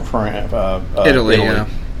thing in Italy, yeah.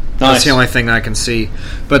 Nice. That's the only thing I can see.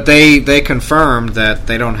 But they confirmed that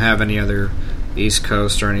they don't have any other East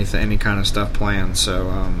Coast or any kind of stuff planned.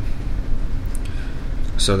 So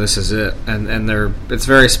this is it, and it's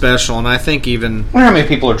very special. And I think even I wonder how many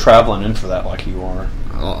people are traveling in for that, like you are.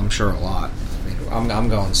 Well, I'm sure a lot. I mean, I'm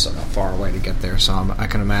going so far away to get there, so I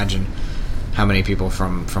can imagine how many people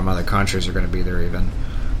from other countries are going to be there. Even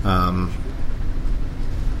I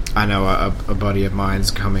know a buddy of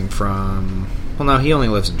mine's coming from. Well, no, he only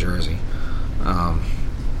lives in Jersey.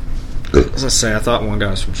 As I say, I thought one guy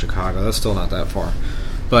was from Chicago. That's still not that far.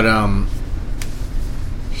 But,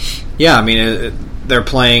 yeah, I mean, they're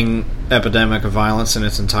playing Epidemic of Violence in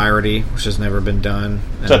its entirety, which has never been done.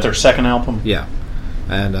 Is that their second album? Yeah.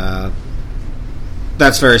 And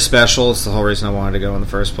that's very special. It's the whole reason I wanted to go in the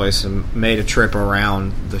first place and made a trip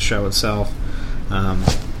around the show itself.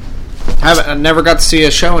 I never got to see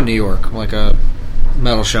a show in New York, like a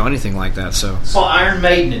metal show, anything like that. So saw Iron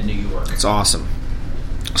Maiden in New York. It's awesome.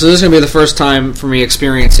 So this is going to be the first time for me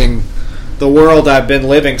experiencing the world I've been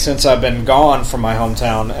living since I've been gone from my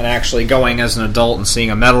hometown, and actually going as an adult and seeing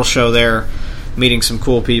a metal show there, meeting some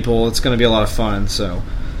cool people. It's going to be a lot of fun. So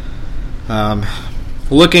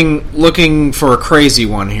looking for a crazy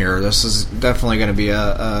one here. This is definitely going to be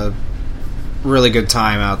a really good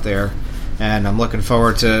time out there, and I'm looking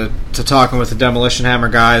forward to talking with the Demolition Hammer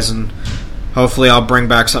guys, and hopefully I'll bring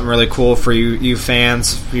back something really cool for you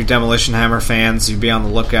fans, you Demolition Hammer fans. You be on the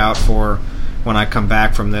lookout for when I come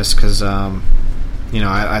back from this, because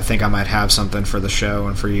I think I might have something for the show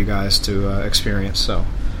and for you guys to experience. So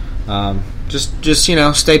just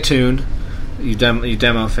stay tuned, you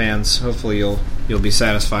demo fans. Hopefully you'll be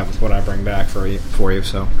satisfied with what I bring back for you.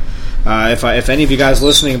 So if any of you guys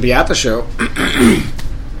listening be at the show,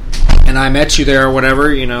 and I met you there or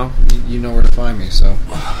whatever, you know where to find me. So,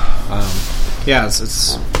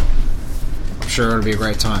 it's I'm sure it'll be a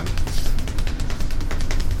great time.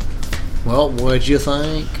 Well, what'd you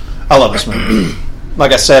think? I love this movie.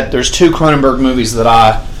 Like I said, there's 2 Cronenberg movies that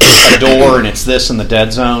I adore, and it's this and The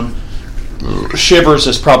Dead Zone. Shivers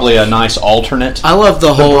is probably a nice alternate. I love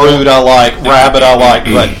the whole... Brood I like, Rabbit I like,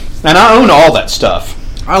 and I own all that stuff.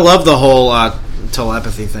 I love the whole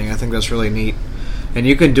telepathy thing. I think that's really neat. And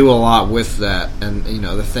you can do a lot with that, and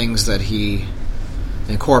the things that he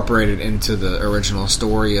incorporated into the original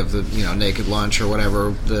story of the Naked Lunch or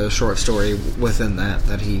whatever, the short story within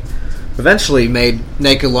that he eventually made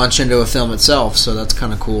Naked Lunch into a film itself, so that's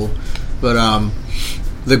kind of cool. But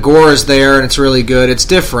the gore is there, and it's really good. It's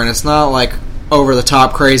different. It's not like over the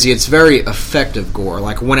top crazy. It's very effective gore.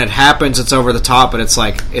 Like when it happens, it's over the top, but it's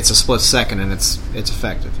like it's a split second, and it's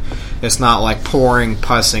effective. It's not like pouring,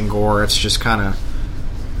 pussing gore. It's just kind of.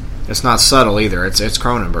 It's not subtle either. It's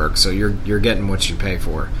Cronenberg, so you're getting what you pay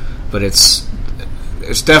for. But it's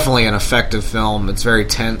definitely an effective film. It's very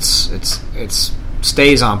tense. It's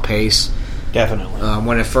stays on pace. Definitely.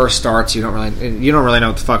 When it first starts, you don't really know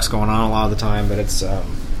what the fuck's going on a lot of the time. But it's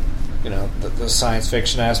the science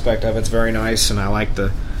fiction aspect of it's very nice, and I like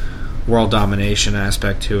the world domination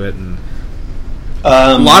aspect to it, and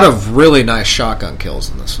a lot of really nice shotgun kills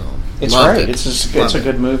in this film. It's great. It's a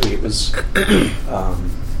good movie. It was.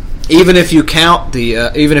 Even if you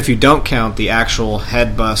don't count the actual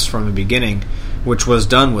head bust from the beginning, which was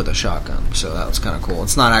done with a shotgun, so that was kind of cool.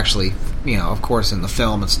 It's not actually, of course, in the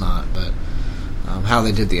film it's not, but how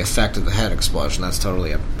they did the effect of the head explosion, that's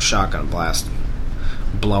totally a shotgun blast,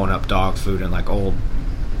 blowing up dog food and like old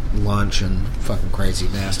lunch and fucking crazy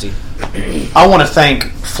nasty. I want to thank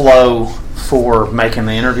Flo for making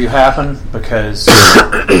the interview happen, because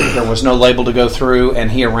there was no label to go through, and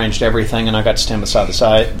he arranged everything, and I got to stand beside the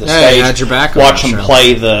stage, had your back watch him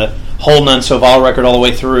play the whole None So Vile record all the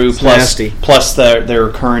way through, plus their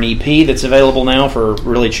current EP that's available now for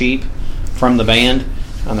really cheap from the band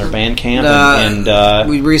on their Bandcamp. And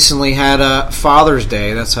we recently had Father's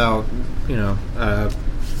Day. That's how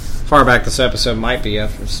far back this episode might be. It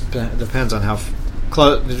depends on how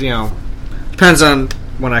close. Depends on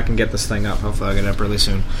when I can get this thing up. Hopefully I'll get it up really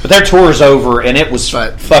soon. But their tour is over, and it was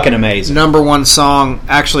fucking amazing. Number one song,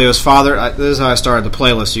 actually, it was this is how I started the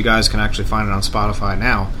playlist. You guys can actually find it on Spotify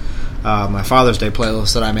now. My Father's Day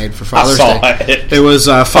playlist that I made for Father's Day. It was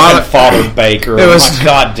Father Baker. It was my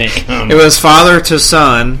goddamn. It was Father to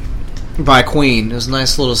Son by Queen. It was a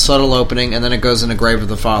nice little subtle opening, and then it goes into Grave of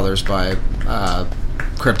the Fathers by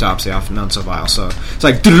Cryptopsy off None So Vile. So it's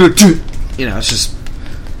like it's just.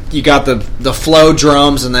 You got the flow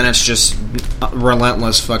drums, and then it's just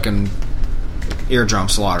relentless fucking eardrum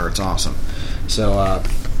slaughter. It's awesome. So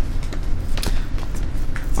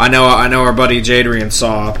I know our buddy Jadrian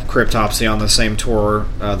saw Cryptopsy on the same tour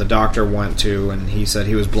the Doctor went to, and he said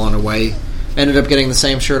he was blown away. Ended up getting the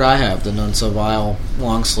same shirt I have, the None So Vile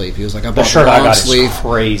long sleeve. He was like, I bought the long sleeve,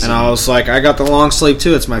 crazy. And I was like, I got the long sleeve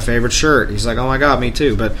too. It's my favorite shirt. He's like, oh my god, me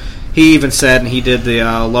too. But he even said, and he did the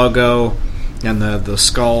logo. And the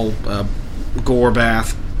skull gore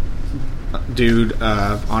bath dude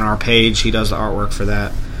on our page, he does the artwork for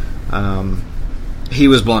that. He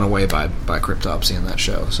was blown away by Cryptopsy in that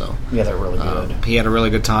show. So yeah, they're really good. He had a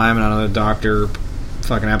really good time, and I know the Doctor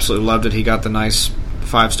fucking absolutely loved it. He got the nice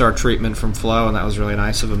 5-star treatment from Flo, and that was really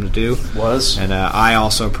nice of him to do. And I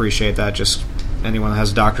also appreciate that. Just anyone that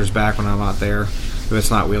has a Doctor's back when I'm not there. If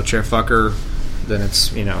it's not Wheelchair Fucker, then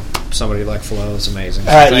it's somebody like Flo is amazing.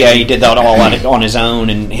 He did that all on his own,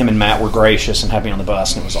 and him and Matt were gracious and had me on the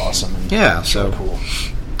bus, and it was awesome. And so really cool.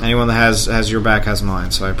 Anyone that has your back has mine,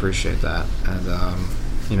 so I appreciate that, and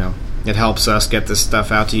it helps us get this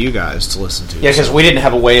stuff out to you guys to listen to. Yeah, because we didn't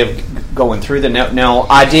have a way of going through the. Now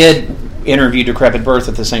I did interview Decrepit Birth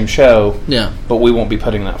at the same show. Yeah, but we won't be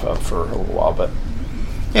putting that up for a little while. But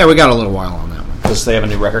yeah, we got a little while on that one because they have a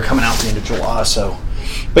new record coming out at the end of July. So,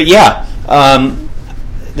 but yeah.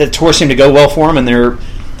 The tour seemed to go well for them, and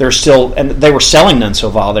they're still, and they were selling None So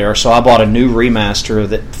Vile there, so I bought a new remaster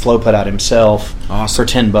that Flo put out himself for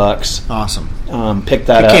 $10. Awesome. Picked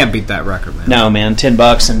that up. You can't beat that record, man. No, man,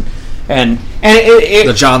 $10, and it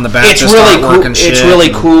the John the Baptist it's really artwork cool. And shit. It's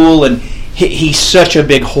really cool, and he's such a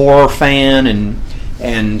big horror fan,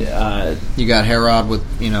 and you got Herod with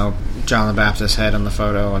John the Baptist head on the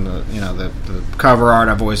photo, and the cover art.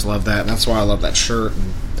 I've always loved that, and that's why I love that shirt.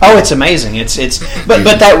 Oh, it's amazing! But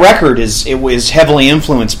that record was heavily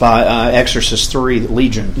influenced by Exorcist III,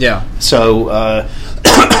 Legion. Yeah. So a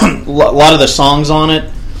lot of the songs on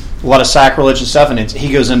it a lot of sacrilege and stuff, and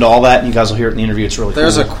he goes into all that, and you guys will hear it in the interview. It's really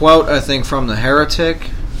There's cool. a quote, I think, from The Heretic,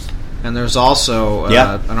 and there's also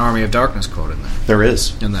an Army of Darkness quote in there. There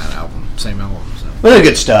is. In that album. Same album. So. Really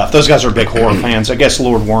good stuff. Those guys are big horror fans. I guess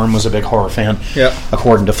Lord Worm was a big horror fan,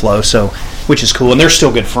 according to Flo, which is cool. And they're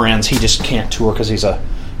still good friends. He just can't tour because he's a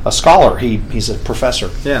scholar. He's a professor.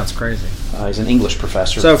 Yeah, it's crazy. He's an English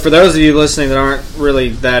professor. So for those of you listening that aren't really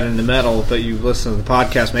that into metal, but you listen to the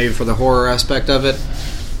podcast maybe for the horror aspect of it,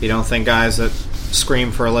 you don't think guys that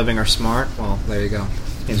scream for a living are smart? Well, there you go.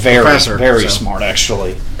 He's very smart,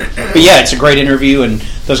 actually. But yeah, it's a great interview, and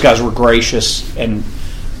those guys were gracious and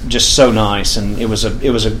just so nice, and it was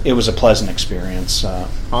a pleasant experience.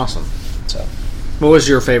 Awesome. So, what was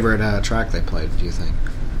your favorite track they played? Do you think?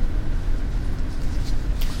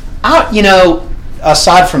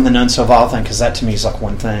 Aside from the None So Vile thing, because that to me is like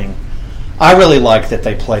one thing, I really like that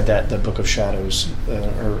they played the Book of Shadows,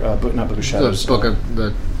 not Book of Shadows, the Book of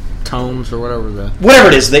the Tomes or whatever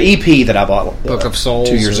it is, the EP that I bought, Book of Souls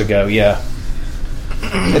 2 years ago. Yeah,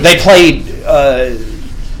 they played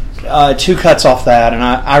 2 cuts off that, and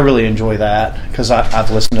I really enjoy that because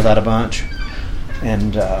I've listened to that a bunch.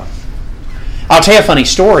 And I'll tell you a funny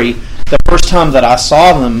story. The first time that I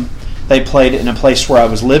saw them, they played in a place where I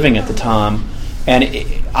was living at the time, and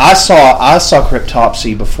I saw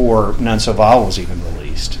Cryptopsy before None So Vile was even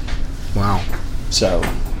released. Wow. So,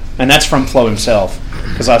 and that's from Flo himself,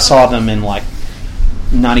 because I saw them in like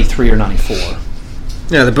 93 or 94.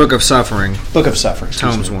 Yeah, the Book of Suffering.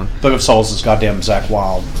 Tomes one. Book of Souls is goddamn Zach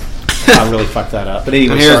Wilde. I really fucked that up. But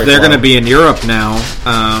anyway, they're going to be in Europe now.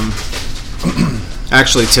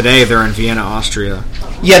 Actually, today they're in Vienna, Austria.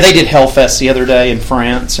 Yeah, they did Hellfest the other day in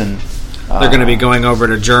France, and they're going to be going over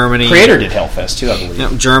to Germany. Creator did Hellfest too, I believe.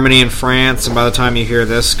 Yep, Germany and France, and by the time you hear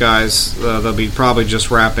this, guys, they'll be probably just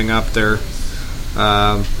wrapping up their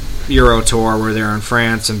Euro tour, where they're in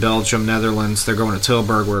France and Belgium, Netherlands. They're going to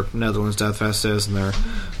Tilburg, where Netherlands Death Fest is, and they're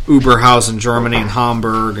Uberhausen, Germany, and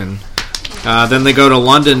Hamburg, and then they go to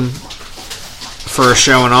London for a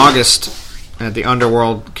show in August at the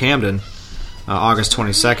Underworld Camden, August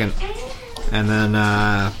 22nd, and then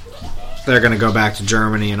they're going to go back to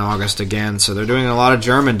Germany in August again. So they're doing a lot of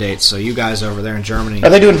German dates. So you guys over there in Germany,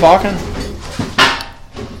 are they doing Wacken?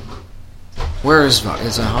 Where is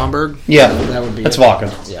it? Hamburg? Yeah, that would be. It's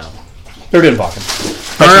Wacken. Yeah, they're doing Wacken.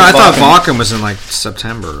 I thought Wacken was in like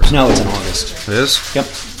September. Or something. No, it's in August. It is? Yep.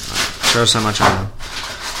 Shows how much I know.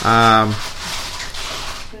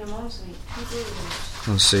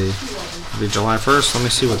 Let's see. It'll be July 1st. Let me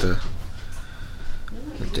see what the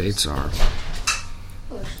dates are.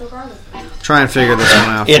 Try and figure this one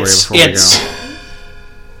out for you before we go.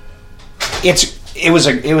 It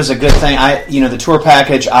was a good thing. The tour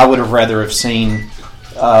package, I would have rather have seen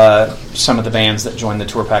some of the bands that joined the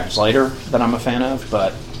tour package later that I'm a fan of,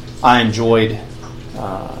 but I enjoyed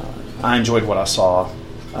what I saw.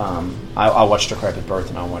 I watched Decrepit Birth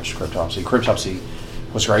and I watched Cryptopsy. Cryptopsy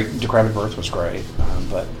was great. Decrepit Birth was great,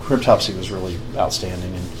 but Cryptopsy was really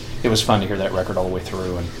outstanding, and it was fun to hear that record all the way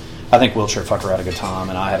through. And I think Wheelchair Fucker had a good time,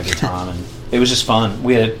 and I had a good time, and it was just fun.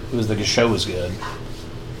 The show was good.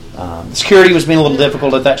 The security was being a little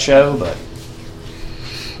difficult at that show, but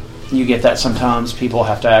you get that sometimes. People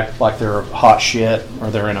have to act like they're hot shit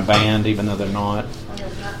or they're in a band even though they're not.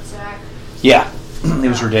 Yeah, it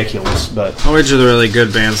was ridiculous. But which are the really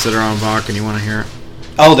good bands that are on Wacken? You want to hear it?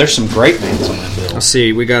 Oh, there's some great bands on that bill. Let's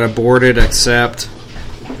see. We got Aborted, Accept,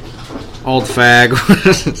 Old Fag,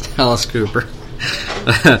 Alice Cooper,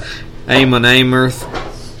 Amon Amarth.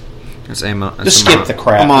 That's Amon. Just skip the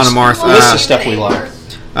crap. Amon Amarth. List of stuff we like.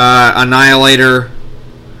 Annihilator.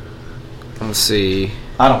 Let's see.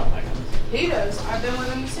 I don't like him. He does. I've been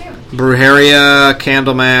with him to see him. Brujeria,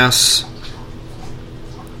 Candlemass.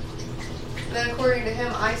 Then, according to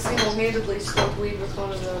him, I single-handedly smoked weed with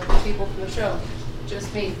one of the people from the show.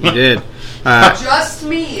 Just me. You did. Just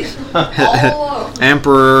me. All alone.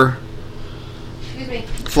 Emperor. Excuse me.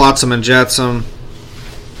 Flotsam and Jetsam.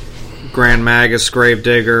 Grand Magus,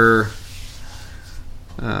 Gravedigger.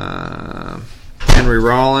 Henry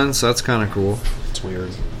Rollins. That's kind of cool. It's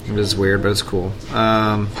weird. It is weird, but it's cool.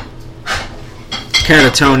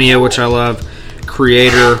 Catatonia, which I love.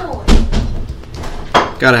 Creator.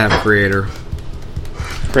 Gotta have Creator.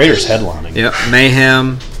 Creator's headlining. Yep.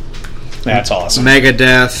 Mayhem. That's awesome.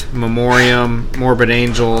 Megadeth, Memoriam, Morbid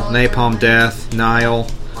Angel, Napalm Death, Nile.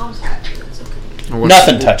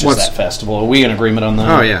 Nothing touches that festival. Are we in agreement on that?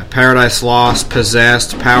 Oh yeah, Paradise Lost,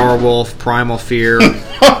 Possessed, Powerwolf, Primal Fear.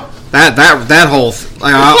 that whole.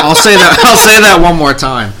 I'll say that. I'll say that one more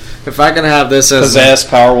time. If I can have this as Possessed,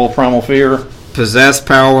 Powerwolf, Primal Fear. Possessed,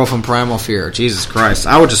 Powerwolf, and Primal Fear. Jesus Christ.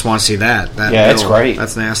 I would just want to see that. It's great.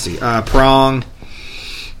 That's nasty. Prong,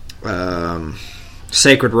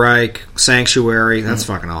 Sacred Reich, Sanctuary. That's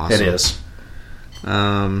fucking awesome. It is.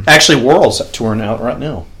 Actually, Whirl's touring out right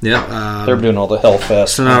now. Yeah. They're doing all the Hellfest.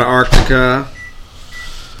 Sonata Arctica.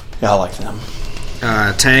 Yeah, I like them.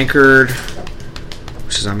 Tankard.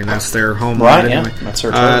 Which is, that's their home right, line anyway. Yeah, that's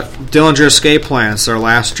their turf. Dillinger Escape Plan. It's their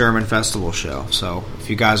last German festival show. So if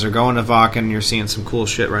you guys are going to Wacken, you're seeing some cool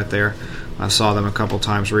shit right there. I saw them a couple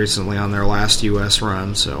times recently on their last U.S.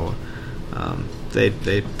 run. So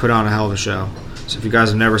they put on a hell of a show. So if you guys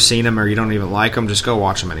have never seen them or you don't even like them, just go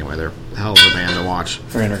watch them anyway. They're a hell of a band to watch.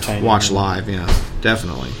 They're entertaining. Watch live, yeah,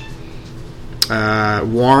 definitely.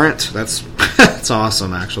 Warrant, that's that's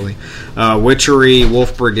awesome actually. Witchery,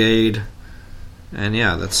 Wolf Brigade, and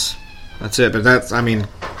yeah, that's it. But that's,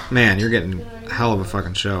 man, you're getting a hell of a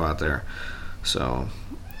fucking show out there. So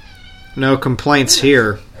no complaints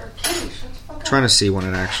here. I'm trying to see when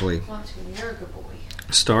it actually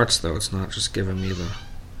starts, though. It's not just giving me the.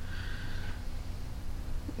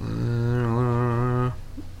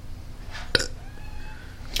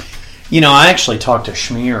 I actually talked to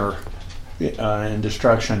Schmier in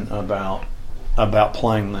Destruction about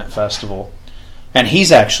playing that festival, and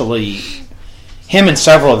he's actually, him and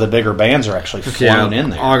several of the bigger bands are actually flown in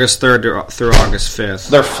there. August 3rd through August 5th.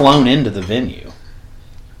 They're flown into the venue.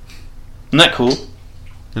 Isn't that cool?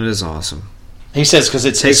 It is awesome. He says because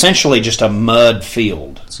it's essentially just a mud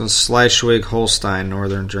field. It's in Schleswig, Holstein,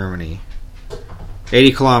 northern Germany.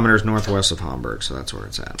 80 kilometers northwest of Hamburg, so that's where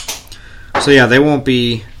it's at. So yeah, they won't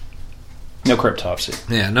be... No Cryptopsy.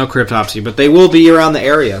 Yeah, no Cryptopsy, but they will be around the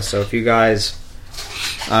area, so if you guys...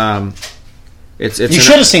 you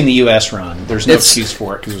should have seen the U.S. run. There's no excuse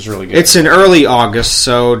for it, because it was really good. It's in early August,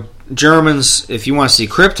 so Germans, if you want to see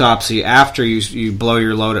Cryptopsy after you blow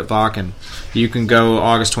your load at Wacken, you can go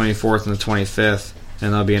August 24th and the 25th,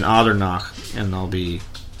 and they'll be in Adernach, and they'll be,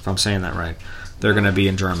 if I'm saying that right, they're going to be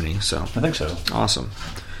in Germany. So I think so. Awesome.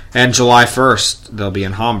 And July 1st, they'll be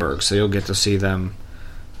in Hamburg, so you'll get to see them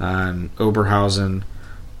in Oberhausen.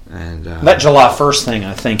 And that July 1st thing,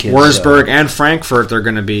 I think, is... Wurzburg and Frankfurt, they're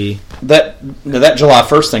going to be... That July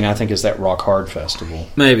 1st thing, I think, is that Rock Hard Festival.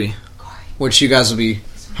 Maybe. Which you guys will be...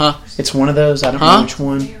 Huh? It's one of those. I don't know which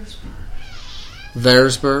one.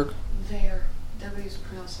 Versberg?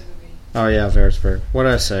 Oh yeah, Versberg. What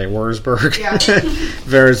did I say? Wurzburg? Yeah.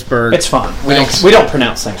 Versberg. It's fine. We don't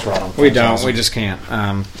pronounce things right. We don't. We just can't.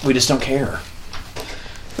 We just don't care.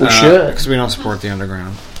 We should. Because we don't support the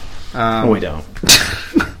underground. We don't.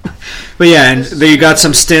 But yeah, and you got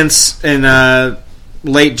some stints in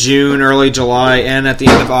late June, early July, and at the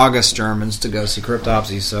end of August, Germans, to go see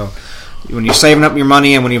Cryptopsy. So when you're saving up your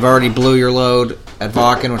money and when you've already blew your load at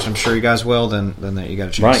Wacken, which I'm sure you guys will, then you got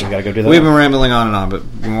a chance. Right, you got to go do that. We've been rambling on and on, but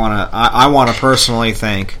I want to personally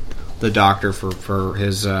thank the Doctor for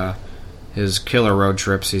his killer road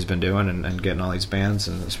trips he's been doing and getting all these bands,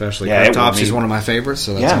 and especially Cryptopsy's one of my favorites.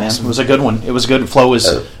 So that's awesome. Man, it was a good one. It was good. Flo was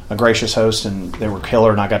a gracious host, and they were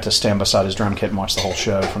killer. And I got to stand beside his drum kit and watch the whole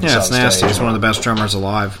show from the side of the nasty. stage. He's one of the best drummers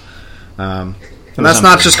alive. And that's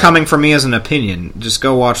not just coming from me as an opinion. Just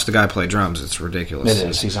go watch the guy play drums. It's ridiculous. It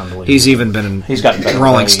is. He's unbelievable. He's even been he's gotten better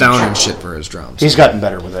Rolling Stone and shit for his drums. He's gotten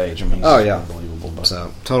better with age. He's unbelievable. But.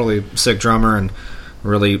 So, totally sick drummer and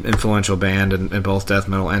really influential band in both death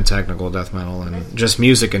metal and technical death metal and just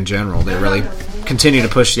music in general. They really continue to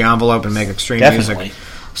push the envelope and make extreme music.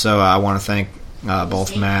 So I want to thank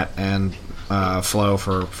both Matt and Flo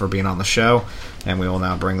for being on the show. And we will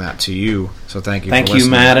now bring that to you. So thank you for listening. Thank you,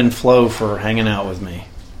 Matt and Flo, for hanging out with me.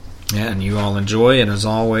 Yeah, and you all enjoy. And as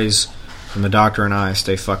always, from the Doctor and I,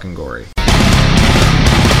 stay fucking gory.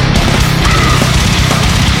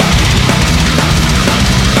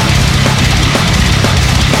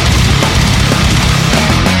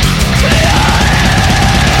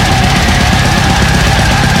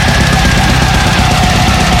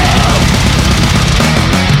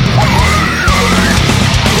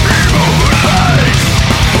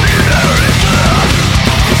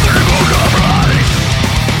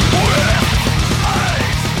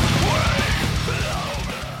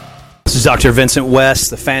 This is Dr. Vincent West,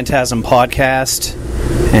 the Phantasm Podcast,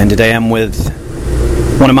 and today I'm with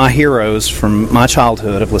one of my heroes from my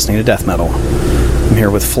childhood of listening to death metal. I'm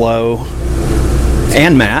here with Flo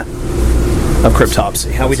and Matt of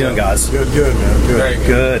Cryptopsy. How we doing, guys? Good, man.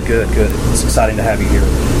 Good. Good. It's exciting to have you here.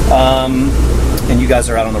 And you guys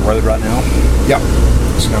are out on the road right now? Yep.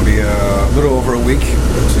 It's going to be a little over a week.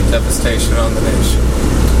 It's devastation on the nation.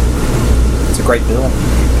 It's a great bill.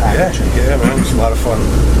 Yeah, man. It's a lot of fun.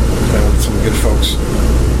 With some good folks.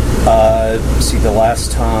 See, the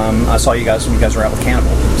last time I saw you guys, when you guys were out with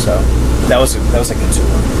Cannibal, so that was a good tour.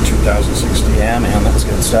 2016. Yeah, man, that was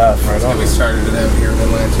good stuff. Right on. We started it out here in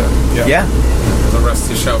Atlanta. Yeah. It was a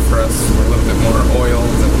rusty show for us. We're a little bit more oiled.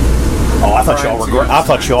 Oh, I thought y'all were great. I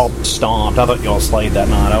thought y'all stomped. I thought y'all slayed that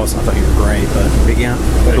night. I thought you were great, but yeah,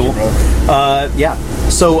 cool. Yeah.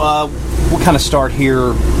 So we'll kind of start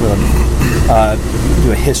here.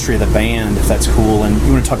 Do a history of the band, if that's cool, and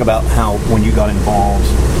you want to talk about how when you got involved.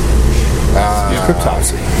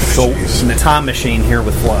 Cryptopsy. So in the time machine here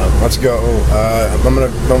with Flo. Let's go. I'm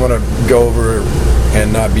gonna go over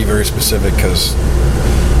and not be very specific because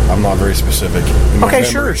I'm not very specific. Okay,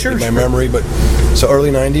 sure. My memory, but so early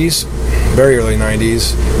 '90s, very early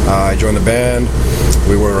 '90s. I joined the band.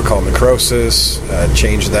 We were called Necrosis.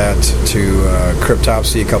 Changed that to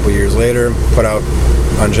Cryptopsy a couple years later. Put out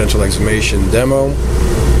Ungentle Exhumation demo.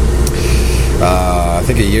 I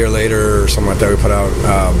think a year later or something like that, we put out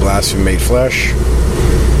Blasphemy Made Flesh,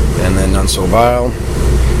 and then None So Vile,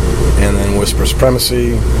 and then Whisper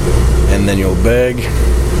Supremacy, and Then You'll Beg,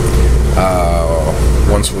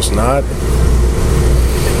 Once Was Not,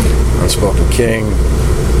 Unspoken King,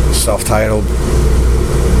 self-titled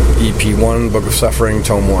EP1, Book of Suffering,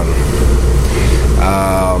 Tome 1.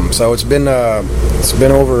 So it's been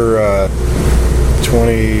over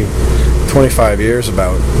 25 years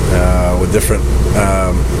about with different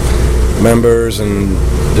members and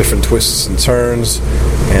different twists and turns,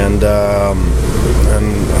 and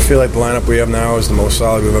I feel like the lineup we have now is the most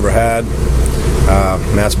solid we've ever had.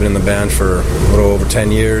 Matt's been in the band for a little over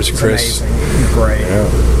 10 years. It's Chris, amazing. Great. Yeah,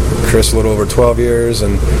 Chris a little over 12 years,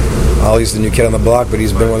 and Ollie's the new kid on the block, but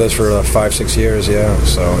he's been with us for 5-6 years. Yeah,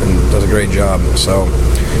 so and does a great job. So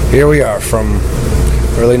here we are from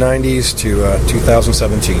early 90s to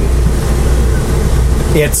 2017.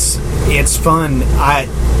 It's fun.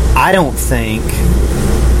 I don't think,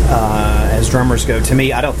 as drummers go, to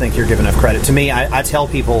me, I don't think you're giving enough credit. To me, I tell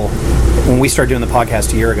people, when we started doing the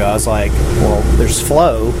podcast a year ago, I was like, well, there's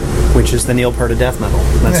Flo, which is the Neil Peart of death metal.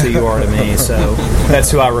 That's who you are to me. So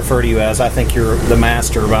that's who I refer to you as. I think you're the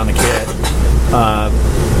master behind the kit.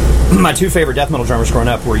 My two favorite death metal drummers growing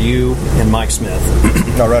up were you and Mike Smith.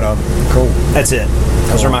 Oh, right on. Cool. That's it.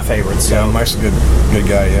 Those are my favorites. So. Yeah, Mike's a good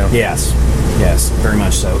guy, yeah. Yes, very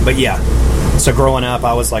much so. But yeah, so growing up,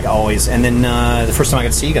 I was like always, and then the first time I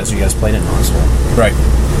got to see you guys played in Knoxville. Right.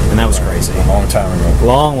 And that was crazy. A long time ago.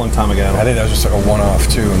 Long time ago. I think that was just like a one-off,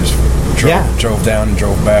 too, and just drove down and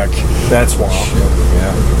drove back. That's wild.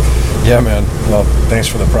 Yeah. Yeah, man. Well, thanks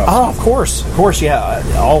for the props. Oh, of course, yeah,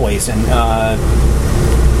 always. And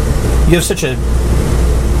you have such an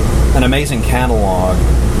amazing catalog,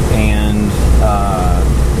 and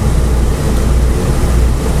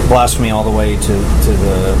Blasphemy all the way to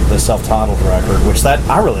the self-titled record, which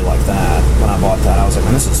I really like that. When I bought that, I was like,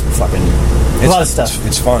 man, this is fucking a lot of stuff.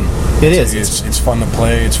 It's fun. It's fun to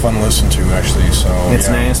play. It's fun to listen to, actually. So it's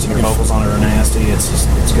nasty. The vocals on it are nasty.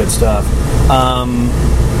 It's good stuff.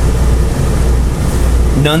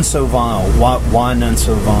 None So Vile. Why None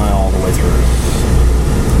So Vile all the way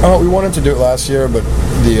through? We wanted to do it last year, but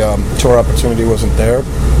the tour opportunity wasn't there.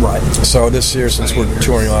 Right. So this year, since we're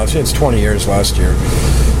touring a lot, it's 20 years last year.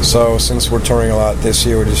 So since we're touring a lot this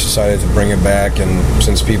year, we just decided to bring it back, and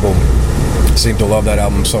since people seem to love that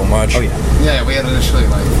album so much. Oh, yeah. Yeah, we had initially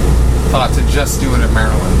thought to just do it at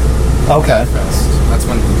Maryland. Okay. Fest. That's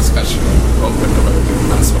when the discussion opened about doing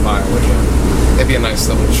None So Vile again. It'd be a nice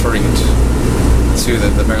little treat to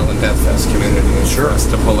the Maryland Death Fest community for us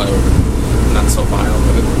to pull out None So Vile,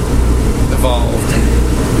 but it evolved and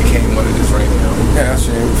became what it is right now. Yeah,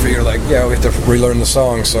 so you figure we have to relearn the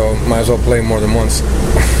song, so might as well play it more than once.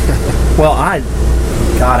 Well, I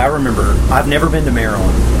remember, I've never been to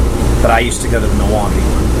Maryland, but I used to go to the Milwaukee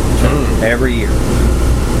one every year.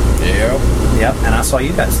 Yep, and I saw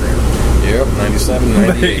you guys there. Yep, 97,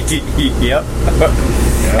 98. Yep.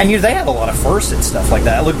 And they have a lot of firsts and stuff like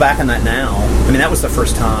that. I look back on that now. I mean, that was the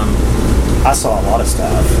first time I saw a lot of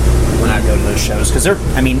stuff when I go to those shows. Because it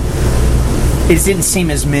didn't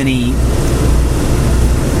seem as many.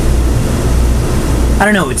 I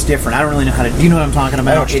don't know. It's different. I don't really know how to. Do you know what I'm talking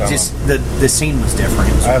about? It just the scene was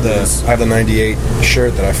different. I have the '98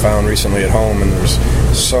 shirt that I found recently at home, and there's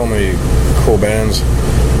so many cool bands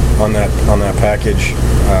on that package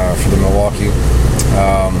for the Milwaukee.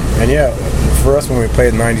 And yeah, for us when we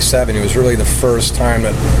played in '97, it was really the first time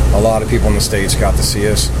that a lot of people in the States got to see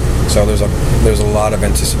us. So there's a lot of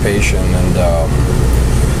anticipation, and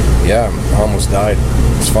I almost died.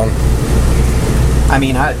 It's fun. I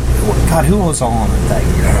mean, God, who was on it that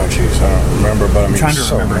year? Oh, jeez, I don't remember, but I'm trying to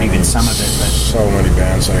remember even some of it. But so many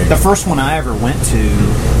bands. The first one I ever went to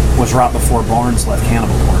was right before Barnes left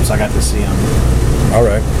Cannibal Corpse. I got to see him. All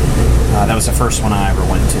right. That was the first one I ever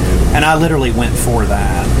went to, and I literally went for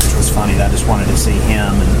that, which was funny. I just wanted to see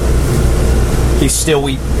him, and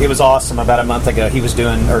it was awesome. About a month ago,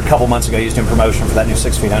 or a couple months ago, he was doing promotion for that new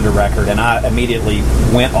 6 Feet Under record, and I immediately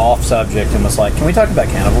went off subject and was like, "Can we talk about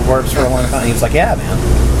Cannibal Corpse for a long time?" He was like, "Yeah, man."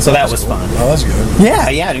 So that was fun. Oh, that's good. Yeah,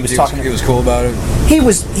 and he was talking. He was cool about it. He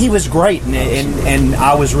was great, and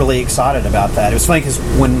I was really excited about that. It was funny because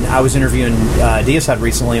when I was interviewing Deicide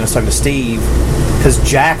recently, I was talking to Steve. Because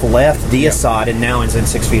Jack left Deicide and now is in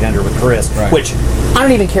 6 Feet Under with Chris, which I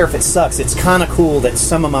don't even care if it sucks. It's kind of cool that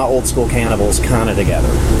some of my old school Cannibals kind of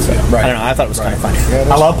together. So, I don't know. I thought it was kind of funny.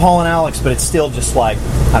 Yeah, I love Paul and Alex, but it's still just like,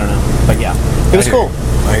 I don't know. But yeah, it was cool.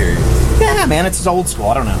 I hear you. Yeah, man, it's old school.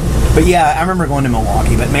 I don't know. But yeah, I remember going to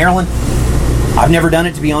Milwaukee. But Maryland, I've never done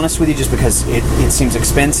it, to be honest with you, just because it seems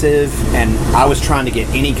expensive, and I was trying to get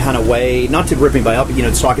any kind of way, not to rip anybody up,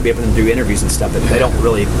 but, so I could be able to do interviews and stuff, but they don't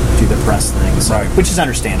really do the press things, which is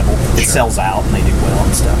understandable. It sells out, and they do well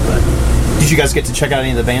and stuff, but did you guys get to check out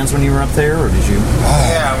any of the bands when you were up there, or did you?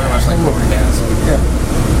 Yeah, we watched, Corey Dazzle. Yeah.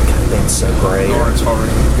 Band's so great. Oratory.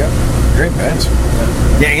 Yeah, great bands.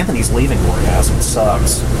 Yeah, Anthony's leaving Orgasm. It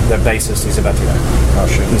sucks. The bassist, he's about to go. Oh,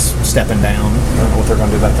 shit. He's stepping down. I don't know what they're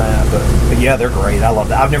going to do about that. But yeah, they're great. I love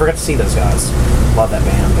that. I've never got to see those guys. Love that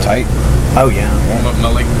band. But, tight. Oh, yeah.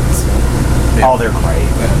 Malignant. Yeah. Oh, they're great.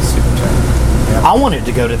 Yeah, super tight. Yeah. I wanted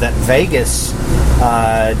to go to that Vegas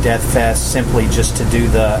Death Fest simply just to do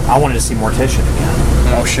I wanted to see Mortician again.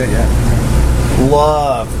 Oh, shit, yeah.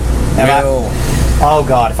 Love. Oh,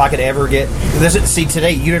 God, if I could ever get... See,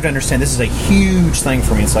 today, you have to understand, this is a huge thing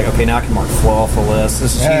for me. It's like, okay, now I can mark Flow off the list.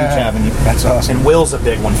 This is huge having you. That's awesome. And Will's a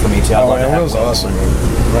big one for me, too. Will's awesome.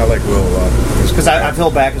 I like Will a lot. Because I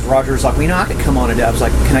feel bad because Roger was like, well, I could come on and I was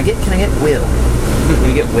like, can I get Will? Can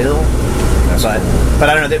you get Will? But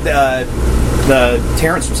I don't know. The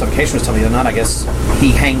Terrence from Suffocation was telling me the other night, I guess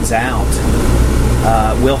he hangs out.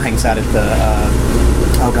 Will hangs out at the...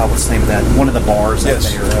 oh God, what's the name of that? One of the bars out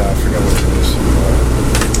there. I forgot what it is.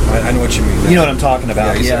 I know what you mean. You know what I'm talking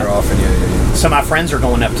about. Yeah, he's there often. Yeah. So my friends are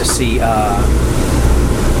going up to see.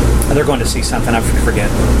 They're going to see something. I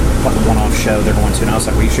forget what the one-off show they're going to. And I was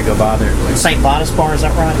like, well, you should go by there. St. Vitus Bar, is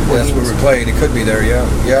that right? Yeah, that's where we played. It could be there. Yeah.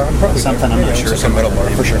 I'm probably something. There. I'm not sure. Some metal bar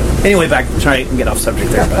for sure. Anyway, back. Try and get off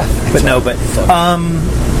subject there, but no. But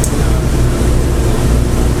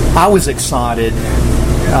I was excited.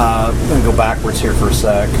 I'm going to go backwards here for a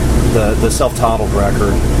sec. The self-titled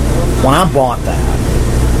record. When I bought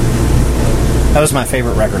that was my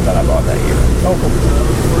favorite record that I bought that year. Oh, cool.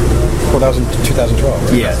 Well, that was in 2012,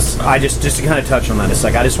 right? Yes. I just to kind of touch on that a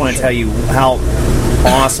sec. I just want to tell you how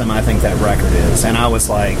awesome I think that record is. And I was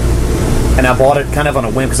like... And I bought it kind of on a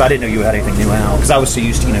whim because I didn't know you had anything new out. Because I was so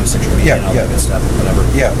used to, Central Media and all that good stuff and whatever.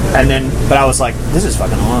 Yeah. And then, but I was like, this is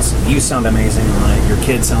fucking awesome. You sound amazing on it. Your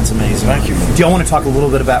kid sounds amazing. Thank you. Do y'all want to talk a little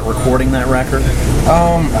bit about recording that record?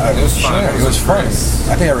 It was fun. It was fun.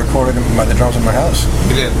 I think I recorded the drums in my house.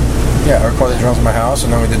 You did? Yeah, I recorded the drums in my house,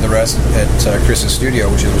 and then we did the rest at Chris's studio,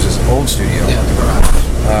 which was his old studio. Yeah, in the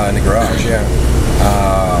garage. In the garage, yeah.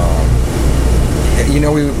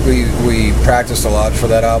 We practiced a lot for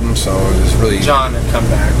that album, so it was really... John had come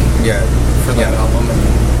back for that album,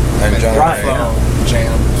 and John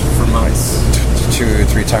jammed for months. 2 or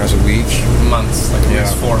 3 times a week. Months, like at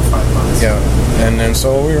least 4 or 5 months. Yeah, and then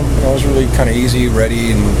so it was really kind of easy,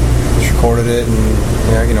 ready, and just recorded it,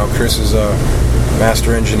 and Chris is a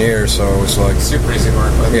master engineer, so it's like... Super easy to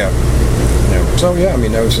work with. Yeah. So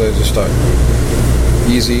that was just a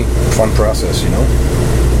easy, fun process,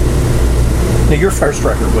 Now, your first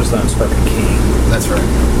record was The Unspoken King. That's right.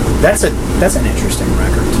 That's an interesting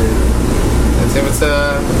record too. It's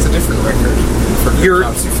a different record for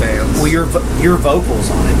Cropsy fans. Well, your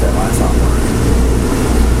vocals on it, though, I thought were.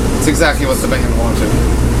 It's exactly what the band wanted.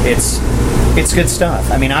 It's good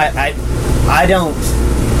stuff. I mean, I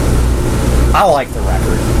like the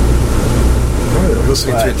record. I was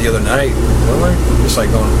listening to it the other night. Just like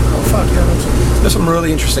going, oh fuck yeah, there's some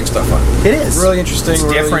really interesting stuff on it. It is really interesting. It's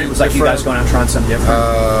really different. It was like you guys going out trying something different.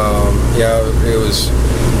 It was.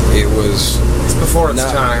 It's before its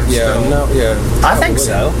time. Yeah, I think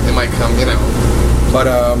so. It might come, But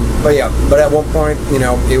at one point,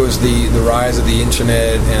 it was the rise of the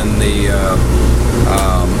internet and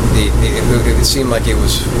it seemed like it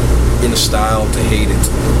was in style to hate it,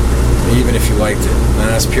 even if you liked it, and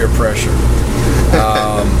that's peer pressure.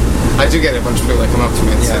 I I do get a bunch of people that come up to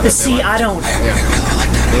me and say that See, I don't. Yeah.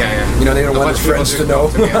 You know, they don't want their friends to know.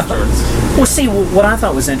 Well, see, what I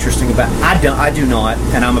thought was interesting about I do not,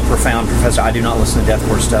 and I'm a profound professor. I do not listen to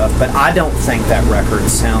deathcore stuff, but I don't think that record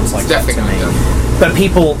sounds like that to me. But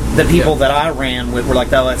the people that I ran with were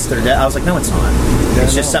like, "Oh, that's their death." I was like, "No, it's not.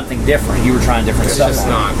 It's just something different. You were trying different stuff." It's just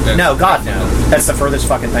not. No, God, no. That's the furthest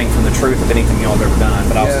fucking thing from the truth of anything y'all have ever done.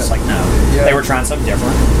 But I was just like, no, they were trying something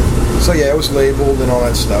different. So yeah, it was labeled and all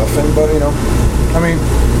that stuff, but you know, I mean,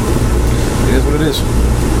 it is what it is.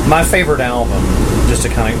 My favorite album, just to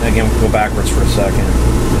kind of, again, go backwards for a second,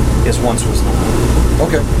 is Once Was Not.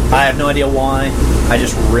 Okay. I have no idea why. I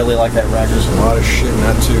just really like that record. There's a lot of shit in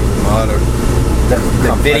that, too. A lot of...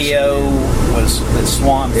 The video was... The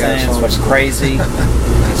Swamp Thing was crazy.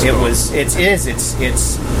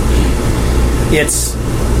 It's...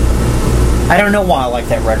 I don't know why I like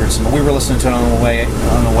that record so much. We were listening to it on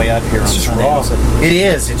the way up here. It's just raw. It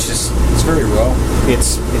is. It's just... It's very raw.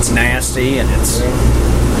 It's nasty, and it's... Yeah.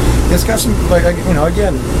 It's got some, like, you know,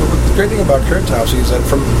 again, the great thing about Cryptopsy is that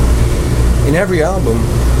in every album,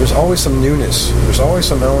 there's always some newness. There's always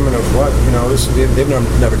some element of what, you know, they've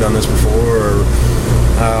never done this before. Or,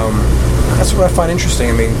 that's what I find interesting.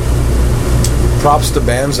 I mean, props to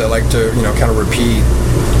bands that like to, you know, kind of repeat.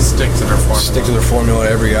 Stick to their formula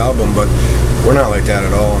every album, but we're not like that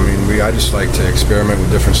at all. I mean, I just like to experiment with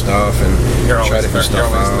different stuff and try different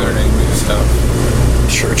stuff out. You're always learning new stuff.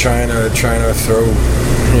 Sure, trying to throw,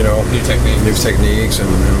 you know, new techniques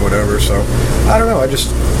and whatever. So I don't know. I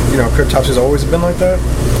just, you know, Cryptopsy's always been like that,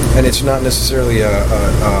 and it's not necessarily a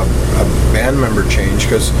band member change,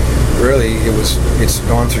 because really it's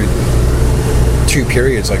gone through two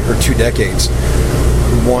periods, or 2 decades.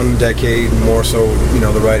 One decade more so, you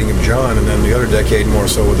know, the writing of John, and then the other decade more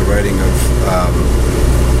so with the writing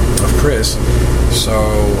of Chris. So,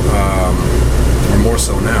 or more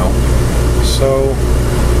so now. So,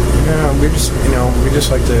 yeah, we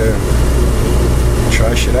just like to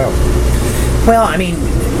try shit out. Well, I mean,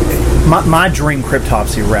 my dream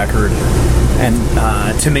Cryptopsy record,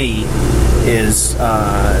 and to me, is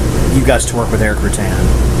you guys to work with Eric Rutan.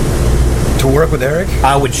 To work with Eric?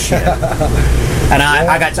 I would shit. And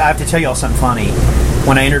I have to tell y'all something funny.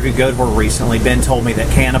 When I interviewed Goatwhore recently, Ben told me that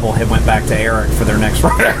Cannibal had went back to Eric for their next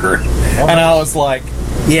record. And I was like,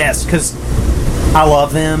 yes, because I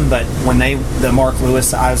love them, but when the Mark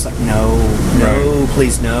Lewis, I was like, no,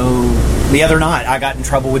 please, no. The other night, I got in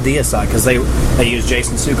trouble with Deicide because they used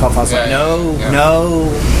Jason Sukoff. I was like, no.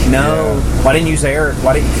 Why didn't you use Eric?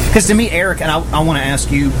 Because to me, Eric, and I want to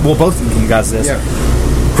ask you, well, both of you guys this. Yeah.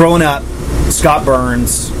 Growing up, Scott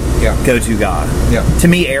Burns, go-to guy. Yeah. To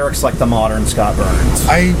me, Eric's like the modern Scott Burns.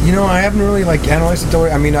 I haven't really analyzed it the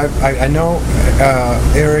way. I mean, I know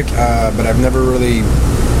Eric, but I've never really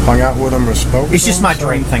hung out with him or spoke. It's just my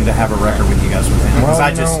dream thing to have a record with you guys with him.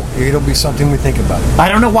 Well, it'll be something we think about. I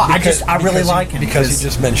don't know why. I really like him because you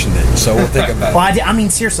just mentioned it, so we'll think about it. Well, I mean,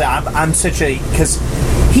 seriously, I'm such a because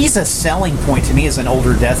he's a selling point to me as an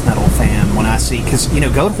older death metal fan when I see, because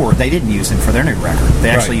Goatwhore, they didn't use him for their new record. They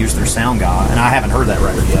actually used their sound guy, and I haven't heard that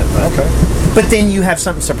record yet. But, but then you have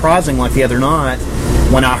something surprising like the other night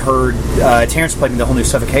when I heard Terrence played me the whole new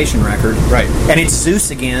Suffocation record. Right. And it's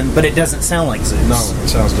Zeus again, but it doesn't sound like Zeus. No, it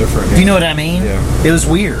sounds different. Do you know what I mean? Yeah. It was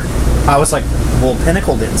weird. I was like, well,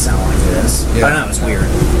 Pinnacle didn't sound like this. Yeah. I don't know, it's weird.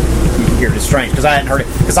 It's strange, because I hadn't heard it.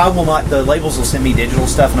 Because I will not, the labels will send me digital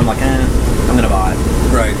stuff, and I'm like, I'm going to buy it.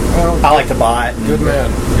 Right. Well, I like to buy it. Good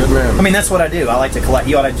man. I mean, that's what I do. I like to collect.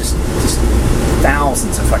 You ought to just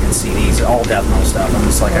thousands of fucking CDs, all death metal stuff. I'm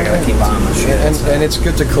just like, I gotta keep buying my shit. And it's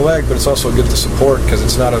good to collect, but it's also good to support, because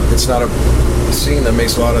it's not a scene that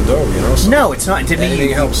makes a lot of dough, So no, it's not. To me,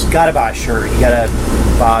 you gotta buy a shirt. You gotta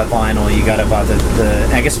buy vinyl. You gotta buy the.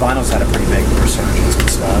 I guess vinyl's had a pretty big resurgence and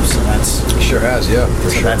stuff. So that's sure has, yeah, for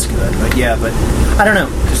sure. That's good. But yeah, I don't know.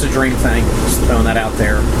 Just a dream thing. Just throwing that out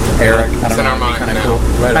there, Eric. I don't know. It'd be kind of cool.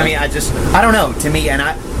 Right I mean, I don't know. To me, and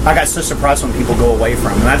I got so surprised when people go away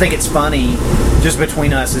from him. And I think it's funny, just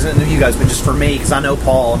between us, isn't you guys, but just for me, because I know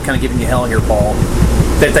Paul. I'm kind of giving you hell here, Paul.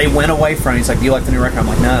 That they went away from. He's like, "Do you like the new record?" I'm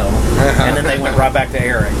like, "No," and then they went right back to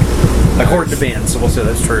Eric. According to Ben, so we'll say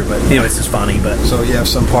that's true. But it's just funny. But so you have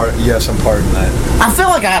some part in that. I feel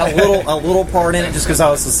like I had a little part in it, just because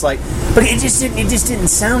I was just like, but it just didn't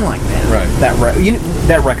sound like that. Right.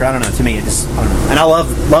 That record, I don't know. To me, I don't know. And I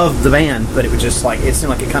love the band, but it was just like it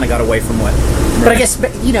seemed like it kind of got away from what. Right. But I guess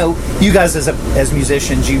you guys as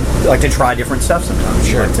musicians, you like to try different stuff sometimes.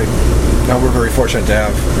 Sure. No, we're very fortunate to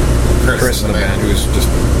have Chris in the band, who's just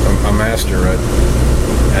a master at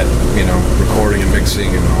recording and mixing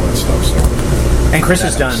and all that stuff. So, and Chris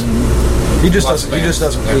has done. He just doesn't.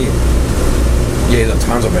 Yeah, he's done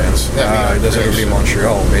tons of bands. He does everybody in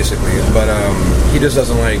Montreal, basically. But he just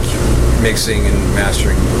doesn't like mixing and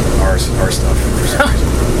mastering our stuff for some reason.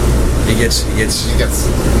 He gets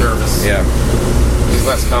nervous. Yeah. He's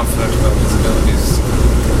less confident about his abilities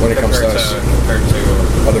when it comes to us compared to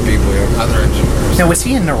other people, other engineers. Now, was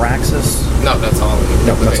he in Neuraxis? No, that's all.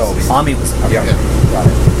 Ami was. Okay. Yeah. Got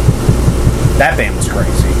it. That band was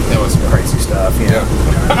crazy. That was crazy stuff. Yeah.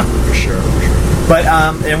 For sure. But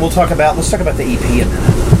and let's talk about the EP a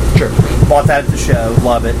minute. Sure. Bought that at the show.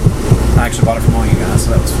 Love it. I actually bought it from all you guys,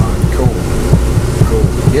 so that was fun. Cool.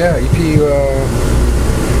 Yeah, EP.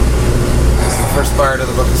 It's the first part of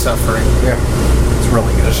the Book of Suffering. Yeah. It's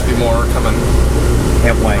really good. There should be more coming.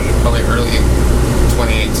 Can't wait. Probably early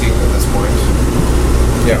 2018 at this point.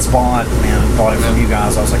 Yeah. It's bought, man. I bought it from you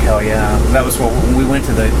guys. I was like, hell yeah. That was when we went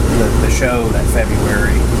to the show that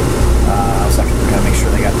February. I was like, I gotta make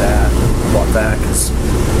sure they got that. I bought that because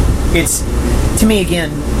it's, to me,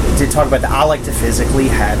 again, to talk about that, I like to physically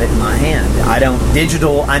have it in my hand. I know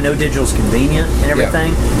digital's convenient and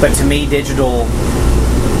everything, but to me, digital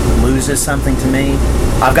loses something to me.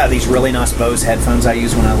 I've got these really nice Bose headphones I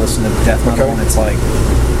use when I listen to death metal, and it's like,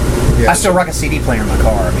 I still rock a CD player in my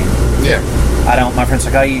car. I mean, I don't. My friend's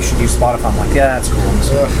like, oh, you should use Spotify. I'm like, yeah, that's cool. I'm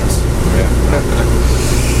just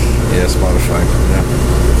Yeah, Spotify. Yeah.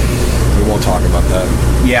 We won't talk about that.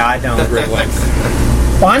 Yeah, I don't.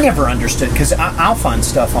 Well, I never understood, because I'll find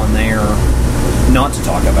stuff on there, not to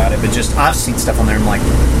talk about it, but just I've seen stuff on there and I'm like,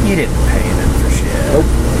 you didn't pay them for shit. Nope.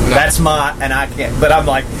 That's and I can't, but I'm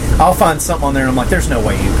like, I'll find something on there and I'm like, there's no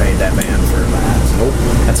way you paid that band for that. Nope.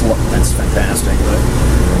 That's fantastic. But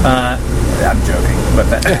I'm joking, but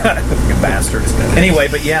that bastard. Anyway,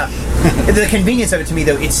 but yeah, the convenience of it to me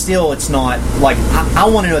though, it's not like I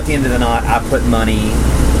want to know at the end of the night I put money,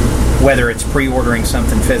 whether it's pre-ordering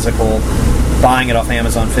something physical, buying it off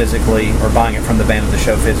Amazon physically, or buying it from the band of the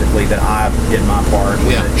show physically, that I did my part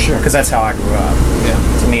with it. Sure. Because that's how I grew up. Yeah.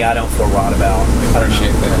 To me, I don't feel right about. I don't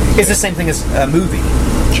know. That. It's the same thing as a movie.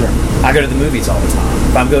 Sure. I go to the movies all the time.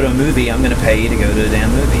 If I'm going to a movie, I'm going to pay to go to a damn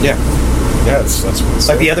movie. Yeah. Yeah, that's what it's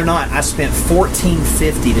like. The other night, I spent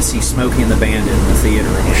 $14.50 to see Smokey and the Bandit in the theater.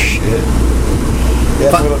 Oh shit. Yeah,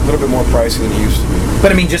 it's a little bit more pricey than it used to be.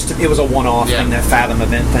 But I mean, it was a one-off thing, that Fathom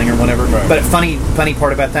event thing or whatever. Right. But funny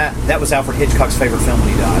part about that was Alfred Hitchcock's favorite film when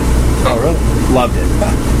he died. Oh, really? Loved it.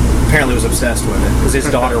 Apparently was obsessed with it, because his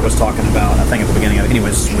daughter was talking about, I think at the beginning of it.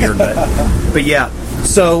 Anyways, it's weird, but yeah.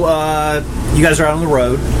 So, you guys are out on the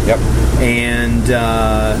road. Yep. And,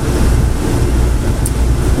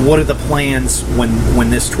 what are the plans when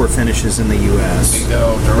this tour finishes in the U.S.? We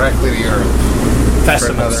go directly to Europe.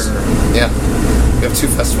 Festivals. We have 2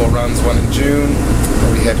 festival runs, one in June,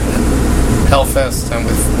 where we hit Hellfest and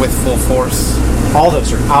with Full Force. All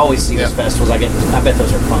those I always see those festivals. I bet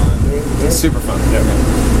those are fun. It's super fun. Yeah.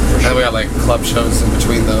 And we got like club shows in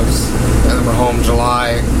between those. And then we're home July,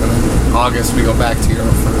 and then August we go back to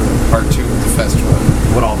Europe for part 2 of the festival.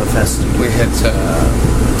 What all the festivals? We hit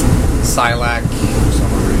Silac,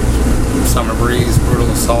 Summer Breeze,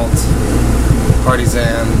 Brutal Assault,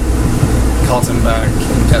 Partisan, Kaltenbach,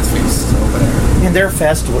 Death Feast over there. And their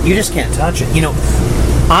festival, you just can't touch it. You know,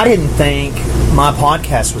 I didn't think my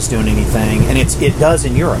podcast was doing anything, and it does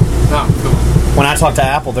in Europe. Oh, cool. When I talk to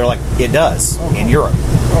Apple, they're like, it does in Europe.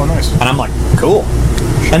 Oh, nice. And I'm like, cool.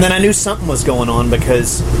 And then I knew something was going on,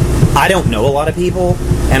 because I don't know a lot of people,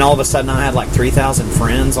 and all of a sudden I had like 3,000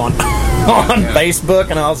 friends on Facebook,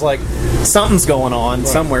 and I was like, something's going on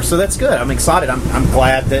somewhere. So that's good. I'm excited. I'm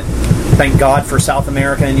glad that. Thank God for South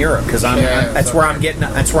America and Europe, because that's where I'm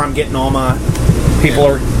getting all my people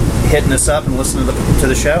are hitting us up and listening to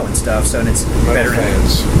the show and stuff. So it's better.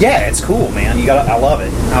 Yeah, it's cool, man. I love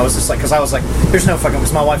it. I was just like, because I was like, there's no fucking.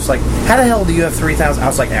 Because my wife's like, how the hell do you have 3,000? I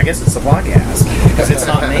was like, I guess it's the podcast, because it's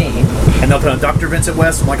not me. And they'll put on Dr. Vincent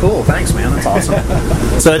West. I'm like, cool, thanks, man. That's awesome.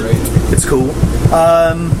 So it's cool.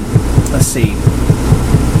 Let's see.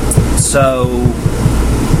 So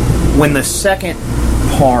when the second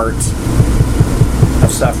part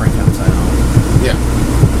of Suffering comes out. Yeah.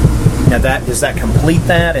 Now does that complete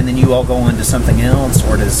that, and then you all go on to something else,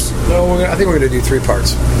 or does? No, I think we're going to do 3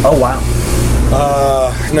 parts. Oh wow.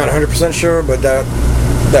 Not 100% sure, but that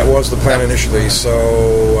was the plan initially. So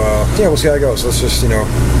we'll see how it goes. Let's just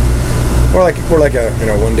we're like a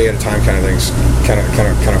one day at a time kind of things, kind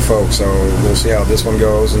of folk. So we'll see how this one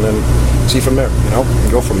goes, and then see from there.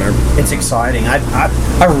 And go from there. It's exciting.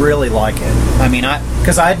 I really like it. I mean,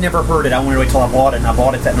 because I'd never heard it. I wanted to wait till I bought it, and I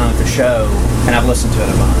bought it that night at the show, and I've listened to it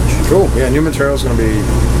a bunch. Cool. Yeah, new material is going to be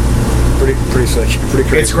pretty sick, pretty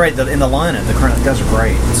crazy. It's great. In the lineup, the guys are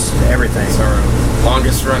great. It's everything.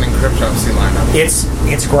 longest running Cryptopsy lineup.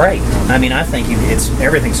 It's great. I mean, I think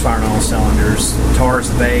everything's firing on all cylinders. Guitars,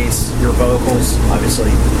 the bass, your vocals,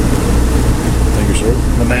 obviously. Thank you, sir.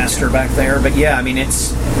 The master back there, but yeah, I mean,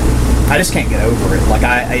 I just can't get over it. Like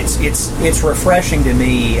it's refreshing to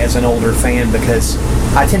me as an older fan because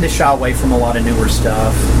I tend to shy away from a lot of newer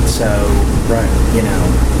stuff. So, you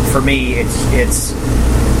know, for me, it's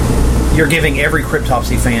you're giving every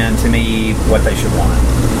Cryptopsy fan to me what they should want.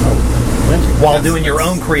 While doing your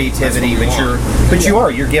own creativity, but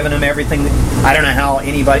you're giving them everything. I don't know how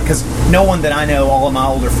anybody, because no one that I know, all of my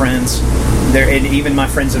older friends, and even my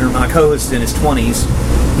friends that are my co-hosts in his 20s,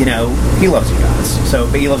 you know, he loves you guys. So,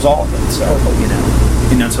 but he loves all of it. So,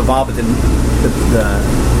 you know, so Bob, but then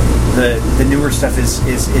the newer stuff is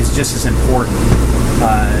just as important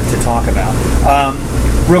to talk about.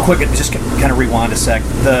 Real quick, just kind of rewind a sec.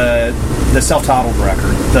 The self-titled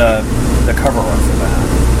record, the cover art for that.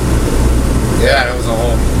 Yeah, it was a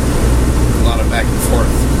lot of back and forth.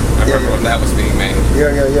 I remember when that was being made.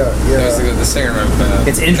 Yeah. It was the singer of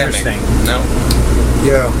It's interesting. No?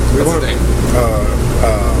 Yeah. What's the name?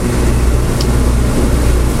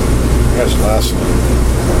 That's the last one.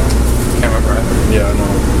 Can't remember either. Yeah, no.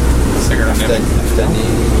 The singer of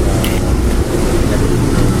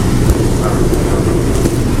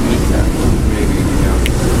Maybe, yeah.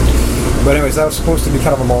 But anyways, that was supposed to be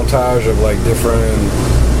kind of a montage of like different,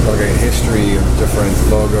 like a history of different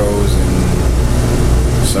logos, and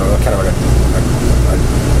so kind of like a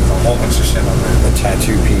whole bunch of shit on that. A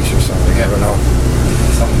tattoo piece or something. I don't know.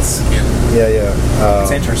 Something's skin. Yeah.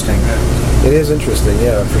 It's interesting. It is interesting,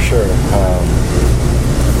 yeah, for sure.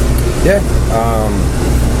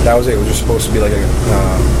 That was it. It was just supposed to be like a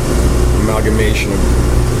amalgamation of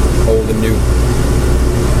old and new.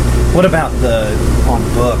 What about on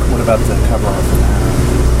book? What about the cover art for that?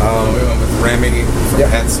 We went with Remy from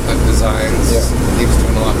Headsplit Designs. Yeah. He was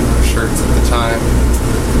doing a lot of shirts at the time.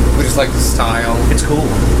 We just liked the style. It's cool.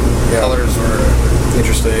 The colors were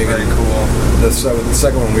interesting. Very cool. The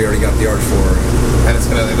second one we already got the art for. And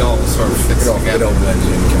it all sort of fits together. It all blends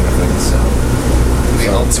in kind of thing. So the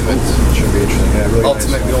ultimate should be interesting. Yeah, really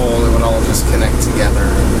ultimate goal, it would all just connect together.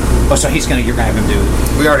 Oh, so you're gonna have him do?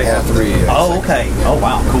 We already have 3. Oh, okay. Oh,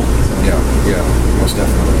 wow, cool. Yeah, most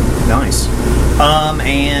definitely. Nice.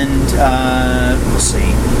 And let's see.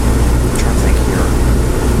 I'm trying to think here.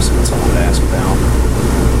 What's all I would ask about?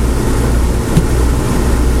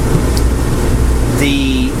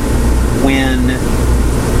 When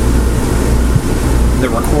the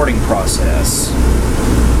recording process,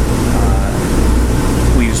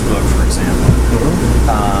 we use Book, for example.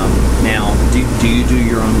 Now, do you do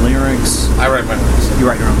your own lyrics? I write my lyrics. You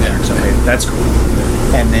write your own lyrics. Okay, that's cool.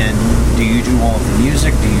 And then, do you do all of the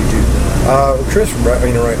music? Do you do the?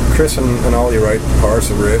 Chris and Ollie write parts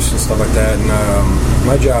of riffs and stuff like that. And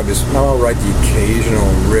my job is I'll write the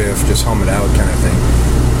occasional riff, just hum it out, kind of thing.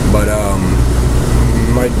 But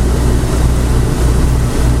my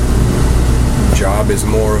job is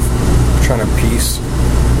more of trying to piece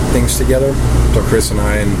things together. So Chris,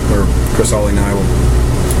 Ollie and I will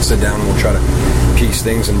sit down and we'll try to piece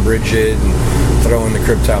things and bridge it and throw in the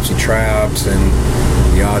Cryptopsy traps and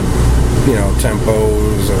the odd,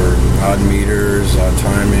 tempos or odd meters, odd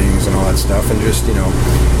timings and all that stuff, and just,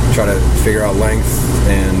 try to figure out length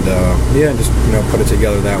and, just, put it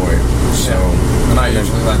together that way. So, and I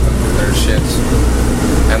usually let them do their shit,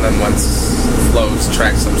 and then once Flows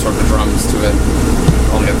track some sort of drums to it,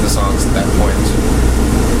 I'll hit the songs at that point.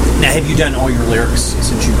 Now, have you done all your lyrics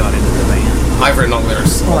since you got into the band? I've written all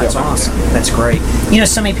lyrics. Oh, that's awesome. Yeah. That's great.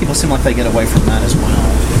 So many people seem like they get away from that as well.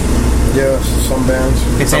 Yeah, some bands.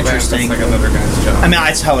 It's interesting. It's like another guy's job. I mean,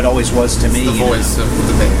 that's how it always was to me. The voice of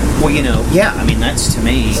the band. Well, that's to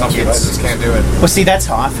me. Some people just can't do it. Well, see, that's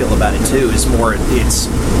how I feel about it too.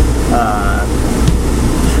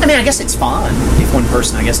 I guess it's fun if one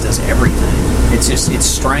person, does everything. It's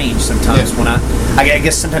strange sometimes when I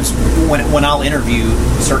guess sometimes when I'll interview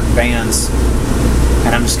certain bands,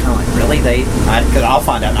 and I'm just kind of like, really? Because I'll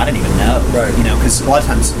find out I didn't even know. Right. Because a lot of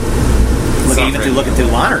times, even looking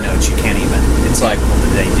through liner notes, you can't even. It's like, well,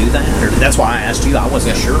 did they do that? Or that's why I asked you. I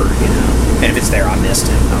wasn't sure. And if it's there, I missed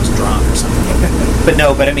it. I was drunk or something.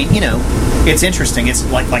 But I mean, it's interesting. It's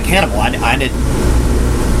like Hannibal. I did.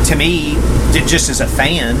 To me, just as a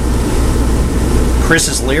fan,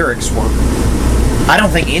 Chris's lyrics were. I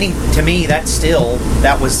don't think to me, that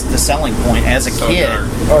was the selling point as a kid. Dark.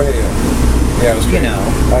 Oh, yeah. Yeah, it was great.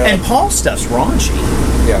 And Paul's stuff's raunchy.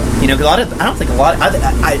 Yeah. Because I don't think a lot.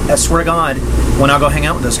 I swear to God, when I go hang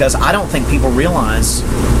out with those guys, I don't think people realize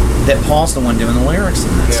that Paul's the one doing the lyrics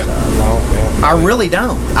and that stuff. No, yeah. I really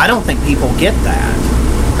don't. I don't think people get that.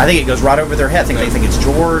 I think it goes right over their head. I think they think it's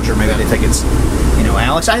George, or maybe they think it's,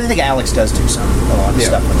 Alex. I think Alex does do a lot of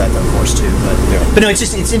stuff with that, of course, too. But no, it's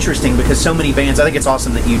interesting because so many bands. I think it's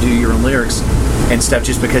awesome that you do your own lyrics and stuff,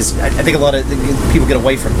 just because I think a lot of people get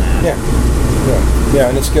away from that. Yeah,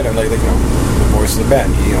 and it's good. And like the voice of the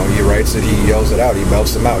band, he writes it, he yells it out, he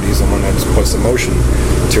belts them out. He's the one that puts the motion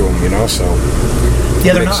to them, so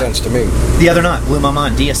it makes sense to me. The other night blew my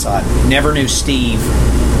mind. Deicide. Never knew Steve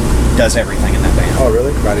does everything in that band. Oh,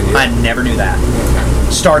 really? I never knew that.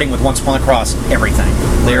 Starting with Once Upon a Cross, everything,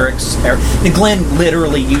 lyrics. Glenn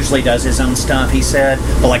literally usually does his own stuff. He said,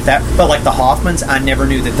 but like the Hoffmans, I never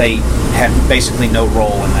knew that they had basically no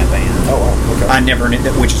role in that band. Oh, wow. Okay. I never knew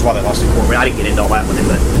that, which is why they lost the Corbin. I didn't get into all that with him,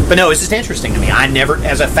 but no, it's just interesting to me. I never,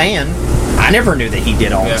 as a fan, I never knew that he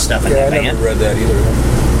did all the stuff in that band. I never read that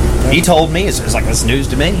either. He told me, it's like, that's news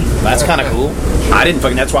to me. That's kind of cool. I didn't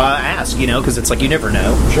fucking, that's why I asked, because it's like, you never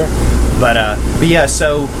know. Sure. But yeah,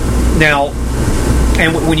 so now,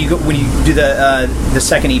 and when you do the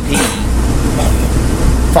second EP,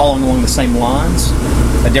 following along the same lines,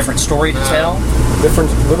 a different story to tell? A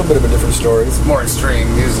little bit of a different story. It's more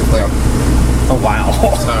extreme musically. Oh, wow.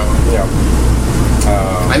 So,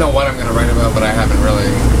 I know what I'm going to write about, but I haven't really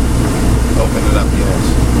opened it up yet.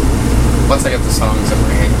 Once I get the songs in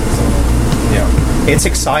my hands. It's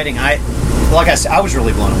exciting. Like I said, I was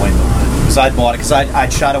really blown away by it because I'd bought it because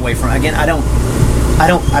I'd shot away from. Again, I don't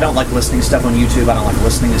like listening to stuff on YouTube. I don't like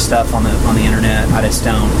listening to stuff on the internet. I just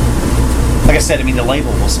don't. Like I said, the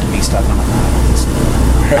label will send me stuff, and I'm like, I don't listen to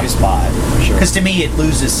it. I just buy it. Sure. Because to me, it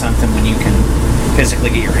loses something when you can physically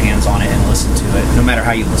get your hands on it and listen to it, no matter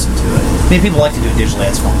how you listen to it. People like to do it digitally.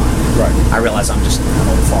 That's fine. Right. I realize I'm just a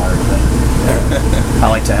little far, but I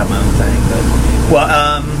like to have my own thing.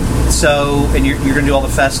 But so, and you're going to do all the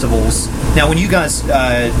festivals now. When you guys,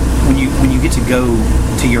 when you get to go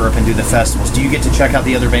to Europe and do the festivals, do you get to check out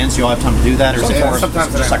the other bands? Do you all have time to do that, or is it more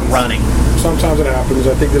just like running? Sometimes it happens.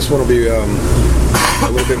 I think this one will be a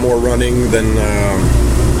little bit more running than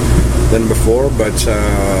before, but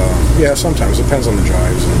sometimes it depends on the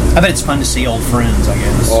drives. I bet it's fun to see old friends, I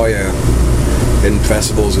guess. Oh yeah, and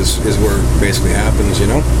festivals is where it basically happens,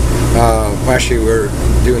 Actually, we're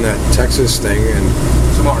doing that Texas thing, and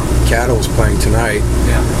tomorrow Cattle's playing tonight.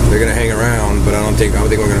 Yeah, they're gonna hang around, but I don't think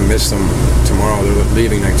we're gonna miss them tomorrow. They're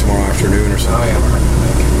leaving like tomorrow afternoon or something. Oh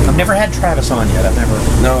yeah, I've never had Travis on yet.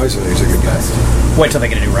 No, he's a good guy. Wait till they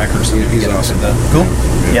get a new record. So he's awesome. Cool.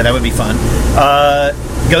 Yeah, that would be fun.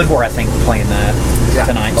 Goatwhore, I think, playing that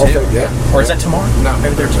tonight too. Okay, yeah. Or is that tomorrow? No,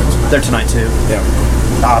 maybe they're tonight too. Yeah.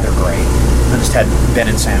 They're great. I just had Ben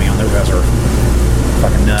and Sammy on. Those guys are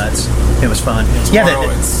fucking nuts. It was fun.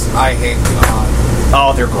 Tomorrow it's I Hate God.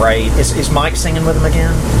 Oh, they're great. Is Mike singing with them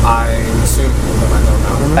again? I assume, but I don't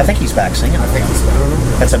know. I think he's back singing. I think he's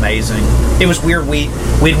back. That's amazing. It was weird. We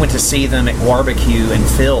went to see them at Barbecue, and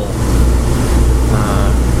Phil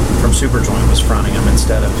from Superjoint was fronting them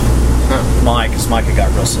instead of Mike, because Mike had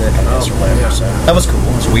got real sick, I guess, or whatever. Yeah. So that was cool.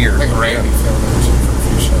 It was weird. I think Randy filmed it for a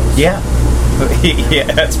few shows. Yeah. Yeah,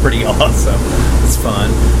 that's pretty awesome. It's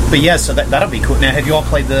fun. But yeah, so that'll be cool. Now, have you all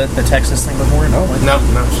played the Texas thing before? No, not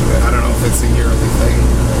sure. I don't know if it's a yearly thing.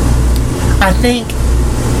 I think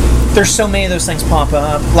there's so many of those things pop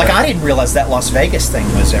up. Like, I didn't realize that Las Vegas thing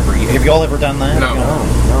was every year. Have you all ever done that?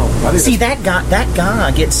 No. See, that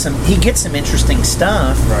guy gets some interesting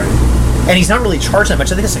stuff. Right. And he's not really charged that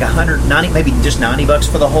much. I think it's like $190, maybe just $90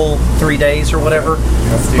 for the whole 3 days or whatever.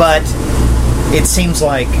 But it seems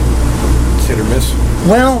like hit or miss.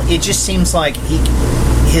 Well, it just seems like he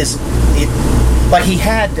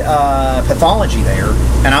had Pathology there,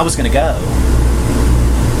 and I was going to go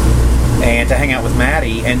and to hang out with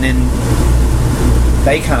Maddie, and then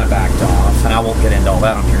they kind of backed off, and I won't get into all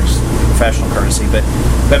that on here as professional courtesy, but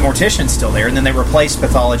Mortician's still there, and then they replaced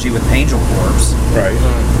Pathology with Angel Corpse. Right.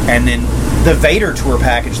 And then the Vader tour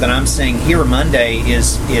package that I'm seeing here Monday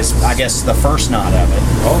is I guess the first night of it.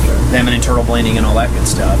 Okay. Them and Internal Bleeding and all that good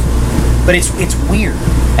stuff. But it's weird.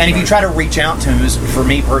 And if you try to reach out to him, for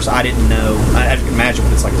me personally, I didn't know. I can imagine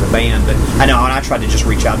what it's like as a band, but I know when I tried to just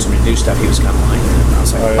reach out to him to do stuff, he was kind of like, and I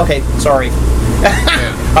was like, okay, sorry.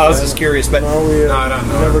 I was just curious, but no, I don't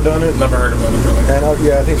know. Never done it. Never heard about it really. And I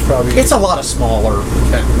think it's probably it's a lot of smaller.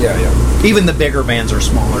 Okay. Yeah. Even the bigger bands are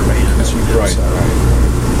smaller bands. Right. So.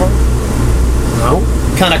 Well,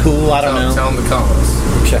 kind of cool. I don't know. Tell them to call us.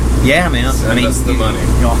 Okay. Yeah, man. Send us the money.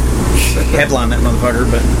 Headline that motherfucker,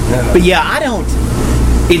 but yeah, I don't.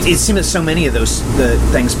 It seems that so many of the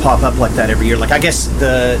things pop up like that every year. Like I guess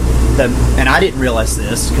the and I didn't realize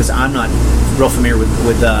this because I'm not real familiar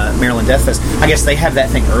with Maryland Death Fest. I guess they have that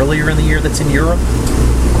thing earlier in the year that's in Europe.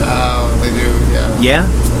 They do. Yeah. Yeah.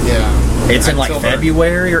 Yeah. It's in like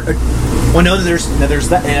February or well, no, there's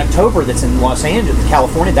that in October that's in Los Angeles,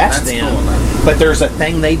 California. That's them. Cool, but there's a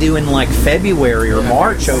thing they do in like February or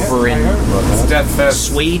March over in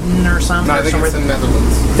Sweden or something. No, I think it's in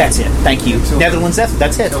Netherlands. That's it. Thank you. Netherlands. That's it.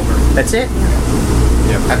 That's it.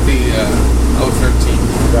 Yep. At the O13.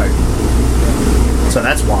 Right. So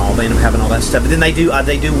that's wild. They end up having all that stuff. But then they do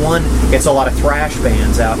one. It's a lot of thrash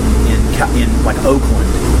bands out in like Oakland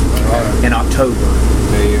in October.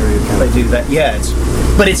 They do that. Yeah,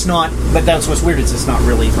 it's not. But that's what's weird. It's not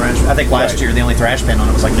really thrash. I think last year the only thrash band on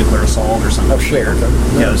it was like Nuclear Assault or something. Weird.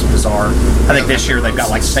 Yeah, it was bizarre. I think this year they've got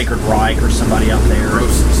like Sacred Reich or somebody out there.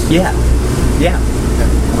 Yeah.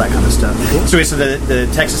 All that kind of stuff. Cool. So the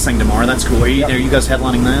Texas thing tomorrow. That's cool. Are you guys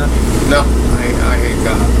headlining that? No, I hate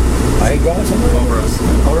God. I hate God. Over us.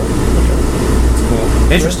 It's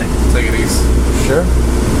cool. Interesting. Take it easy. Sure.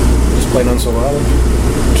 Just playing on Soul Island.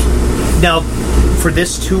 Now, for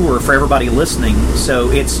this tour, for everybody listening, so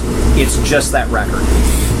it's just that record.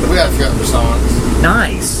 But we got a few other songs.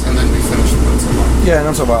 Nice. And then we finished with None So Violent. Yeah,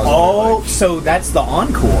 None So Violent. Oh, so that's the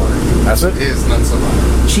encore. That's it? It is None So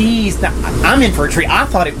Violent. Jeez, I'm in for a treat. I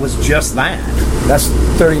thought it was just that. That's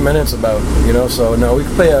 30 minutes about, so no, we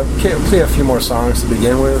play a few more songs to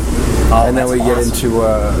begin with, and then we get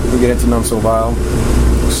into None So Vile.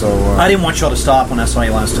 So I didn't want y'all to stop when I saw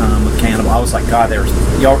you last time with Cannibal. I was like, God,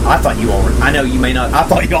 y'all. I thought you all were. I know you may not. I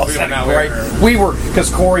thought y'all sounded great. We were, because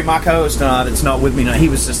Corey, my co-host, that's not with me now. He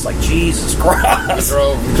was just like, Jesus Christ. We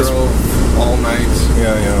drove all night.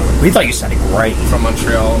 Yeah. We thought you sounded great from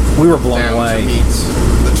Montreal. We were blown down away. To meet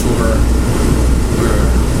the tour.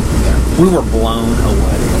 We were blown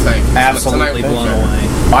away. Thank you. Absolutely blown away.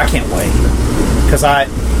 I can't wait because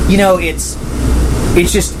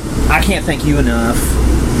it's just I can't thank you enough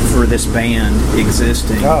for this band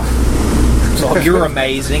existing. So you're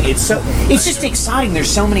amazing. It's just exciting.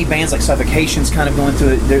 There's so many bands like Suffocation's kind of going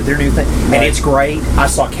through their new thing, and it's great. I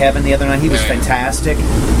saw Kevin the other night. He was fantastic.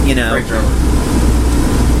 Great drummer.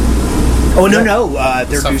 Oh no!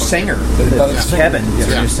 Their new singer, Kevin.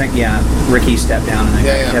 Their new singer. Yeah, Ricky stepped down and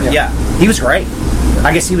Kevin. Yeah, he was great.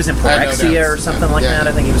 I guess he was in Pyrexia or something like that.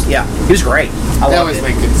 I think he was. Yeah, he was great. They always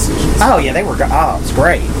make good decisions. Oh yeah, they were. Oh, it's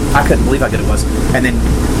great. I couldn't believe how good it was. And then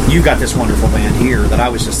you got this wonderful band here that I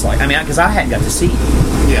was just like, because I hadn't got to see you.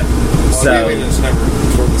 Yeah. So we just never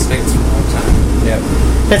toured the States for a long time. Yeah.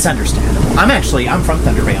 That's understandable. I'm from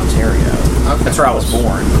Thunder Bay, Ontario. Okay. That's where I was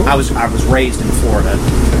born. Cool. I was raised in Florida.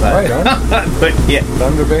 But, right on. But yeah.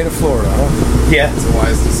 Thunder Bay to Florida, huh? Yeah. It's a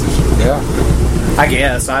wise decision. Yeah. I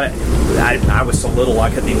guess. I was so little I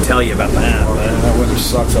couldn't even tell you about that. That weather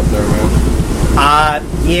sucks up there, man.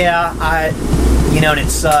 And it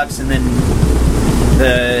sucks. And then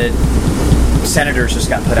the Senators just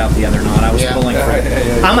got put out the other night. I was pulling for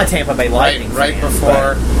it. I'm a Tampa Bay Lightning fan. Right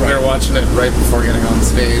before we were watching it, right before getting on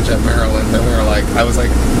stage at Maryland, and I was like,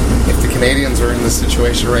 if the Canadians were in this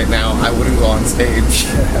situation right now, I wouldn't go on stage.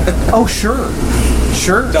 Oh, sure.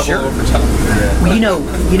 Double overtime. Yeah.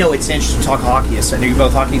 Well, it's interesting to talk hockey. So, are you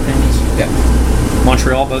both hockey fans? Yeah.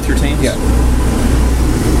 Montreal, both your teams? Yeah.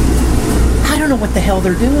 I don't know what the hell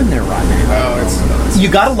they're doing there right now. Oh, it's nuts. You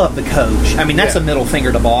gotta love the coach. That's a middle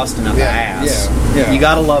finger to Boston up the ass. Yeah. You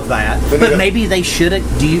gotta love that. But maybe they should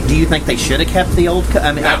have. Do you think they should have kept the old?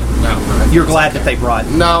 No. You're glad that they brought.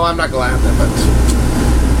 No, I'm not glad that.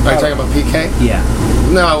 Are you talking about PK? Yeah.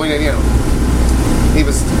 No, he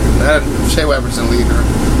was. Shea Weber's a leader.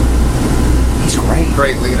 He's great.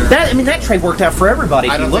 Great leader. That trade worked out for everybody.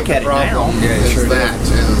 If you look at it now.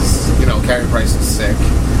 Carey Price is sick.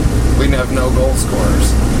 We have no goal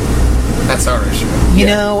scorers. That's our issue.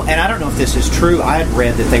 And I don't know if this is true. I had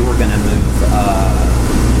read that they were going to move.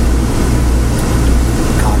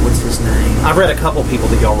 God, what's his name? I've read a couple people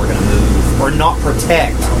that y'all were going to move or not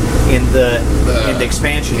protect in the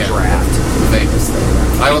expansion draft. Vegas thing.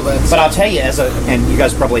 But I'll tell you, and you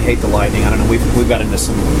guys probably hate the Lightning. I don't know. We've got into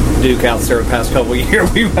some Duke outs there the past couple of years.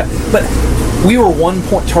 But we were 1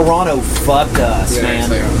 point. Toronto fucked us, man.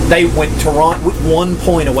 They went 1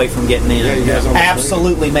 point away from getting in.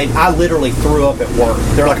 Absolutely made. I literally threw up at work.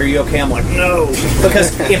 They're like, "Are you okay?" I'm like, "No,"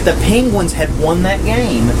 because if the Penguins had won that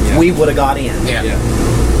game, we would have got in. Yeah.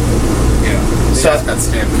 So got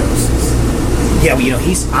Stamkos. Yeah,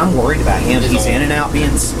 I'm worried about him. He's in and out being.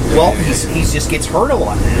 He just gets hurt a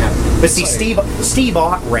lot now. Yeah. But see, Steve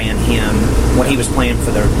Ott ran him when he was playing for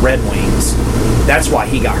the Red Wings. That's why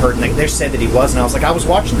he got hurt. And they said that he wasn't. I was like, I was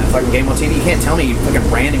watching that fucking game on TV. You can't tell me you fucking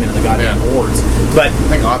ran him into the goddamn boards. But I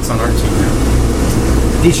think Ott's on our team now.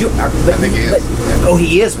 Did you? I think he is. Oh,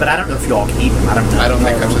 he is. But I don't know if you all keep him. I don't know. I don't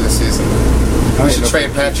think after the season. We should trade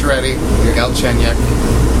Pacioretty, Galchenyuk.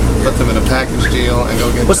 put them in a package deal and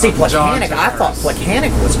go get. Well, see, John Plekanec, I thought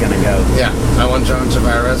Plekanec was going to go. Yeah, I want John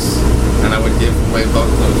Tavares, and I would give away both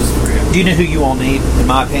those for him. Do you know who you all need? In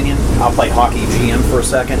my opinion, I'll play hockey GM for a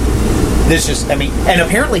second. This just, I mean, and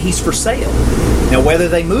apparently he's for sale. Now, whether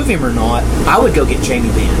they move him or not, I would go get Jamie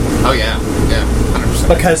Benn. Oh yeah, 100%.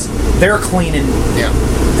 Because they're cleaning. Yeah.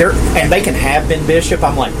 And they can have Ben Bishop.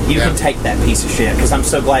 I'm like, you can take that piece of shit because I'm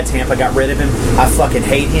so glad Tampa got rid of him. I fucking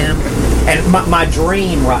hate him. And my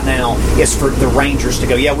dream right now is for the Rangers to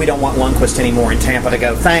go, yeah, we don't want Lundqvist anymore, and Tampa to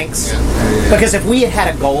go, thanks. Yeah. Because if we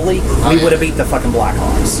had a goalie, we would have beat the fucking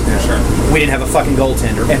Blackhawks. Yeah, sure. We didn't have a fucking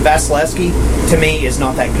goaltender. And Vasilevsky, to me, is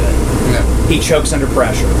not that good. Yeah. He chokes under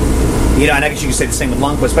pressure. You know, and I guess you could say the same with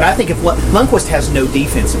Lundqvist, but I think if Lundqvist has no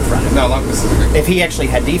defense in front of him. No, Lundqvist is good. If he actually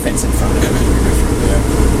had defense in front of him.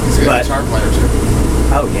 Yeah. He's a good guitar player, too.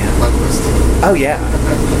 Oh, yeah. Lundqvist. Oh, yeah.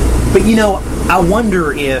 But, you know, I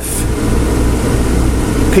wonder if...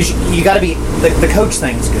 Because you got to be... The coach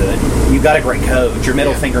thing's good. You've got a great coach. Your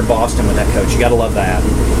middle finger in Boston with that coach. You got to love that.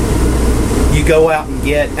 You go out and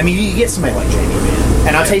get... I mean, you get somebody like Jamie Benn.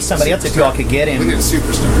 And I'll tell you somebody else, if y'all could get him... We need a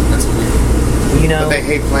superstar. That's what we need. You know... But they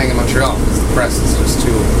hate playing in Montreal because the press is just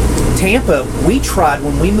too... Tampa, we tried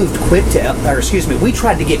when we moved Quick we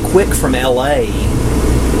tried to get Quick from L.A.,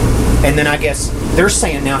 and then I guess they're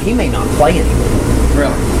saying now he may not play anymore.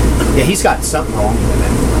 Really? Yeah, he's got something wrong with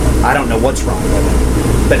him. I don't know what's wrong with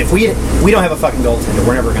him. But if we don't have a fucking goaltender,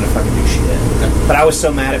 we're never going to fucking do shit. Yeah. But I was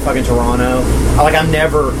so mad at fucking Toronto. I'm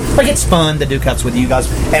never... it's fun to do cuts with you guys.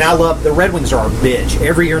 And I love... The Red Wings are our bitch.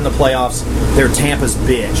 Every year in the playoffs, they're Tampa's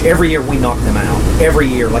bitch. Every year we knock them out. Every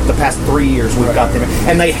year. Like the past 3 years, we've got them.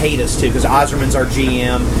 And they hate us, too, because Yzerman's our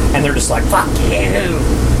GM. And they're just like, fuck you.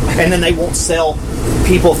 And then they won't sell...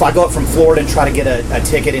 People, if I go up from Florida and try to get a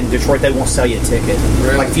ticket in Detroit, they won't sell you a ticket.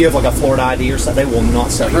 Really? Like if you have like a Florida ID or something, they will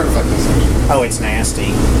not sell you. Oh, it's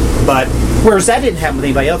nasty. But whereas that didn't happen with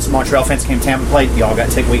anybody else. Montreal fans came to Tampa, played. Y'all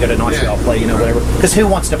got ticket. We go to Montreal, play. You know, whatever. Because who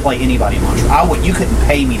wants to play anybody in Montreal? You couldn't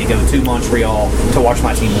pay me to go to Montreal to watch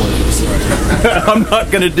my team lose. I'm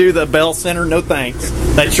not going to do the Bell Center. No thanks.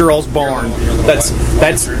 That's your all's barn. That's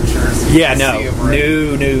yeah. No.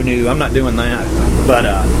 I'm not doing that.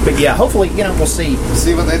 But yeah. Hopefully, we'll see. We'll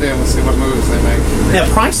see what they do. We'll see what moves they make. Now,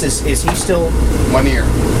 Price is he still 1 year?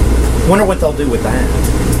 Wonder what they'll do with that.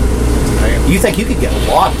 You think you could get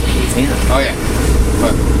a lot with him? Oh yeah,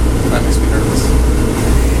 but that makes me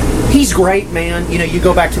nervous. He's great, man. You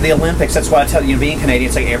go back to the Olympics. That's why I tell you, being Canadian,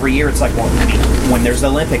 it's like every year. It's like, well, when there's the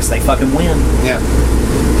Olympics, they fucking win. Yeah.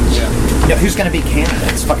 Yeah. Who's going to beat Canada?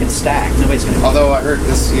 It's fucking stacked. Nobody's going to. Although I heard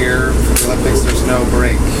this year for the Olympics, there's no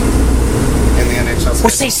break in the NHL. Well,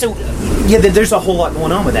 see, so there's a whole lot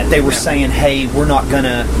going on with that. They were saying, "Hey, we're not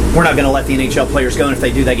gonna let the NHL players go, and if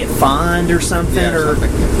they do, they get fined or something."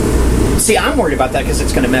 See, I'm worried about that because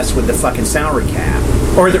it's going to mess with the fucking salary cap,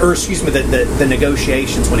 or excuse me, the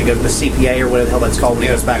negotiations when it goes to the CPA or whatever the hell that's called when it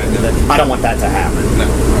goes back into the. I don't want that to happen. No,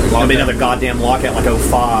 it'll be another goddamn lockout like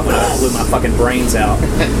 2005 when I blew my fucking brains out,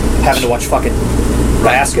 having to watch fucking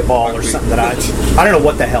basketball or something that I don't know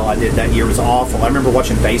what the hell I did that year. It was awful. I remember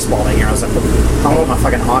watching baseball that year. I was like, I want my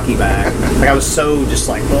fucking hockey back. Like I was so just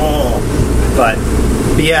like, oh. But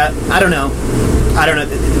yeah, I don't know.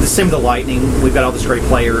 The same with the Lightning. We've got all these great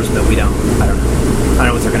players, but we don't. I don't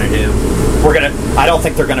know what they're going to do. I don't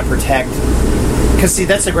think they're going to protect. Because see,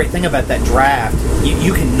 that's the great thing about that draft.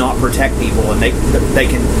 You cannot protect people, and they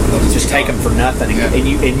can just take them for nothing,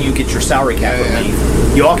 and you get your salary cap relief.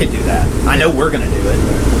 You all can do that. I know we're going to do it.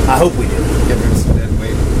 I hope we do. Get rid of some dead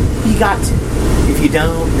weight. You got to. If you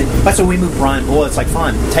don't, that's why we moved Brian Boyle. It's like,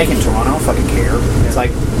 fine, take him to Toronto. I don't fucking care. It's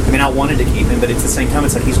like, I wanted to keep him, but at the same time,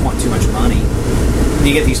 it's like he's wanting too much money. And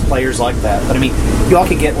you get these players like that. But you all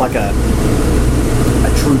could get like a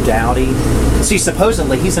Drew Doughty. See,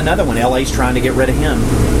 supposedly he's another one. LA's trying to get rid of him,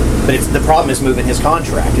 but the problem is moving his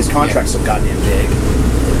contract. His contract's so goddamn big.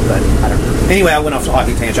 But I don't know. Anyway, I went off to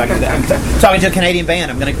hockey tangent. I'm talking to a Canadian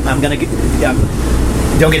band. I'm gonna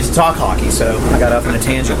don't get to talk hockey, so I got off on a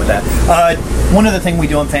tangent with that. One other thing we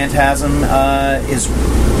do on Phantasm is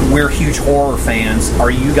we're huge horror fans.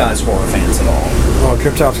 Are you guys horror fans at all? Well,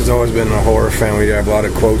 Cryptops has always been a horror fan. We have a lot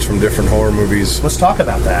of quotes from different horror movies. Let's talk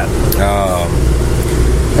about that.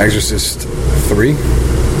 Exorcist 3.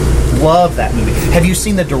 Love that movie. Have you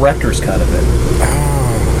seen the director's cut of it?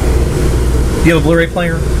 Do you have a Blu-ray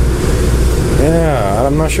player? Yeah,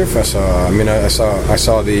 I'm not sure if I saw. I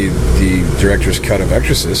saw the director's cut of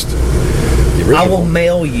Exorcist. I will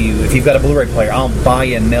mail you, if you've got a Blu-ray player, I'll buy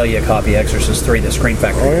you and mail you a copy of Exorcist 3 that Scream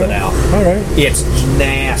Factory put out. All right. It's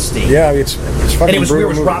nasty. Yeah, it's fucking and it was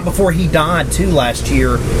right before he died, too, last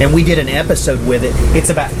year, and we did an episode with it.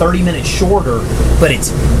 It's about 30 minutes shorter, but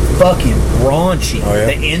it's fucking raunchy. Oh, yeah?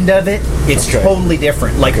 The end of it, it's Okay. totally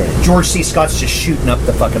different. Like George C. Scott's just shooting up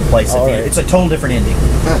the fucking place. At the end. It's a total different ending.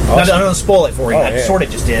 Awesome. I don't spoil it for you. Oh, I yeah. sort of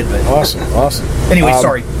just did, but Awesome. Anyway,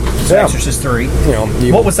 sorry. Yeah. Exorcist 3. You know,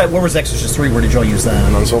 What was that? Where was Exorcist 3? Where did y'all use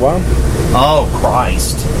that? None So Vile. Oh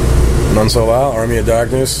Christ! None So Vile. Army of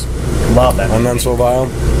Darkness. Love that. And None So Vile.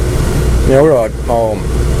 Yeah, we're all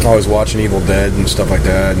always watching Evil Dead and stuff like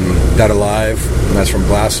that, and Dead Alive. And that's from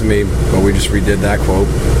Blasphemy, but we just redid that quote.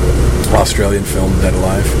 Australian film, Dead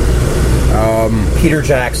Alive. Peter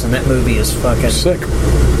Jackson. That movie is fucking sick.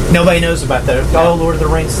 Nobody knows about that. Oh, Lord of the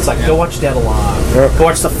Rings. It's like, go watch Dead Alive. Yep. Go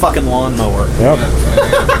watch the fucking lawnmower. Yep.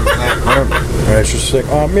 Yeah, it's just sick.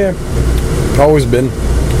 Yeah, always been.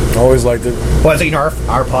 Always liked it. Well, you know,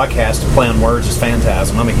 our podcast, Play on Words, is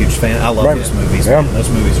Phantasm. I'm a huge fan. I love those movies. Yeah. Man. Those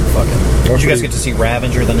movies are fucking... Did you guys get to see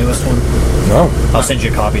Ravager, the newest one? No. I'll send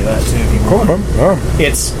you a copy of that, too, if you want. Cool, man. Yeah.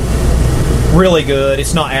 It's really good.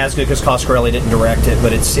 It's not as good because Coscarelli didn't direct it,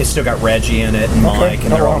 but it's still got Reggie in it and Mike,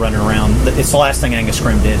 and they're all running around. It's the last thing Angus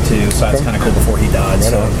Scrimm did, too, so that's kind of cool before he died,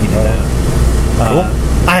 so he did that. Cool.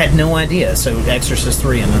 I had no idea. So Exorcist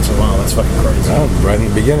 3 and then so wow, that's fucking crazy. Oh, right in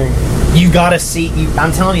the beginning. You gotta see.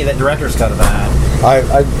 I'm telling you, that director's cut of that.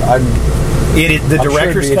 The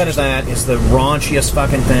director's cut of that is the raunchiest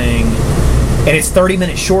fucking thing, and it's 30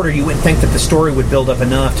 minutes shorter. You wouldn't think that the story would build up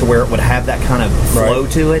enough to where it would have that kind of flow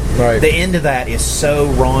to it. Right. The end of that is so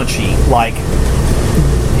raunchy, like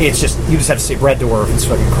it's just you just have to see Red Dwarf. It's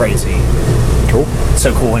fucking crazy. Cool.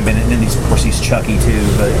 So cool. And then of course he's Chucky too,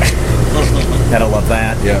 but gotta love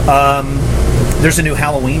that. Yeah. There's a new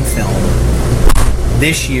Halloween film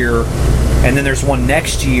this year, and then there's one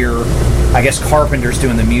next year. I guess Carpenter's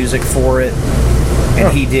doing the music for it,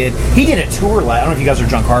 and he did a tour. I don't know if you guys are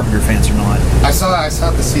John Carpenter fans or not. I saw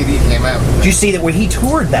the CD came out. Did you see that when he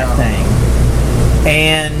toured that thing?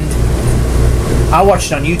 And I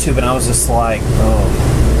watched it on YouTube, and I was just like, oh.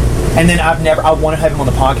 And then I want to have him on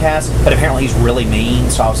the podcast, but apparently he's really mean,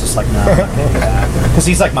 so I was just like, no, I'm not going to do that. Because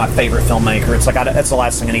he's like my favorite filmmaker. It's like, that's the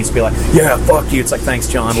last thing I need to be like, yeah, fuck you. It's like, thanks,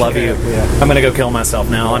 John, love you. Yeah. I'm going to go kill myself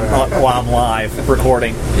now while I'm live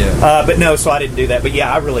recording. Yeah. But no, so I didn't do that. But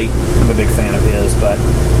yeah, I'm a big fan of his. But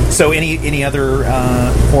so any other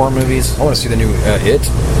horror movies? I want to see the new It.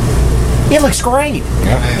 It looks great.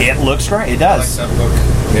 Yeah. It looks great. It does. I like that book.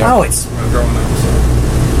 Yeah. Oh, it's...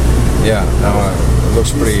 Yeah, it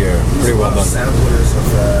looks pretty well done. Samplers of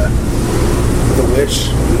The Witch.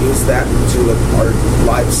 We used that to our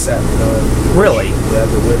live set. Really? Yeah,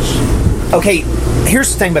 The Witch. Okay,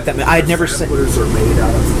 here's the thing about that. I had never seen... Samplers are made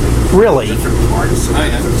out of Really? different parts. I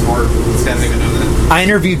didn't even know that. I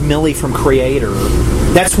interviewed Millie from Creator.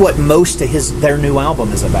 That's what most of their new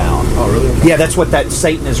album is about. Oh, really? Yeah, that's what that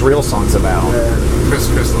Satan is Real song's about. Chris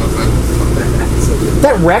loves that.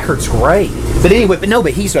 That record's great. But anyway,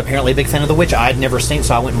 but he's apparently a big fan of The Witch. I had never seen it,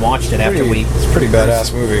 so I went and watched it after we... It's a pretty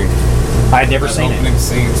badass movie. I had never seen it. Opening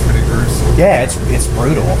scene's pretty gruesome. Yeah, it's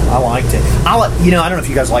brutal. I liked it. I don't know if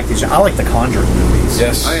you guys like these. I like the Conjuring movies.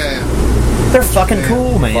 Yes. Oh yeah. They're fucking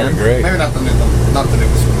cool, man. Fucking great. Maybe not the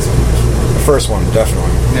newest one so much. The first one, definitely.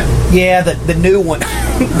 Yeah, the new one.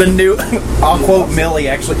 The new... I'll quote Millie,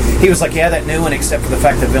 actually. He was like, yeah, that new one, except for the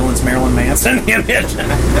fact the villain's Marilyn Manson in it.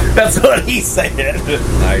 That's what he said.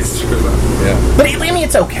 Nice. Yeah. But I mean,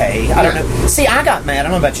 it's okay. I don't know. See, I got mad. I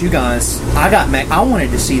don't know about you guys. I got mad. I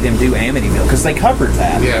wanted to see them do Amityville because they covered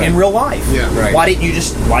that in real life. Yeah, right. Why didn't you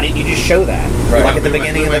just show that? Right. Like at the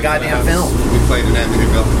beginning of the goddamn film. We played in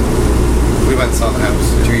Amityville. We went and saw the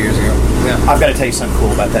house 2 years ago. Yeah. I've got to tell you something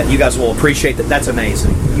cool about that. You guys will appreciate that. That's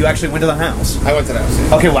amazing. You actually went to the house. I went to the house.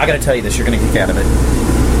 Yeah. Okay, well, I got to tell you this. You're going to kick out of it.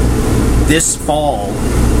 This fall,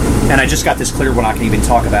 and I just got this clear when I can even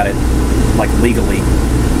talk about it, like legally.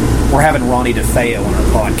 We're having Ronnie DeFeo on our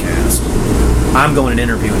podcast. I'm going and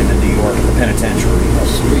interviewing him in New York at the penitentiary. Oh,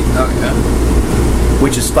 sweet. Oh, yeah.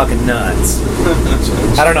 Which is fucking nuts.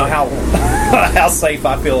 I don't know how safe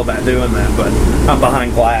I feel about doing that, but I'm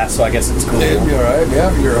behind glass, so I guess it's cool. It'd be alright.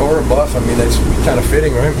 Yeah, you're a horror buff. I mean, that's kind of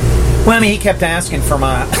fitting, right? Well, I mean, he kept asking for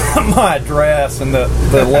my my address, and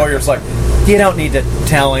the lawyer's like, you don't need to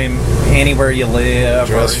tell him anywhere you live.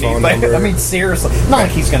 Address, phone number. I mean, seriously. Not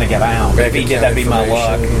like he's going to get out. If he did, that'd be my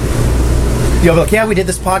luck. You'll be like, yeah, we did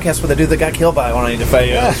this podcast with a dude that got killed by Ronnie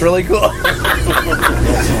DeFeo. It's really cool.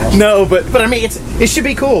 No, but I mean, it should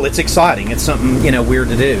be cool. It's exciting. It's something, weird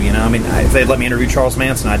to do, I mean, if they'd let me interview Charles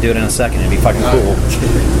Manson, I'd do it in a second. It'd be fucking cool.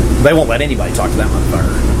 They won't let anybody talk to that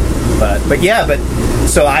motherfucker. But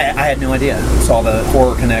so I had no idea. Saw the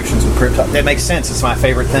horror connections with Crypto. That makes sense. It's my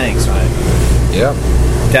favorite thing. So yeah.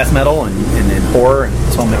 Death metal and then horror, and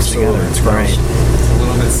it's all mixed together. It's great. It's a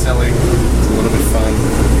little bit silly. It's a little bit fun.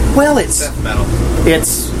 Well, it's death metal.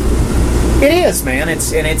 It's It is, man.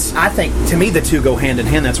 It's I think, to me, the two go hand in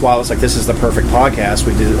hand. That's why I was like, this is the perfect podcast.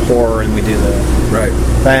 We do horror and we do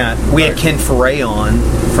that. We had Ken Foray on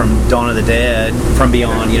from Dawn of the Dead, From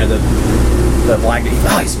Beyond, the Black...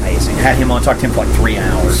 Oh, he's amazing. Had him on, talked to him for like 3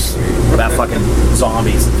 hours about fucking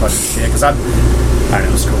zombies and fucking shit. Because I don't know,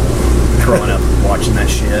 it was cool growing up watching that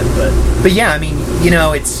shit. But yeah, I mean,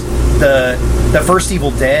 it's the first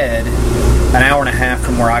Evil Dead, an hour and a half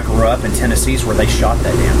from where I grew up in Tennessee is where they shot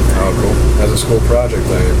that damn thing. Oh, cool. As a school project,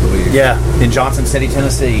 I believe. Yeah, in Johnson City,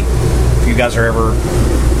 Tennessee. If you guys are ever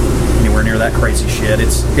anywhere near that crazy shit,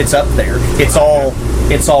 it's up there. It's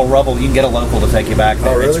all rubble. You can get a local to take you back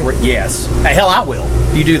there. Oh, really? Yes. Hell, I will.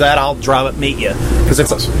 If you do that, I'll drive up and meet you. Because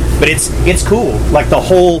awesome. But it's cool. Like the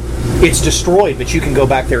whole, it's destroyed, but you can go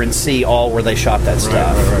back there and see all where they shot that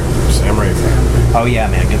stuff. Right. Sam Raimi. Oh yeah,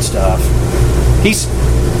 man, good stuff.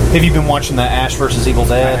 Have you been watching the Ash vs. Evil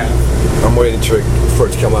Dead? I have. I'm waiting for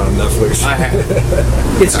it to come out on Netflix. I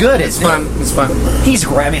have. It's good. It's fun. It's fun. He's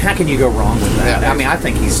great. I mean, how can you go wrong with that? Yeah, I mean, I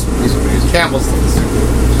think he's Campbell's super.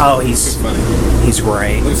 Oh, he's funny. He's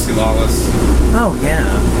great. Lucy Lawless. Oh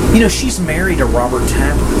yeah. She's married to Robert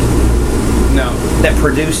Tapert. No. That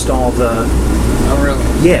produced all the. Oh really?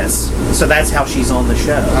 Yes. So that's how she's on the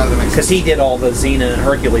show. Oh, that makes sense. Because he did all the Xena and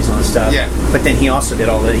Hercules and stuff. Yeah. But then he also did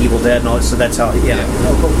all the Evil Dead and all that. So that's how. Yeah.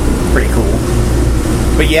 Oh, cool. Pretty cool.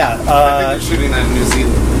 But yeah. I think they're shooting that in New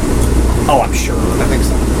Zealand. Oh, I'm sure. I think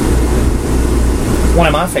so. One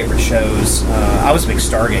of my favorite shows. I was a big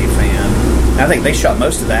Stargate fan. I think they shot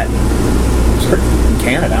most of that in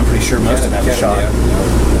Canada. I'm pretty sure most of that was shot. Yeah,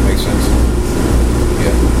 that makes sense.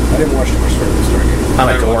 Yeah, I didn't watch too much Stargate.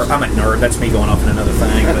 I'm a nerd. That's me going off in another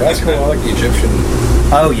thing. But that's cool. I like the Egyptian.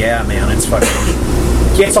 Oh yeah, man, it's fucking.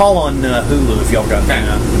 It's all on Hulu if y'all got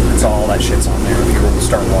that. It's all that shit's on there if you want to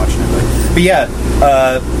start watching it. But yeah,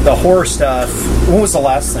 the horror stuff. What was the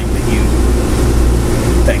last thing that you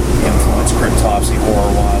think influenced Cryptopsy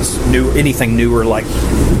horror-wise? Anything newer like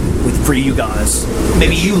for you guys?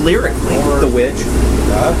 Maybe you lyrically, The Witch.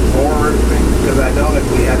 Horror thing, because I know that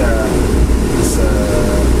we had this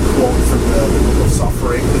quote from the Book of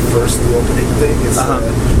Suffering, the first opening thing. It's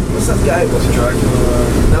what's that guy? Was it Dracula?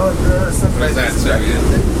 No, it's not Dracula.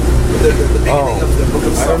 The beginning of the Book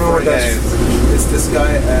of Suffering. I don't know what that is. It's this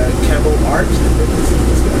guy, Campbell Art.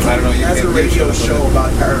 I don't know. He has a radio show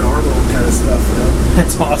about paranormal kind of stuff.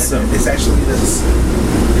 That's awesome. It's actually real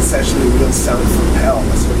sound from hell.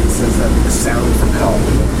 That's what he says. That the sound from hell.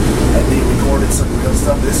 And they recorded some real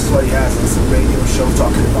stuff. This is what he has. It's a radio show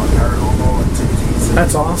talking about paranormal activities.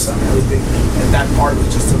 That's awesome. Everything. And that part was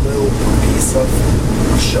just a little piece of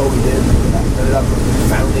a show he did. That ended up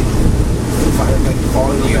founding.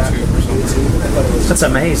 Following YouTube or something. That's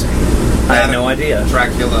amazing. I had no idea.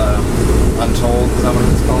 Dracula Untold, is that what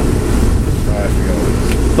it's called? I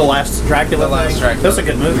forgot. The last Dracula. The last Dracula. That was a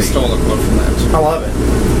good movie. We stole a quote from that. I love it.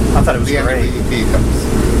 I thought it was great. The EP comes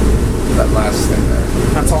that last thing there.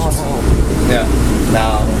 That's awesome. Yeah.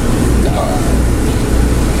 No.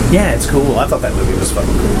 Yeah, it's cool. I thought that movie was fucking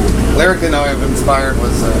cool. Lyrically, no, I've inspired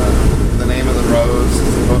was The Name of the Rose,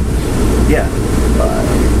 the book. Yeah. By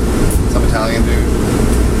some Italian dude.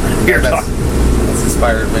 That's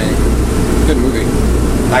inspired me. Good movie.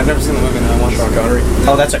 I've never seen the movie. I watched Sean Connery.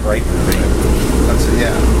 Oh, that's a great movie. That's it.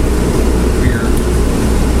 Yeah. Weird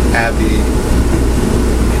abbey.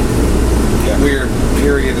 Yeah. Weird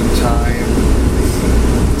period in time.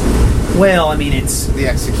 Well, I mean, it's the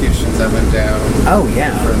executions that went down. Oh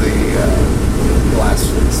yeah. For the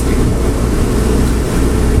blasphemous thing.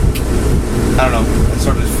 I don't know. It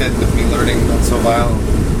sort of fit with me learning Not So Vile.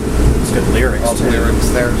 It's good lyrics. All the lyrics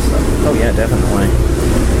there. So. Oh yeah, definitely.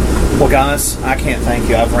 Well, guys, I can't thank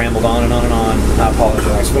you. I've rambled on and on and on. I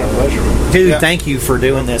apologize. It's been a pleasure. Dude, thank you for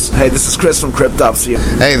doing this. Hey, this is Chris from Cryptopsy.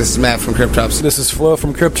 Hey, this is Matt from Cryptopsy. This is Flo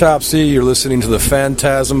from Cryptopsy. You're listening to the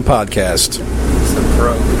Phantasm Podcast. It's a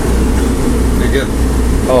pro. You're good.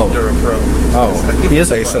 Oh. You're a pro. Oh. He is.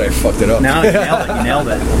 They said I fucked it up. No, you nailed it. You nailed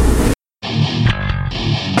it.